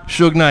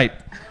Suge Knight.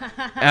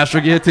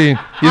 Astro Guillotine.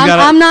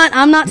 I'm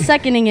not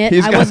seconding it.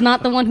 I was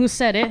not the one who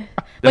said it.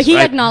 But he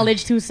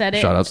acknowledged who said it.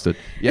 Shout outs to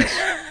yes.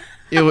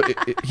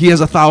 He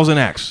has 1,000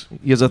 acts.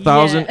 He has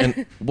 1,000.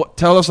 And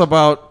tell us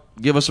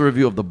give us a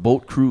review of the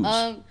boat cruise.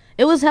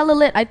 It was hella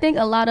lit. I think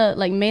a lot of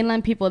like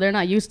mainland people, they're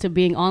not used to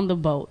being on the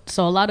boat.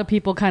 So a lot of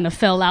people kind of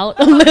fell out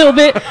a little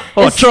bit.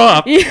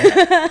 Chop.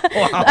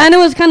 Wow. And it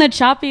was kind of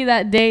choppy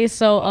that day.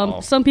 So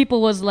some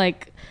people was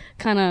like,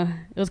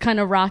 it was kind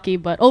of rocky,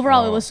 but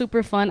overall it was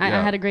super fun. I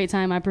had a great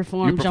time. I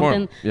performed,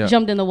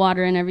 jumped in the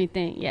water and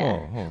everything.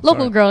 Yeah,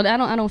 local girl. I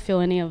don't feel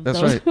any of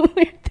those right.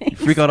 weird things.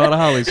 You freak out all the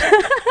hollies.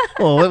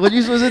 What are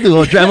you supposed to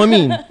do?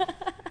 Dramamine.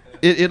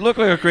 It looked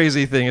like a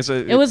crazy thing.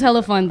 It was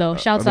hella fun though.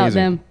 Shouts out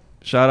them.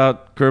 Shout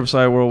out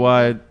Curbside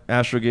Worldwide,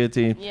 Astro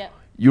Guillotine. Yeah.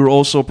 You were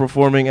also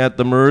performing at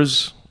the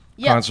Murs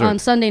concert on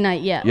Sunday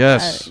night. Yeah.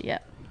 Yes. Yeah.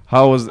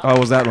 How was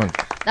that one?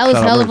 That was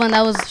hella fun.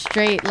 That was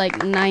straight like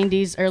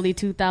 90s, early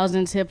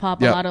 2000s hip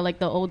hop. A lot of like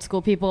the old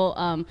school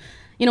people.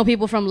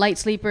 People from Light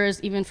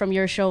Sleepers, even from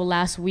your show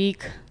last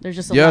week. There's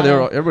just a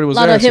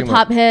lot of hip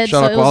hop heads.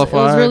 So it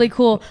was really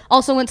cool.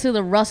 Also went to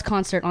the Russ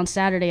concert on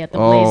Saturday at the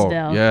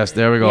Blaisdell. Yes,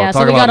 there we go. Yeah,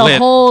 so we got a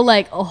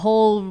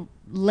whole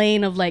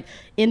lane of like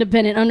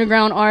independent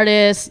underground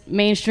artists,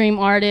 mainstream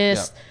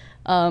artists.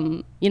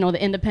 The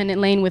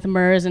independent lane with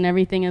Murs and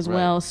everything as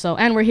well. So,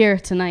 and we're here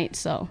tonight.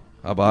 So.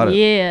 How about it?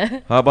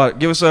 Yeah. How about it?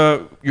 Give us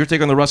your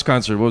take on the Russ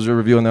concert. What was your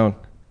review on that one?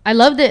 I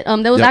loved it.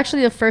 That was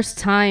actually the first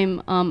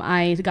time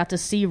I got to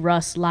see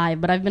Russ live,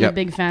 but I've been a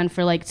big fan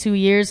for like 2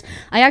 years.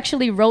 I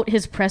actually wrote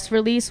his press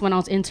release when I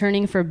was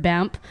interning for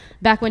BAMP,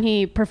 back when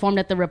he performed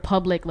at the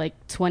Republic like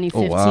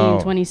 2015,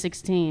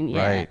 2016.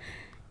 Yeah. Right.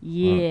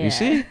 Yeah.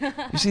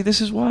 You see, this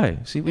is why.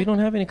 See, we don't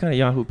have any kind of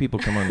Yahoo people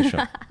come on the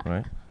show,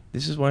 right?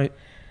 This is why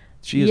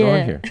she is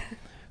on here.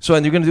 So,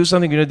 and you're going to do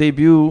something, you're going to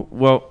debut,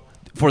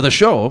 for the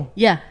show.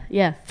 Yeah.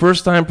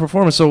 First time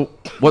performance. So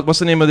what's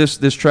the name of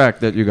this track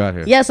that you got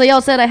here? Yeah, so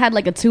y'all said I had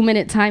like a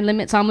 2-minute time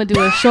limit, so I'm going to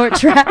do a short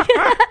track.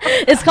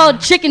 It's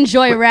called Chicken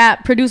Joy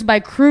Rap, produced by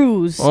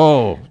Cruz.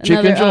 Oh,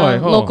 Chicken Joy.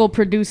 Local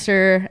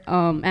producer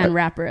and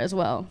rapper as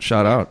well.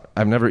 Shout out.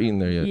 I've never eaten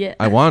there yet. Yeah.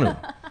 I want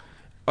to.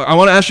 I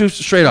want to ask you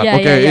straight up.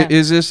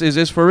 Is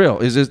this for real?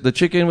 Is this the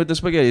chicken with the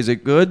spaghetti? Is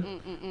it good?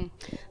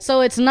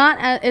 So it's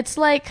not. It's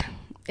like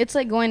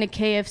going to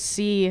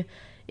KFC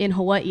in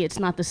Hawaii. It's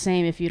not the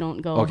same if you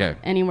don't go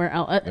anywhere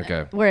else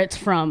where it's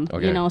from.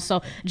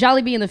 So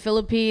Jollibee in the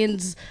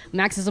Philippines,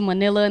 Max's in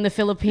Manila in the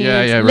Philippines.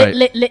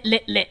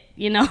 Lit.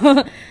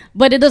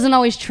 But it doesn't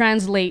always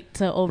translate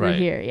to over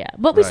here. Yeah,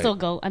 but we still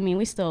go. I mean,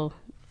 we still.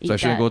 So I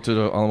shouldn't go to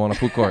the Ala Moana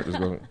food court. Just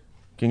go.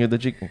 Can you get the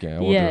chicken? Okay, I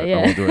won't do it.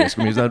 I won't do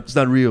it. It's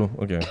not real.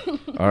 Okay.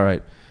 All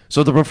right.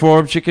 So to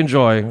perform Chicken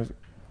Joy,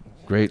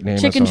 great name.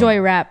 Chicken Joy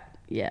Rap.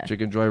 Yeah.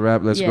 Chicken Joy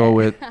Rap. Let's go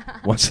with,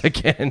 once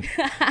again,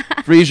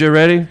 Freeze, you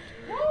ready?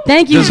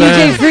 Thank you,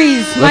 DJ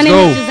Freeze. My name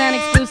is Jazan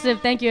Exclusive.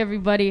 Thank you,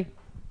 everybody.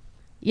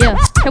 Yeah.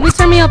 Can we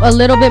turn me up a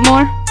little bit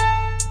more?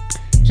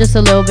 Just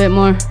a little bit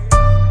more.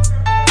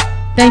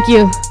 Thank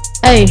you.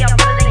 Hey.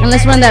 And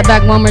let's run that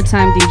back one more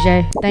time,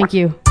 DJ. Thank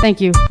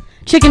you.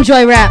 Chicken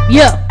Joy Rap.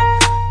 Yeah.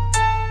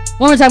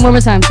 One more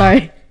time,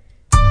 sorry.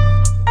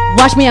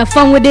 Watch me have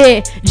fun with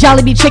it.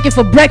 Jollibee chicken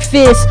for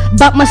breakfast.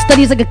 Bought my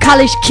studies like a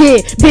college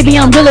kid. Baby,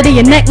 I'm realer than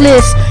your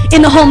necklace.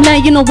 In the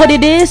homeland, you know what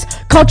it is.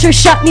 Culture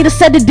shock, need a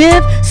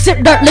sedative.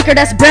 Sip dark liquor,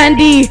 that's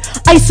brandy.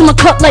 Ice in my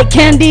cup like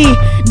candy.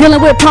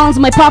 Dealing with problems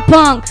with my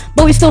pop-punk,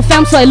 but we still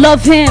fam, so I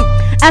love him.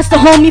 Ask the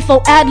homie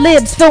for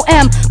ad-libs, Phil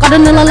M. Got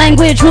another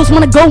language, rules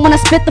wanna go when I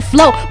spit the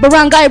flow.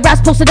 Barangay raps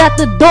posted at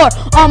the door.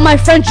 All my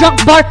friends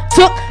drunk bar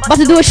took. About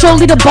to do a show,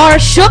 lead the bar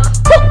shook.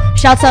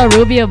 Shouts out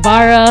Ruby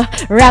Ibarra.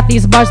 Rap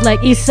these bars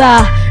like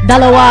Isa,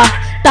 Dalawa,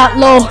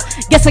 Tatlo.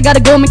 Guess I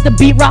gotta go make the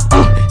beat rock.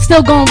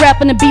 Still gon'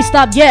 rap and the beat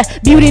stop, yeah.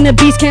 Beauty and the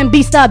Beast can't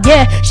be stopped,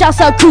 yeah. Shouts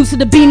out Cruz to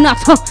the beat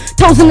knocks,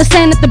 Toes in the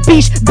sand at the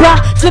beach,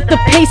 brah. Flip the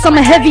pace, I'm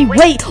a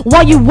heavyweight.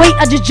 While you wait,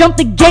 I just jump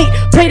the gate.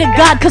 Pray to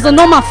God, cause I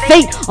know my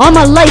fate. All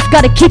my life,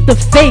 gotta keep the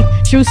faith.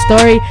 True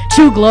story,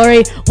 true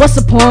glory. What's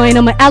the point?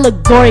 I'm an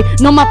allegory.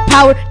 Know my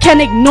power,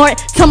 can't ignore it.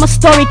 Tell my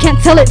story, can't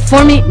tell it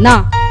for me,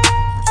 nah.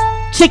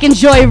 Chicken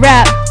Joy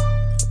Rap.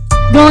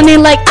 Going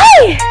in like,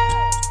 ay!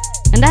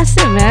 And that's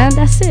it, man.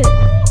 That's it.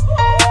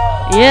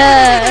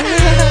 Yeah.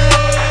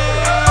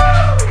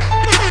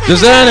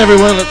 Jazan,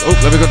 everyone. Let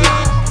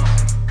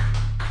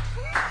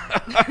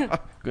me go.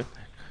 Good.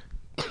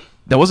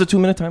 That was a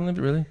 2-minute time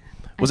limit, really?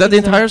 Was that the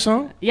entire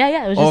song?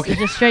 Yeah. It was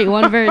just straight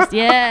one verse.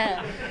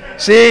 Yeah.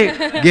 See,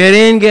 get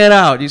in, get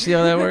out. You see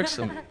how that works?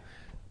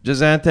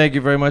 Jazan, thank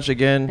you very much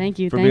again. Thank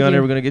you. For thank being on you.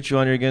 here. We're going to get you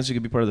on here again so you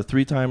can be part of the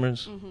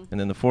 3-timers, and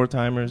then the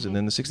 4-timers, and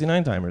then the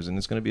 69-timers, and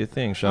it's going to be a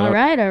thing. Shout out. All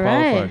right.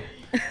 Qualified.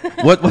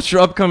 What's your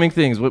upcoming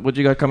things? What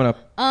you got coming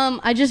up?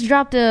 I just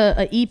dropped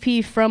a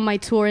EP from my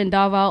tour in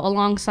Davao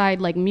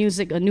alongside like a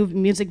new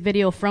music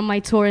video from my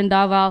tour in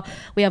Davao.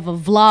 We have a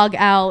vlog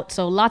out,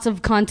 so lots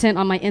of content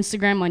on my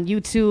Instagram, on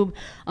YouTube,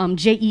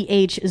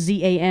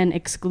 JEHZAN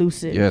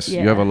exclusive. Yes,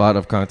 Yeah. you have a lot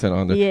of content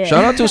on there. Yeah.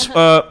 Shout out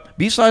to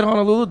B-Side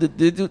Honolulu.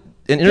 Did an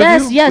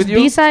interview Yes, with you?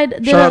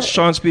 B-Side. Shout out to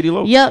Sean Speedy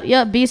Lowe.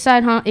 Yep.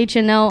 B-Side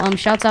HNL.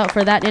 Shouts out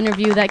for that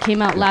interview that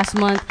came out last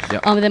month.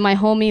 Yep. Then my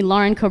homie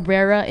Lauren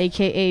Cabrera,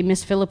 aka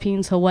Miss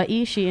Philippines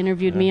Hawaii, she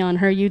interviewed me on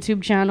her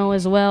YouTube channel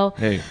as well.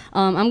 Hey.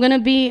 I'm gonna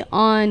be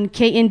on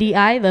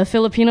KNDI, the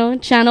Filipino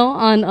channel,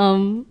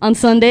 on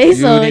Sunday. You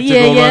So need to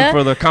go run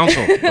for the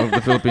council of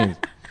the Philippines.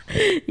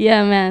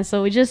 Yeah, man.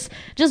 So we just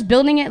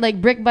building it like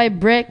brick by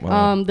brick.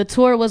 Wow. The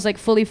tour was like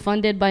fully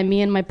funded by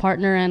me and my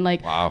partner and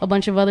like Wow. a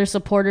bunch of other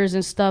supporters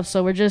and stuff.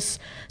 So we're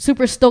just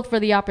super stoked for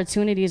the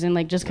opportunities and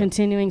like just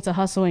continuing to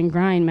hustle and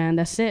grind, man.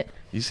 That's it.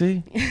 You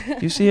see,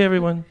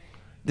 everyone.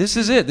 This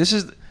is it. This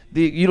is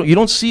you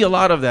don't see a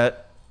lot of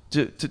that.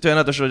 To turn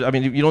out the show, I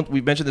mean, you don't.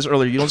 We mentioned this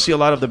earlier. You don't see a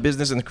lot of the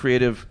business and the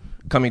creative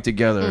coming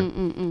together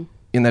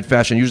in that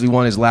fashion. Usually,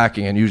 one is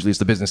lacking, and usually it's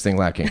the business thing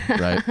lacking,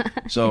 right?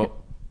 So.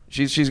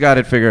 She's got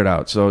it figured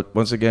out. So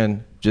once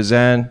again,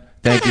 Jazan,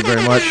 thank you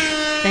very much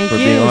Thank for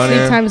you. being on Sleep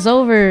here. time's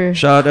over.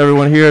 Shout out to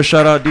everyone here.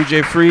 Shout out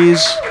DJ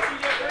Freeze,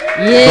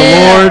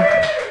 Yeah. the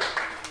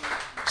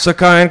Lord,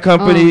 Sakai and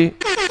Company,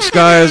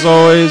 Sky as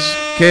always,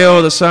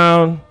 KO the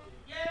sound.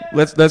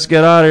 Let's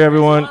get out of here,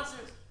 everyone.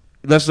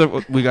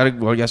 We gotta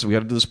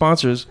do the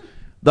sponsors.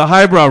 The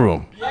Highbrow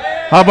Room.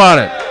 How about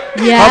it?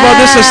 Yeah. How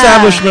about this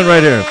establishment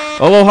right here?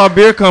 Aloha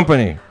Beer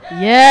Company.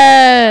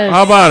 Yes.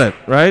 How about it?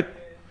 Right?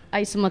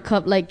 Ice in my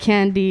cup like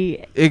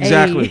candy.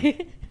 Exactly.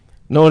 Ay.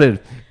 Noted.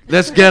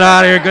 Let's get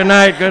out of here. Good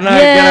night. Good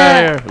night. Yeah. Get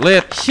out of here.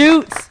 Lit.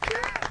 Shoots.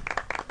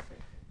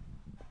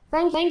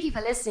 Thank you for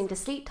listening to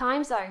Sleep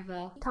Time's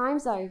Over.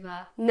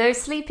 No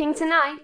sleeping tonight.